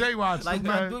said, So like, Jay watched like, him,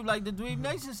 man. like the Dweeb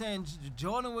Nation saying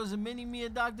Jordan was a mini me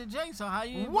of Dr. J. So how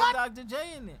you What? put Dr. J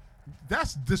in there?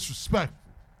 That's disrespectful.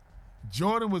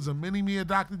 Jordan was a mini-me of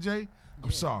Dr. J? I'm Yeah,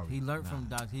 sorry. He learned from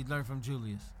He learned from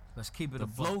Julius. Let's keep it The a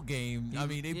buck. flow game, I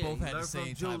mean, they Yeah, both he had the learned from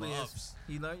same type of Julius. ups.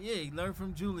 He learned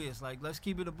from Julius. Like, let's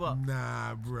keep it a buck.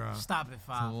 Nah, bro. Stop it,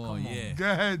 5. Come on, yeah. Go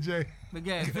ahead, Jay. But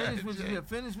yeah, Go ahead,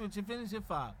 finish Jay. finish your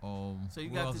 5. So you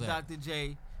what got else the at? Dr.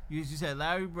 J. You said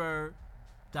Larry Bird,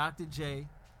 Dr. J,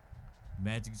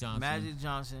 Magic Johnson. Magic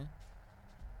Johnson,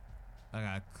 I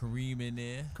got Kareem in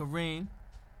there. Kareem.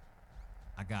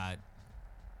 I got.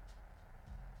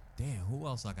 Damn, who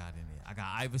else I got in there? I got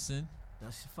Iverson.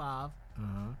 That's 5.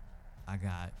 I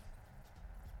got.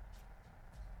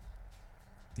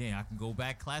 Damn, I can go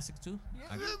back classic too.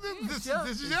 I got This your-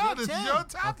 is it's your your this is 10. your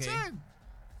top Okay. 10.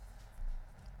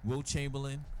 Wilt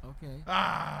Chamberlain. Okay.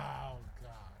 Oh,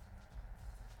 God.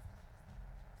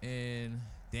 And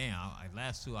damn,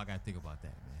 last two I gotta think about that,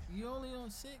 man. You only on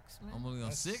 6, man. I'm only on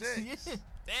That's 6. six. Yeah.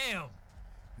 Damn.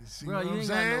 You see Bro, what you I'm ain't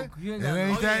got saying? no- you ain't It got no-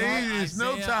 ain't Oh, that yeah, easy. It's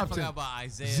no Isaiah, I top forgot 10. about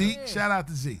Isaiah. Zeke, Yeah. shout out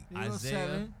to Zeke. You on Isaiah.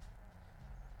 7.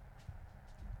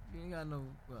 You ain't got no.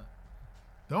 What?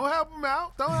 Don't help him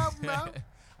out. Don't help him out.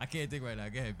 I can't think right now.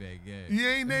 Go ahead, Big. Yeah. You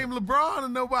ain't named LeBron or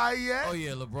nobody yet. Oh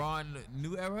yeah, LeBron,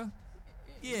 new era.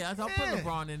 Yeah, I put Yeah.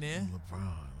 LeBron in there.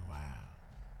 LeBron, wow.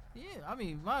 Yeah, I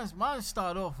mean, mine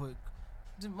start off with.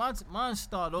 Mine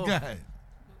start off. Go ahead.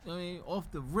 I mean,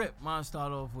 off the rip, mine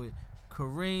start off with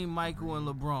Kareem, Michael, and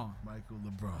LeBron. Michael,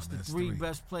 LeBron. It's the That's three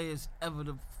best players ever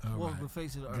to All walk right. the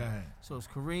face of the Go earth. ahead. So it's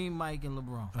Kareem, Mike, and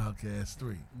LeBron. Okay, that's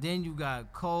 3. Then you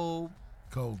got Kobe.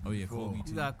 Kobe. Oh, yeah, 4. Kobe, You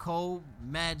too. got Kobe,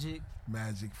 Magic,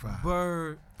 Magic 5.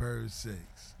 Bird. Bird 6.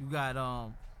 You got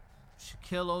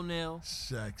Shaquille O'Neal.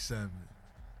 Shaq 7.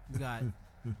 You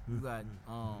got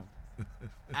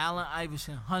Allen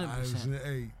Iverson, 100%. Iverson 8.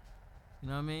 You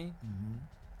know what I mean? Mm-hmm.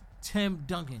 Tim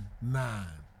Duncan. 9.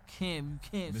 You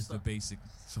can't Mr. stop. Basic.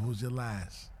 So who's your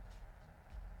last?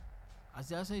 I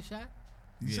say Shaq?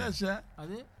 You Yeah. said Shaq. I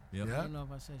did? Yep. Yeah. I don't know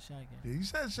if I said Shaq yet. Yeah, you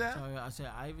said Shaq. So I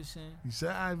said Iverson. You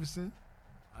said Iverson.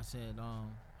 I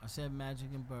said Magic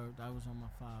and Bird. That was on my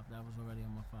 5. That was already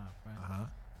on my 5, right? Uh-huh.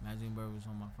 Magic and Bird was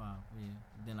on my 5.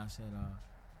 Yeah. Then I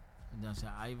said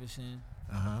Iverson.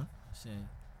 Uh-huh. I said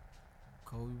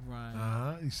Kobe Bryant.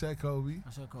 Uh-huh. You said Kobe.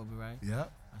 I said Kobe, right?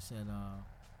 Yep. I said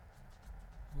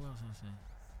who else I said?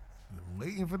 I'm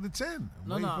waiting for the 10. I'm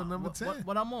No, waiting no. for number 10.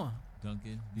 What I'm on?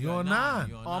 Duncan. You on 9.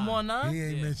 You Oh, I'm on 9? He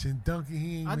ain't Yeah. mentioned Duncan.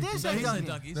 He ain't I did mentioned say He Duncan. said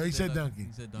Duncan. No, he said Duncan.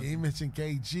 He said He Duncan. ain't mentioned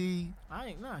KG. I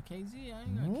ain't KG. I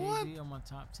ain't got What? KG on my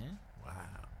top 10. Wow.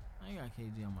 I ain't got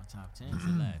KG on my top 10. Who's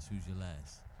your last? Who's your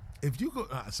last? If you could,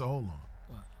 so hold on.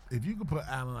 What? If you could put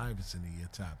Allen Iverson in your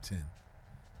top 10,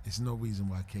 it's no reason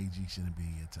why KG shouldn't be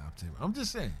in your top 10. I'm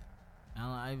just saying.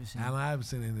 Allen Iverson. Allen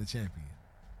Iverson ain't the champion.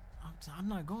 I'm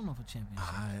not going off a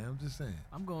championship. I'm just saying.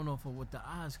 I'm going off of what the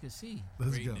eyes could see.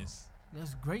 Let's Greatness.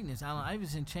 That's greatness. Allen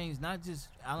Iverson changed not just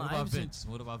Allen What about Iverson. Vince?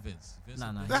 What about Vince? Vince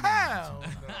Nah, go. he Hell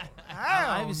didn't. no. Allen Hell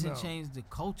Iverson no. changed the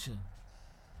culture. You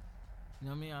know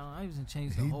what I mean? Allen Iverson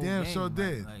changed the He whole damn game. sure Like-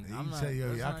 did. like, He I'm not- said, yo,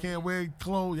 that's y'all not- can't wear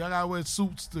clothes. Y'all got to wear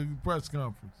suits to the press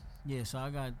conference. Yeah, so I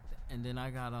got I'm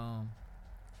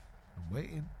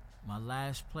waiting. my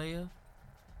last player.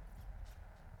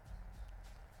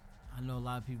 I know a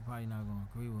lot of people probably not gonna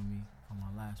agree with me for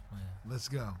my last player, Let's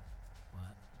go.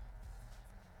 but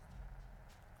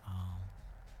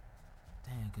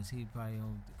damn, cause he probably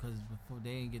because before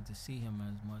they didn't get to see him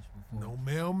as much before. No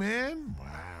mailman?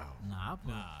 Wow. Nah,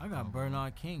 I got come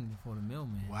Bernard King before the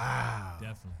Millman. Wow.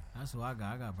 Definitely. That's who I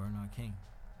got. I got Bernard King.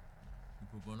 You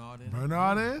put Bernard in?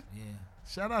 Bernard in? Yeah,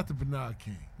 Shout out to Bernard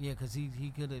King. yeah, cause he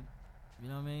could have, you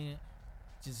know what I mean?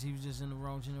 He was just in the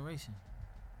wrong generation.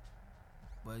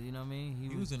 But you know what I mean?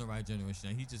 He was in the right generation.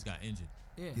 And he just got injured.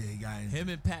 Yeah. Yeah, he got in. Him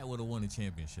and Pat would have won the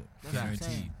championship. That's what I'm Guaranteed.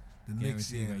 saying. The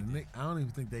Knicks, Guaranteed yeah. right The there. Knicks, I don't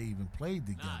even think they even played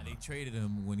together. Nah, they traded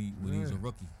him when he was a Yeah.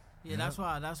 rookie. Yeah, that's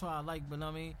why I like. But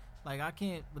I mean, like I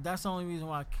can't. But that's the only reason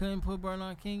why I couldn't put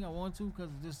Bernard King. I want to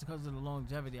because of the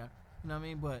longevity. You know what I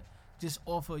mean? But just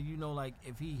offer, like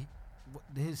if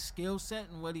his skill set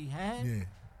and what he had, Yeah.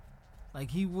 like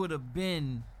he would have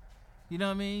been. You know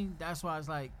what I mean? That's why it's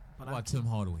like. But What about Tim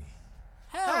Hardaway?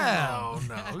 Hell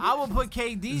no. I would put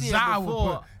KD there Zai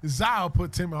before. would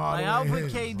put Tim Hardaway. Like, I'll put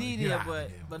ahead. KD Like, there, get but outta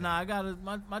here. but nah, I gotta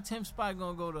my 10th spot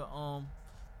gonna go to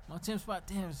my 10th spot.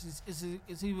 Damn,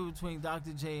 it's either between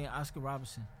Dr. J and Oscar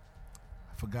Robertson.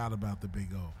 I forgot about the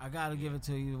Big O. I gotta give it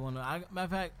to you. Matter of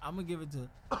fact, I'm gonna give it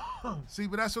to. See,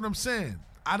 but that's what I'm saying.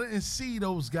 I didn't see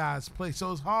those guys play,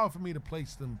 so it's hard for me to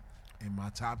place them in my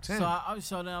top 10.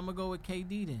 So then I'm gonna go with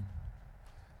KD. Then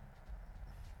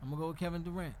I'm gonna go with Kevin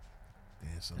Durant.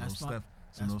 Yeah, so That's no my- Steph.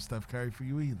 So no Steph Curry for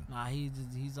you either. Nah, he's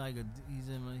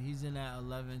in that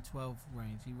 11, 12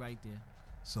 range. He right there.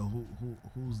 So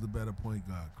who's the better point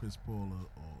guard, Chris Paul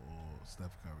or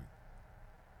Steph Curry?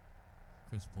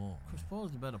 Chris Paul. Chris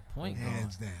Paul's the better point guard.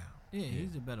 Hands down. Yeah,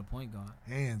 he's a better point guard.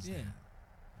 Hands Yeah, down.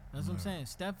 that's what I'm saying.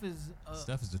 Steph is.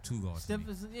 Steph is the two guard. Steph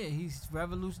is. Yeah, he's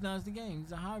revolutionized the game.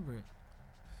 He's a hybrid.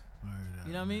 Word up,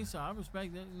 You know what I mean? man. So I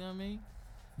respect that. You know what I mean?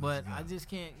 But I just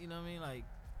can't. You know what I mean? Like,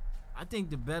 I think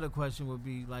the better question would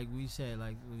be like we said.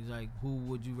 Like, it was like, who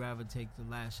would you rather take the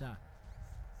last shot?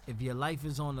 If your life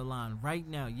is on the line right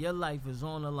now, your life is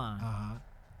on the line.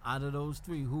 Out of those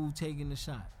three, who taking the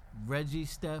shot? Reggie,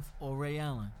 Steph, or Ray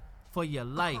Allen? For your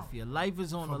life, your life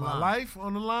is on For the my line. life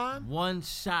on the line? One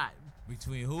shot.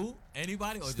 Between who?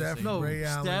 Anybody? Or Steph, just No, Ray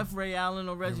Allen, Steph, Ray Allen,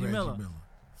 or and Reggie Miller.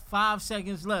 5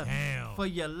 seconds left. Damn. For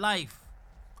your life.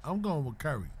 I'm going with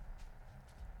Curry.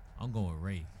 I'm going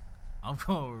Ray. I'm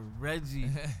going with Reggie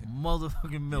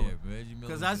motherfucking Miller. Yeah, Reggie Miller.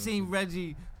 Because I seen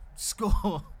Reggie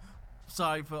score.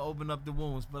 Sorry for opening up the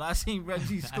wounds, but I seen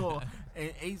Reggie score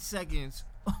in 8 seconds.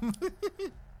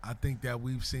 I think that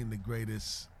we've seen the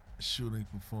greatest shooting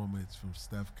performance from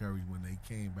Steph Curry when they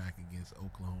came back against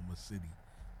Oklahoma City,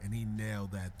 and he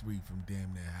nailed that three from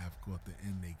damn near half court to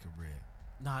end their career.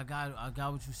 No, I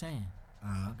got what you're saying.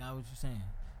 Uh-huh. I got what you're saying.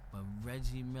 But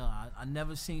Reggie Miller, I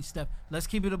never seen Steph. Let's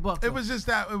keep it a buck. It was just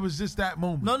that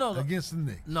moment. No. Against the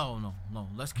Knicks. No.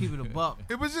 Let's keep it a buck.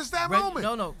 It was just that moment.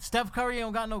 No. Steph Curry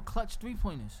don't got no clutch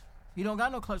 3-pointers. He don't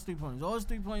got no clutch 3-pointers. All his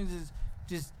 3-pointers is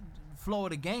just flow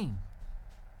of the game.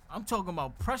 I'm talking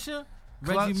about pressure.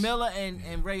 Clutch. Reggie Miller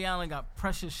and Ray Allen got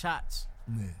pressure shots.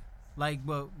 Yeah. Like,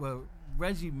 but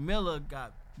Reggie Miller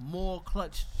got more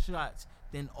clutch shots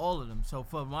than all of them. So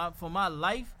for my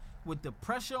life, with the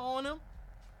pressure on him,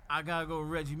 I gotta go with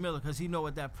Reggie Miller because he know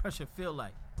what that pressure feel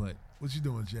like. But what you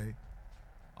doing, Jay?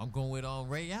 I'm going with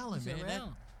Ray Allen, man. Ray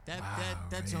Allen. That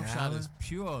Ray jump shot Allen? is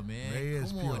pure, man. Ray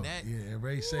is Come pure. on, that. Yeah, and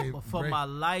Ray saved. But for Ray, my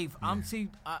life, yeah. I'm see.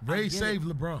 I Ray get saved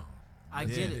it. LeBron. I Yeah,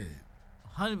 get he it. did.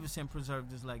 100%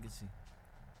 preserved his legacy.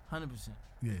 100%.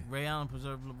 Yeah. Ray Allen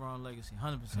preserved LeBron's legacy.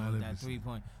 100% with that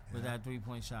 3-point with that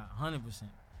 3-point shot. 100%.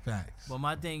 Facts. But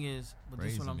my thing is, but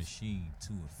Ray's this what a I'm machine,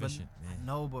 too efficient, man.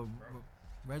 No, but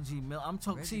Reggie Miller. I'm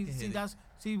talking. Reggie can hit it.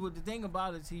 See what the thing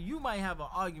about it. See, you might have an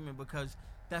argument because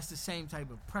that's the same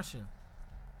type of pressure,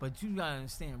 but you gotta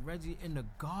understand Reggie in the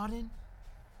Garden.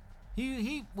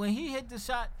 He when he hit the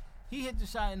shot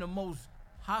in the most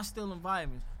hostile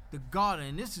environments. The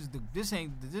Garden. This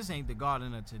ain't the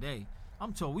Garden of today.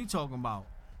 We talking about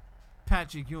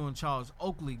Patrick Ewing, Charles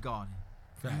Oakley Garden.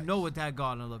 Facts. You know what that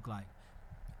Garden looked like.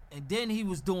 And then he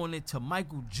was doing it to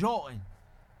Michael Jordan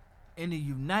in the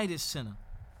United Center.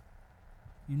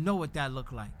 You know what that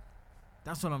looked like.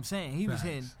 That's what I'm saying. He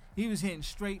was hitting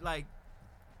straight like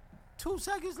 2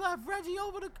 seconds left. Reggie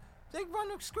they run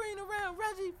the screen around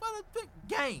Reggie for the big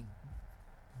game.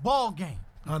 Ball game.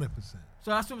 100%.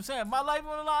 So that's what I'm saying. My life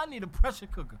on the line, I need a pressure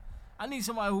cooker. I need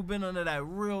somebody who been under that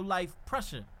real life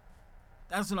pressure.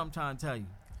 That's what I'm trying to tell you.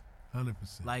 100%.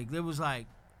 Like, it was like,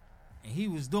 and he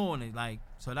was doing it. Like,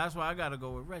 so that's why I got to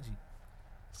go with Reggie.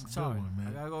 I'm sorry. One, man.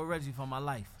 I got to go with Reggie for my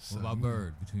life. What about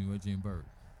Bird? Between Reggie and Bird?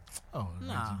 Oh,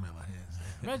 Nah. Reggie Miller hands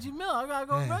down. Reggie Miller, I got to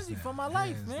go with Hands Reggie down, for my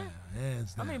life, hands man. down,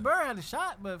 hands I down. mean, Bird had a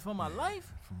shot, but for my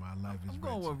life, For my life is I'm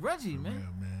going Reggie. with Reggie, For man.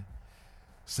 real, man.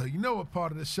 So you know what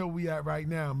part of the show we at right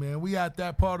now, man? We at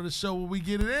that part of the show where we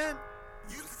get it in.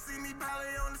 You can see me probably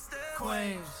on the stairway.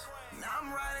 Queens. Now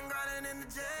I'm riding, grinding in the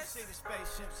jet. See the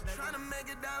spaceships and Trying to make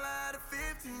 $1 out of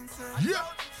 15 cents. Yeah.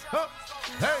 Huh.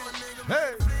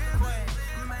 Hey.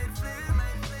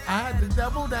 I had to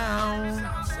double down.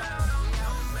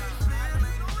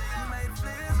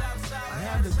 I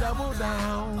had to double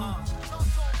down.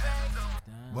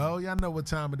 Well, y'all know what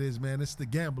time it is, man. It's the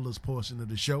gamblers portion of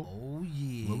the show. Oh,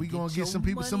 yeah. Where we gonna get some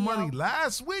people some money.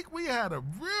 Last week we had a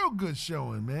real good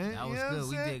showing, man. That You was know what good. I'm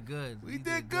We saying? did good. We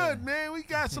did good, man. We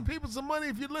got some people some money.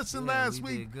 If you listened last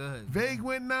we week, did good. Vague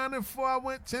went 9-4. I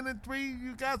went 10-3.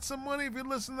 You got some money if you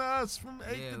listen to us from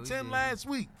 8 Yeah, to we 10 did. last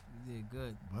week. We did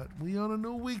good. But we on a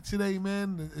new week today,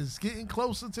 man. It's getting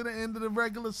closer to the end of the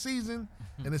regular season,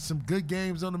 and there's some good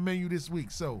games on the menu this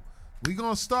week. So we're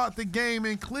going to start the game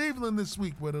in Cleveland this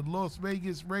week with the Las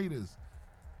Vegas Raiders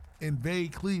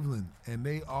invade Cleveland, and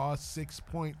they are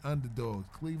 6-point underdogs.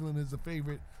 Cleveland is a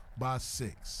favorite by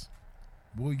 6.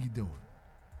 What are you doing?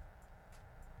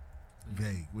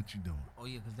 Vague, what you doing? Oh,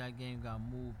 yeah, because that game got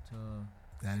moved to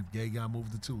That game got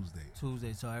moved to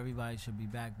Tuesday. so everybody should be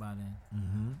back by then.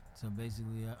 Mm-hmm. So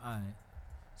basically, all right.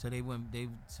 So they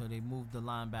moved the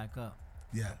line back up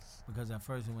Yes. because at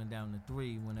first it went down to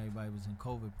 3 when everybody was in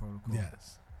COVID protocol.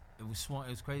 Yes. It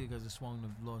was crazy because it swung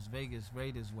the Las Vegas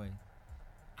Raiders way.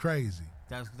 Crazy.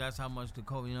 That's how much the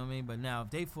COVID. You know what I mean? But now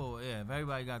if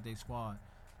everybody got their squad,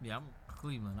 yeah, I'm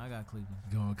Cleveland. I got Cleveland.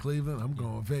 Going Cleveland. I'm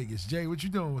going Vegas. Jay, what you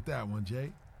doing with that one,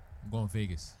 Jay? I'm going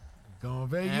Vegas. Going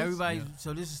Vegas. And everybody.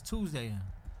 So this is Tuesday, then,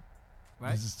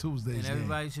 right? This is Tuesday's And game.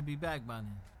 everybody should be back by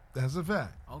then. That's a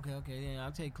fact. Okay, then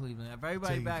I'll take Cleveland. If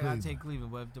everybody Taking back, I'll Cleveland. take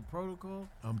Cleveland. But if the protocol,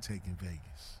 I'm taking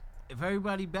Vegas. if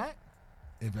everybody back,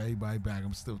 If everybody back,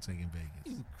 I'm still taking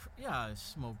Vegas. y'all is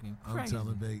smoking I'm crazy.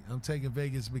 telling Vegas. I'm taking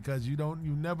Vegas because you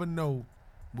never know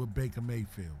with Baker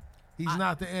Mayfield. He's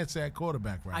not the answer at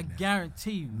quarterback right I now.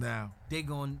 guarantee you, Now, they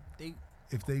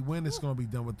if they win, it's going to be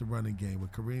done with the running game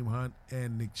with Kareem Hunt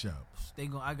and Nick Chubb.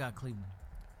 I got Cleveland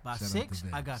by Shout out 6. to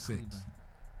I Vegas. got 6. Cleveland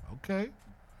Okay.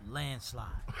 landslide.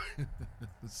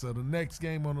 So the next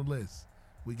game on the list,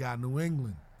 we got New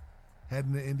England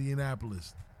heading to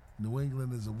Indianapolis. New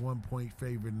England is a 1-point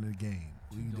favorite in the game.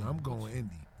 I'm going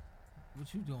Indy.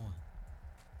 What you doing?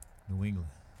 New England.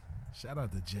 Shout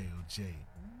out to J.O.J.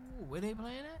 Ooh, where they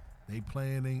playing at? They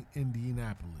playing in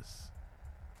Indianapolis.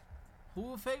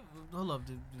 Who a favorite? Hold up.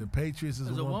 The Patriots is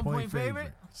a 1-point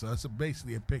favorite. So it's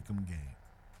basically a pick'em game.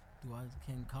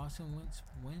 Can Carson Wentz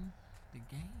win the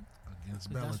game? Against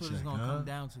 'Cause Belichick, that's what it's gonna huh? come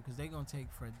down to. Because they're gonna take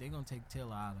They're gonna take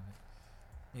Taylor out of it.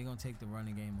 They're gonna take the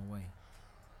running game away.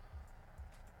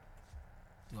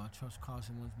 Do I trust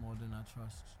Carson Wentz more than I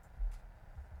trust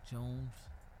Jones?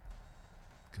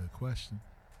 Good question.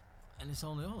 And it's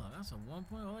only that's a 1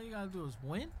 point. All you gotta do is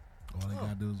win. All they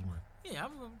gotta do is win. Yeah,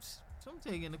 I'm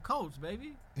taking the Colts,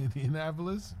 baby.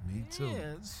 Indianapolis? Me too.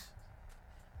 Yeah.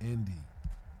 Indy.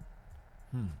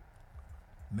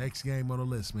 Next game on the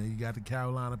list, man. You got the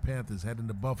Carolina Panthers heading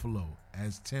to Buffalo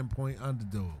as 10-point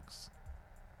underdogs.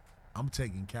 I'm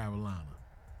taking Carolina.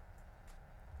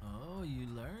 Oh, you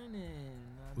learning.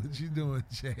 What you doing,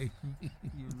 Jay?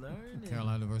 You learning.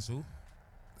 Carolina versus who?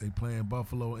 They playing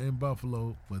Buffalo in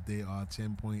Buffalo, but they are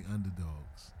 10-point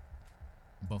underdogs.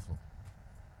 Buffalo.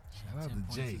 Shout out 10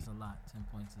 to Jay. points is a lot. 10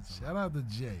 points is a lot. Shout out to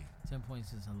Jay. 10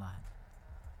 points is a lot.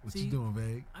 What See, you doing,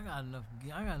 Vague? I got enough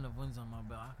wins on my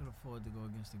belt. I could afford to go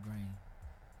against the grain.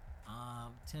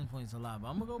 10 points a lot, but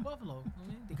I'm gonna go Buffalo. I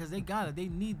mean, because they got it. They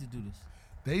need to do this.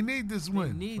 They need this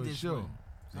win. They need for this sure. win.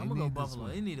 So They I'm gonna go need this Buffalo.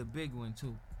 win. They need a big win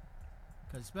too.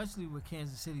 Cause especially with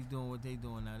Kansas City doing what they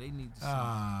doing now, they need to.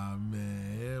 Ah,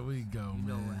 man, here we go, You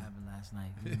know man. what happened last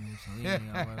night. So he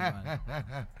ain't gotta worry about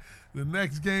it. The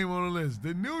next game on the list,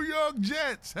 the New York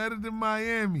Jets headed to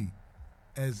Miami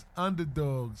as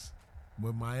underdogs,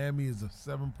 where Miami is a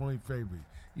 7-point favorite.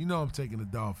 You know I'm taking the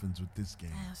Dolphins with this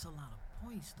game. Man, that's a lot of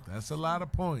points, though. That's a lot of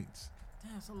points.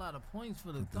 That's a lot of points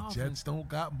for the But the Dolphins. Jets don't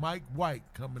got Mike White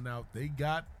coming out. They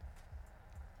got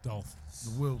Dolphins.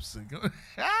 Wilson. Jay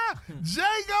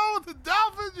going with the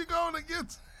Dolphins. You're going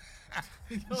against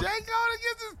Jay going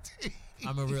against his team.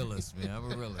 I'm a realist, man.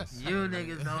 I'm a realist. You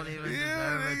niggas don't even You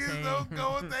deserve a niggas team. don't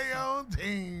go with their own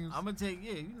teams. I'm gonna take,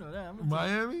 you know that.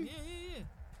 Miami? Yeah.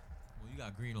 Well, you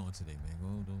got green on today, man.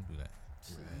 Don't do that.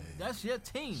 That's your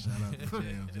team. Shout out to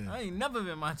JLJ. I ain't never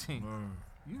been my team.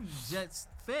 You Jets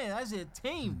fan, that's your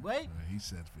team, right? He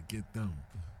said, forget them.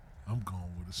 I'm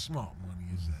going where the smart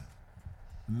money is at.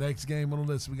 Next game on the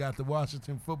list, we got the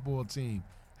Washington football team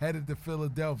headed to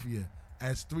Philadelphia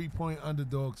as 3-point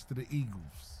underdogs to the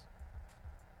Eagles.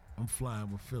 I'm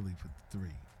flying with Philly for 3.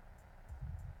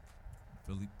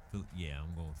 Philly. Yeah,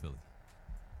 I'm going Philly.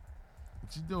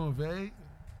 What you doing, Vague?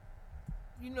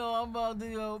 You know I'm about to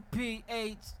go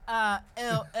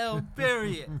PHILL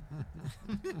period.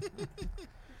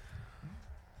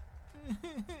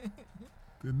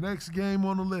 The next game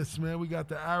on the list, man, we got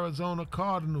the Arizona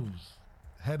Cardinals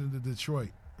headed to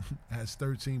Detroit as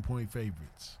 13-point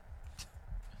favorites.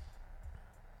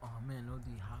 Oh man, no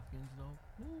D Hopkins though.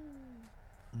 Ooh.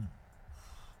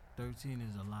 13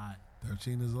 is a lot.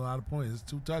 13 is a lot of points. It's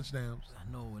 2 touchdowns. I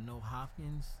know with no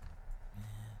Hopkins,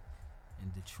 man. In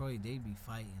Detroit, they be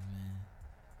fighting, man.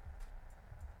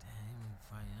 Damn, they be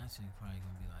fighting. That shit probably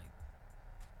gonna be like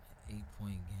an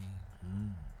 8-point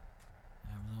game.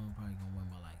 Arizona probably gonna win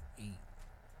by like 8.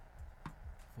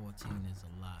 14 is a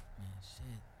lot, man.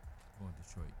 Shit. Going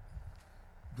Detroit.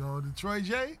 Going Detroit,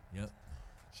 Jay? Yep.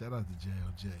 Shout out to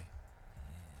JLJ.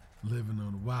 Living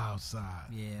on the wild side.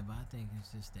 Yeah, but I think it's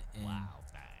just the end. Wow.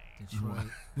 Detroit,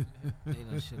 they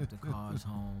done shipped the cars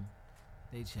home.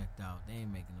 They checked out. They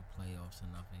ain't making the playoffs or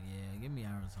nothing. Yeah, give me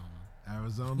Arizona.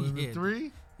 Arizona in the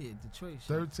 3? Yeah, Detroit.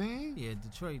 13? Yeah,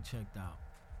 Detroit checked out.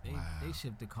 They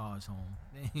shipped the cars home.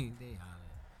 They out of it.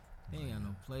 They ain't got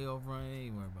no playoff run. They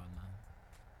ain't worried about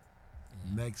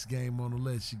nothing. Next game on the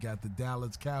list, you got the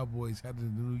Dallas Cowboys heading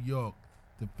to New York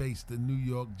to face the New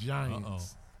York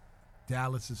Giants.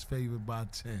 Dallas is favored by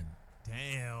 10.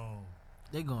 Damn.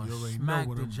 They gonna You already know smack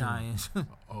what the I'm doing. Giants.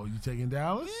 Oh, you taking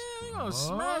Dallas? Yeah, they gonna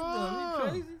smack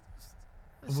them. You crazy?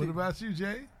 And what about you,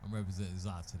 Jay? I'm representing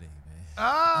Zot today, man.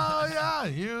 Oh, yeah.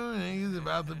 You niggas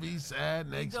about to be sad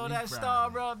next Throw week. that Friday.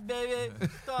 star up, baby.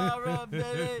 Star up,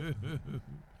 baby.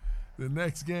 The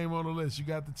next game on the list, you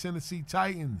got the Tennessee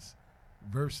Titans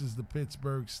versus the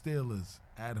Pittsburgh Steelers.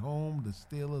 At home, the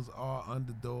Steelers are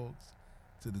underdogs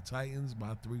to the Titans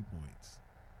by 3 points.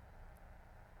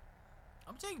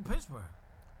 I'm taking Pittsburgh.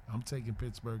 I'm taking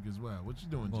Pittsburgh as well. What you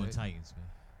doing, I'm going Jay? Titans, man.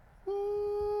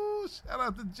 Ooh, shout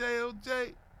out to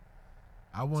JOJ.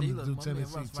 I wanted See, to look, do my man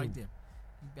Tennessee Russ too. right there.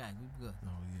 We back. We good. Oh,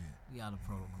 yeah. We out of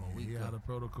protocol. We He good. got a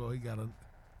protocol. He got a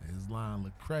His line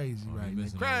look crazy Oh, he right now.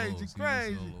 missing all Crazy, those. He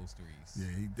crazy. missing all those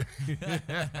threes.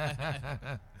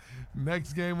 Yeah, he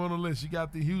Next game on the list, you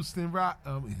got the Houston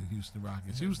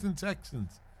Rockets, Houston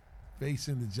Texans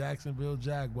facing the Jacksonville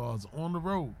Jaguars on the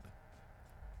road.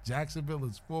 Jacksonville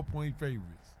is 4-point favorites.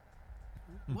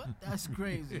 What? That's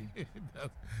crazy.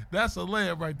 That's a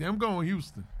layup right there. I'm going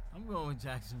Houston. I'm going with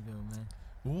Jacksonville, man.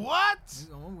 What?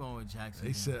 I'm going with Jacksonville.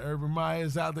 They said Urban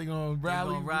Meyer's out. They gonna rally.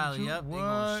 They gonna rally. Yep. What? They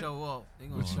gonna show up. They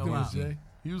gonna What you show doing, out. Jay?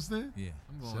 Houston? Yeah.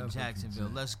 I'm going Shout out with to Jacksonville.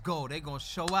 Jay. Let's go. They gonna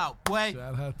show out, boy.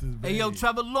 Shout out to Hey, yo, babe.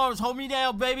 Trevor Lawrence, hold me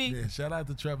down, baby. Yeah, shout out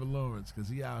to Trevor Lawrence because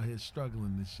he out here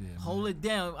struggling this year. Hold it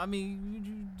down. I mean,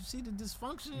 you see the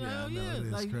dysfunction? Yeah, I Hell know, yeah. it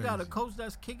is Like, you got a crazy. coach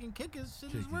that's kicking kickers.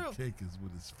 Shit is real. Kickers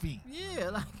with his feet. Yeah,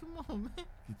 like, come on, man.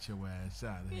 Get your ass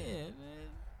out of Yeah, here. man.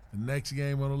 The next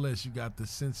game on the list, you got the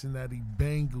Cincinnati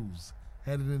Bengals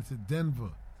headed into Denver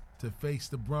to face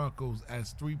the Broncos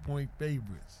as 3-point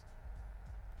favorites.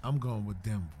 I'm going with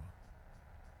Denver.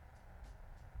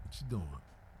 What you doing?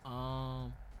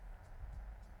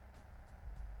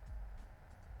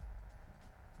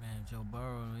 Man, Joe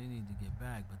Burrow, they need to get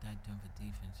back, but that Denver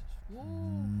defense is woo.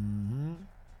 Mm-hmm.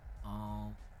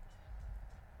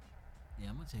 Yeah,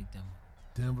 I'm gonna take Denver.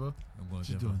 Denver. I'm going What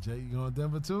you Denver. doing, Jay? You going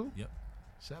Denver too? Yep.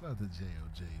 Shout out to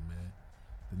J.O.J., man.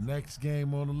 The next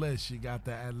game on the list, you got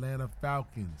the Atlanta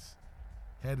Falcons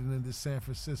heading into San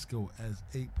Francisco as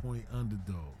 8-point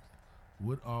underdogs.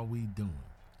 What are we doing?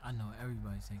 I know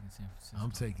everybody's taking San Francisco.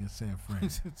 I'm taking San Fran.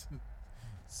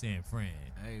 San Fran.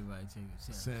 Everybody taking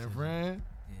San San Francisco. Fran?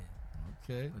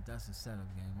 Yeah. Okay. But that's a setup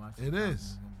game. Watch It the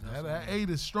is. Falcons. That 8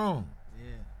 is strong.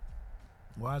 Yeah.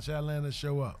 Watch Atlanta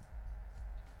show up.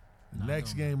 The Nah,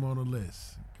 next don't. game on the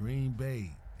list, Green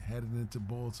Bay heading into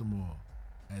Baltimore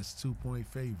as 2-point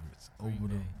favorites Green over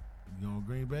Bay. You going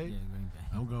Green Bay? Yeah, Green Bay.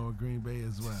 I'm going with Green Bay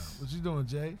as well. What you doing,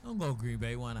 Jay? I'm going Green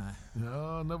Bay. Why not?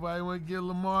 No, nobody want to give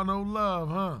Lamar no love,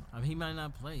 huh? I mean, he might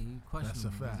not play. He questionable. That's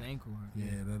a fact. His ankle hurt.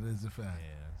 Yeah, that is a fact.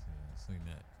 Yeah, I've seen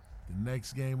that. The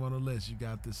next game on the list, you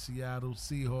got the Seattle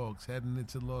Seahawks heading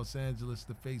into Los Angeles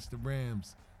to face the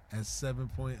Rams as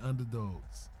 7-point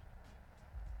underdogs.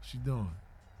 What you doing?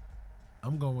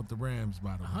 I'm going with the Rams,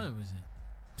 by the way. 100%.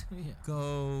 Yeah.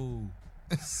 Go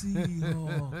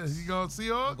Seahawks. You going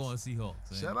Seahawks? I'm going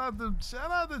Seahawks. Shout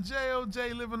out to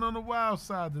J.O.J. living on the wild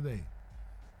side today.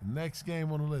 The next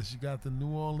game on the list, you got the New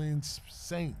Orleans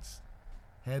Saints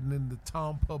heading into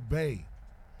Tampa Bay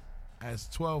as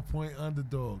 12-point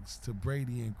underdogs to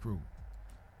Brady and crew.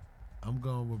 I'm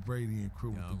going with Brady and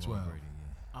crew Yeah, I'm with the going 12. Brady,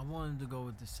 yeah. I wanted to go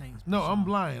with the Saints. No, but I'm Sean-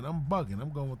 lying. I'm bugging. I'm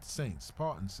going with the Saints.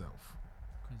 Pardon self.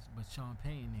 But Sean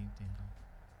Payton ain't there.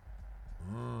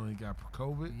 Oh, he got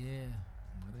COVID. Yeah.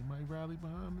 Well, they might rally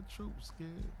behind the troops, kid.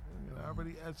 They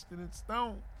already etched it in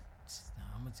stone. Nah,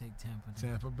 I'm gonna take Tampa.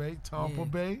 Tampa Bay, Tampa yeah.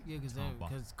 Bay. Yeah, Tampa.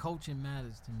 because coaching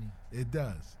matters to me. It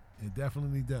does. It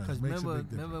definitely does. Because Makes a remember, big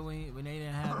difference. remember when they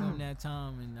didn't have him that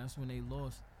time, and that's when they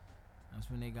lost. That's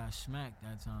when they got smacked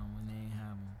that time when they didn't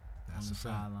have him That's on a the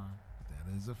fact. sideline.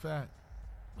 That is a fact.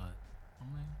 But I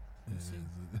mean, It we'll see.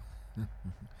 is.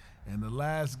 And the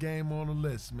last game on the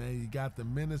list, man, you got the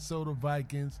Minnesota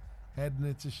Vikings heading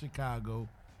into Chicago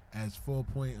as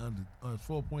 4-point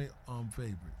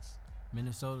favorites.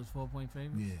 Minnesota's 4-point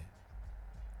favorite. Yeah.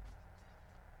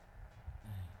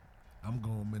 I'm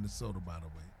going Minnesota, by the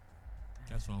way.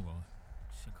 That's where I'm going.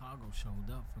 Chicago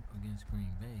showed up against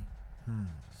Green Bay, Hmm.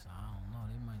 so I don't know.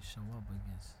 They might show up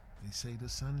against. They say the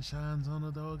sun shines on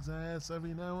the dog's ass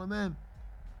every now and then.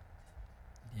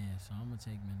 Yeah, so I'm gonna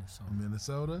take Minnesota.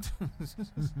 Minnesota?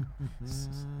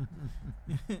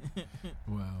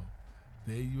 Well,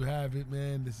 there you have it,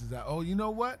 man. This is oh, you know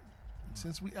what?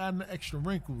 Since we adding an extra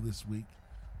wrinkle this week,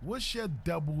 what's your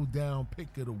double down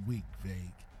pick of the week,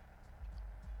 Vague?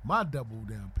 My double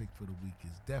down pick for the week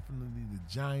is definitely the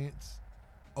Giants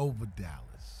over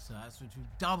Dallas. So that's what you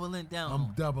doubling down I'm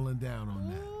on. doubling down on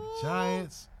that.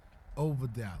 Giants over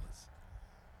Dallas.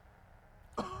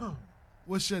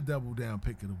 What's your double down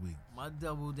pick of the week? My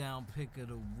double down pick of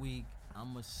the week,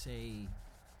 I'm gonna say.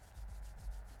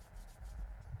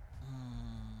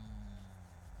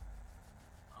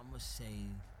 I'm gonna say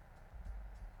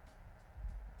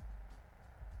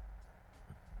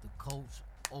the Colts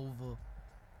over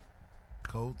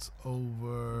Colts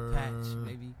over Pats,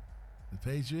 baby. the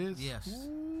Patriots? Yes.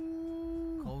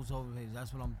 Ooh. Colts over Patriots.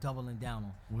 That's what I'm doubling down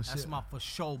on. What's That's your- my for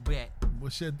sure bet.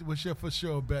 What's your for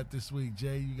sure bet this week,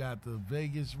 Jay? You got the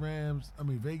Vegas Raiders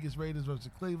versus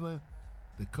Cleveland,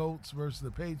 the Colts versus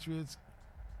the Patriots,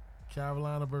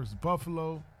 Carolina versus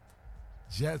Buffalo,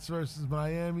 Jets versus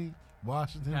Miami,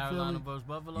 Washington, Carolina Philly, versus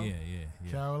Buffalo. Yeah.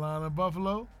 Carolina,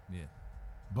 Buffalo. Yeah.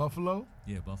 Buffalo?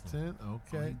 Yeah, Buffalo. 10? Oh,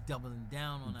 Okay. he doubling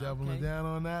down on that. Doubling okay. down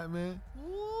on that, man.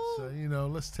 So,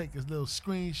 let's take a little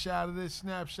screenshot of this,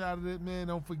 snapshot of it, man.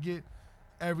 Don't forget,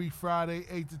 every Friday,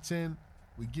 8 to 10,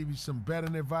 we give you some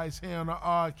betting advice here on the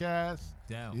Rcast.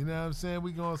 Down. You know what I'm saying?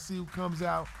 We're going to see who comes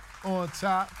out on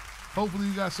top. Hopefully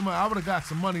you got some money. I would have got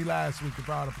some money last week if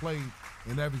I would have played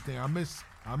and everything. I missed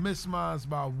mine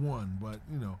by one, but,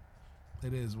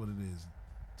 it is what it is.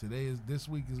 This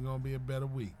week is going to be a better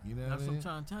week. You know what I That's mean? what I'm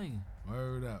trying to tell you.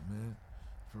 Word up, man.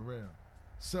 For real.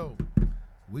 So,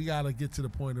 we got to get to the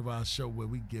point of our show where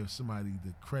we give somebody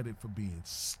the credit for being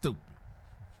stupid.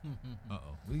 Uh-oh.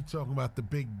 We talking about the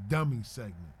big dummy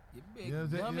segment. You big You know what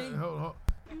I'm saying? dummy. Yeah, hold.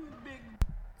 You big,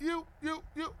 You.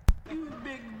 you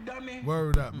big dummy.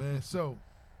 Word up, man. So,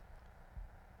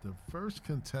 the first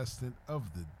contestant of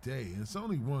the day, and it's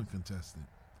only one contestant.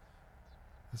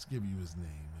 Let's give you his name,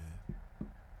 man.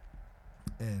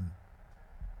 And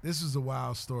this was a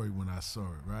wild story when I saw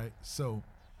it, right? So,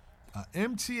 a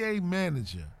MTA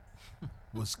manager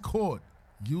was caught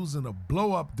using a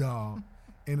blow-up doll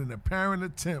in an apparent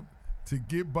attempt to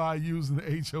get by using the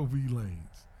HOV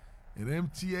lanes. An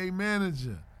MTA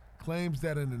manager claims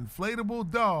that an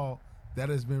inflatable doll that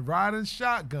has been riding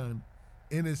shotgun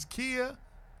in his Kia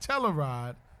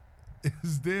Telluride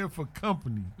is there for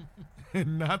company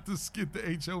and not to skip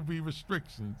the HOV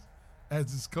restrictions,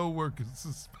 as his co-workers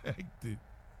suspected.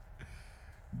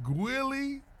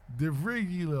 Guilly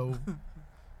DeVrigilo,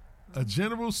 a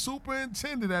general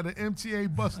superintendent at an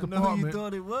MTA bus I know who department, you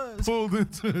thought it was. pulled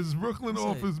into his Brooklyn Say.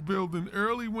 office building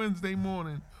early Wednesday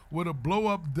morning with a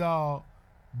blow-up doll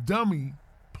dummy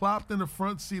plopped in the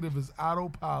front seat of his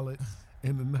autopilot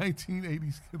in the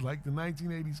 1980s, like the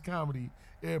 1980s comedy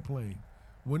Airplane.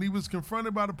 When he was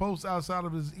confronted by the post outside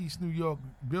of his East New York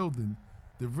building,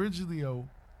 DeVrigilio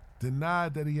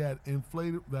denied that he had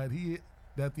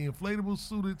that the inflatable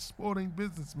suited sporting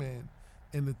businessman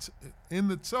in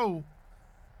the tow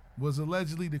was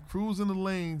allegedly the cruise in the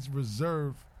lanes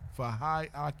reserved for high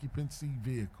occupancy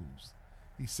vehicles.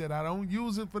 He said, "I don't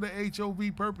use it for the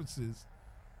HOV purposes,"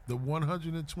 the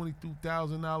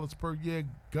 $122,000 per year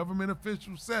government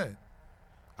official said.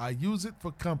 "I use it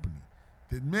for company."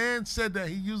 The man said that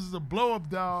he uses a blow-up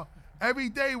doll every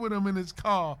day with him in his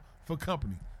car for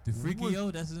company.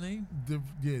 DeFreakio, that's his name?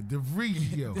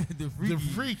 DeVrigio.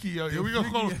 DeFreakio. Yeah, we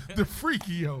gonna call him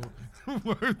DeFreakio.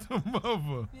 Word to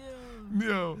mother.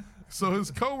 Yo. So his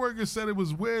coworker said it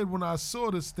was weird when I saw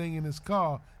this thing in his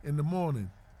car in the morning.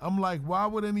 I'm like, why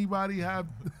would anybody have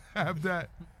that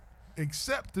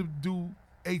except to do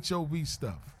HOV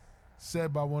stuff?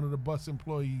 Said by one of the bus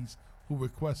employees who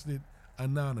requested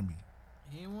anonymity.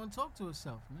 He didn't want to talk to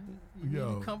himself, man.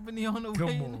 Yo, Need company on the come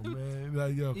way. on, man.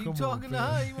 Like, yo, He come talking on, to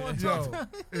fam. her, he want to talk to her.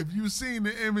 If you seen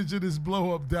the image of this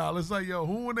blow-up doll, it's like, yo,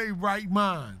 who in their right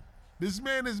mind? This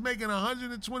man is making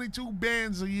 122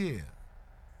 bands a year.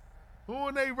 Who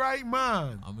in their right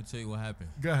mind? I'm going to tell you what happened.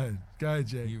 Go ahead,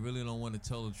 Jay. He really don't want to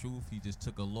tell the truth. He just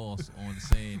took a loss on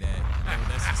saying that,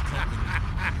 that's his company.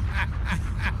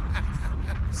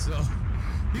 So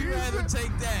he rather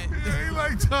take that. Yeah, he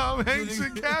like Tom Hanks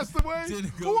in Castaway.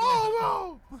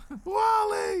 Whoa,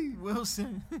 Wally.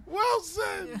 Wilson.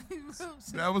 Wilson.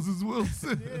 Wilson. That was his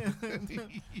Wilson. Yeah. You know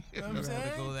what I'm Rather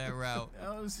saying? go that route.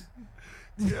 That was...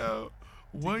 Yo,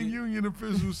 one union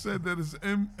official said that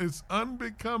it's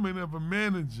unbecoming of a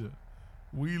manager.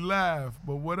 We laugh,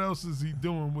 but what else is he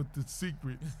doing with the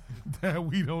secret that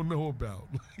we don't know about?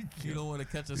 Like, You don't want to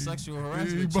catch a sexual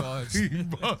harassment charge.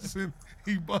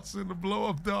 He busting the blow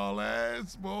up doll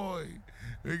ass, boy.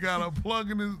 They got a plug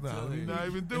in his. Nah, he not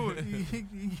even do it.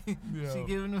 She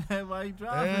giving him that while he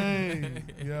driving. Hey,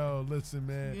 yo, listen,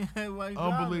 man. Yeah, while he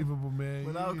driving. Unbelievable, man.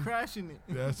 Without crashing it.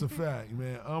 That's a fact,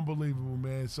 man. Unbelievable,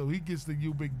 man. So he gets the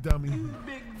You Big Dummy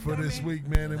for this week,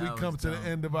 man. And That we come was to dumb. the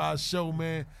end of our show,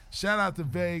 man. Shout out to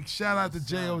Vague. Shout out to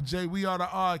JOJ. We are the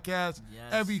Rcast.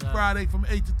 Every sir. Friday from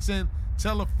 8 to 10.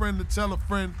 Tell a friend to tell a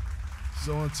friend.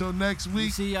 So until next We'll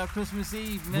week, see y'all Christmas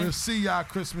Eve, man. we'll see y'all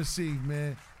Christmas Eve,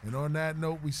 man. And on that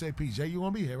note, we say peace. Jay, you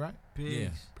want to be here, right? Peace.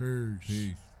 Peace.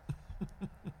 Peace.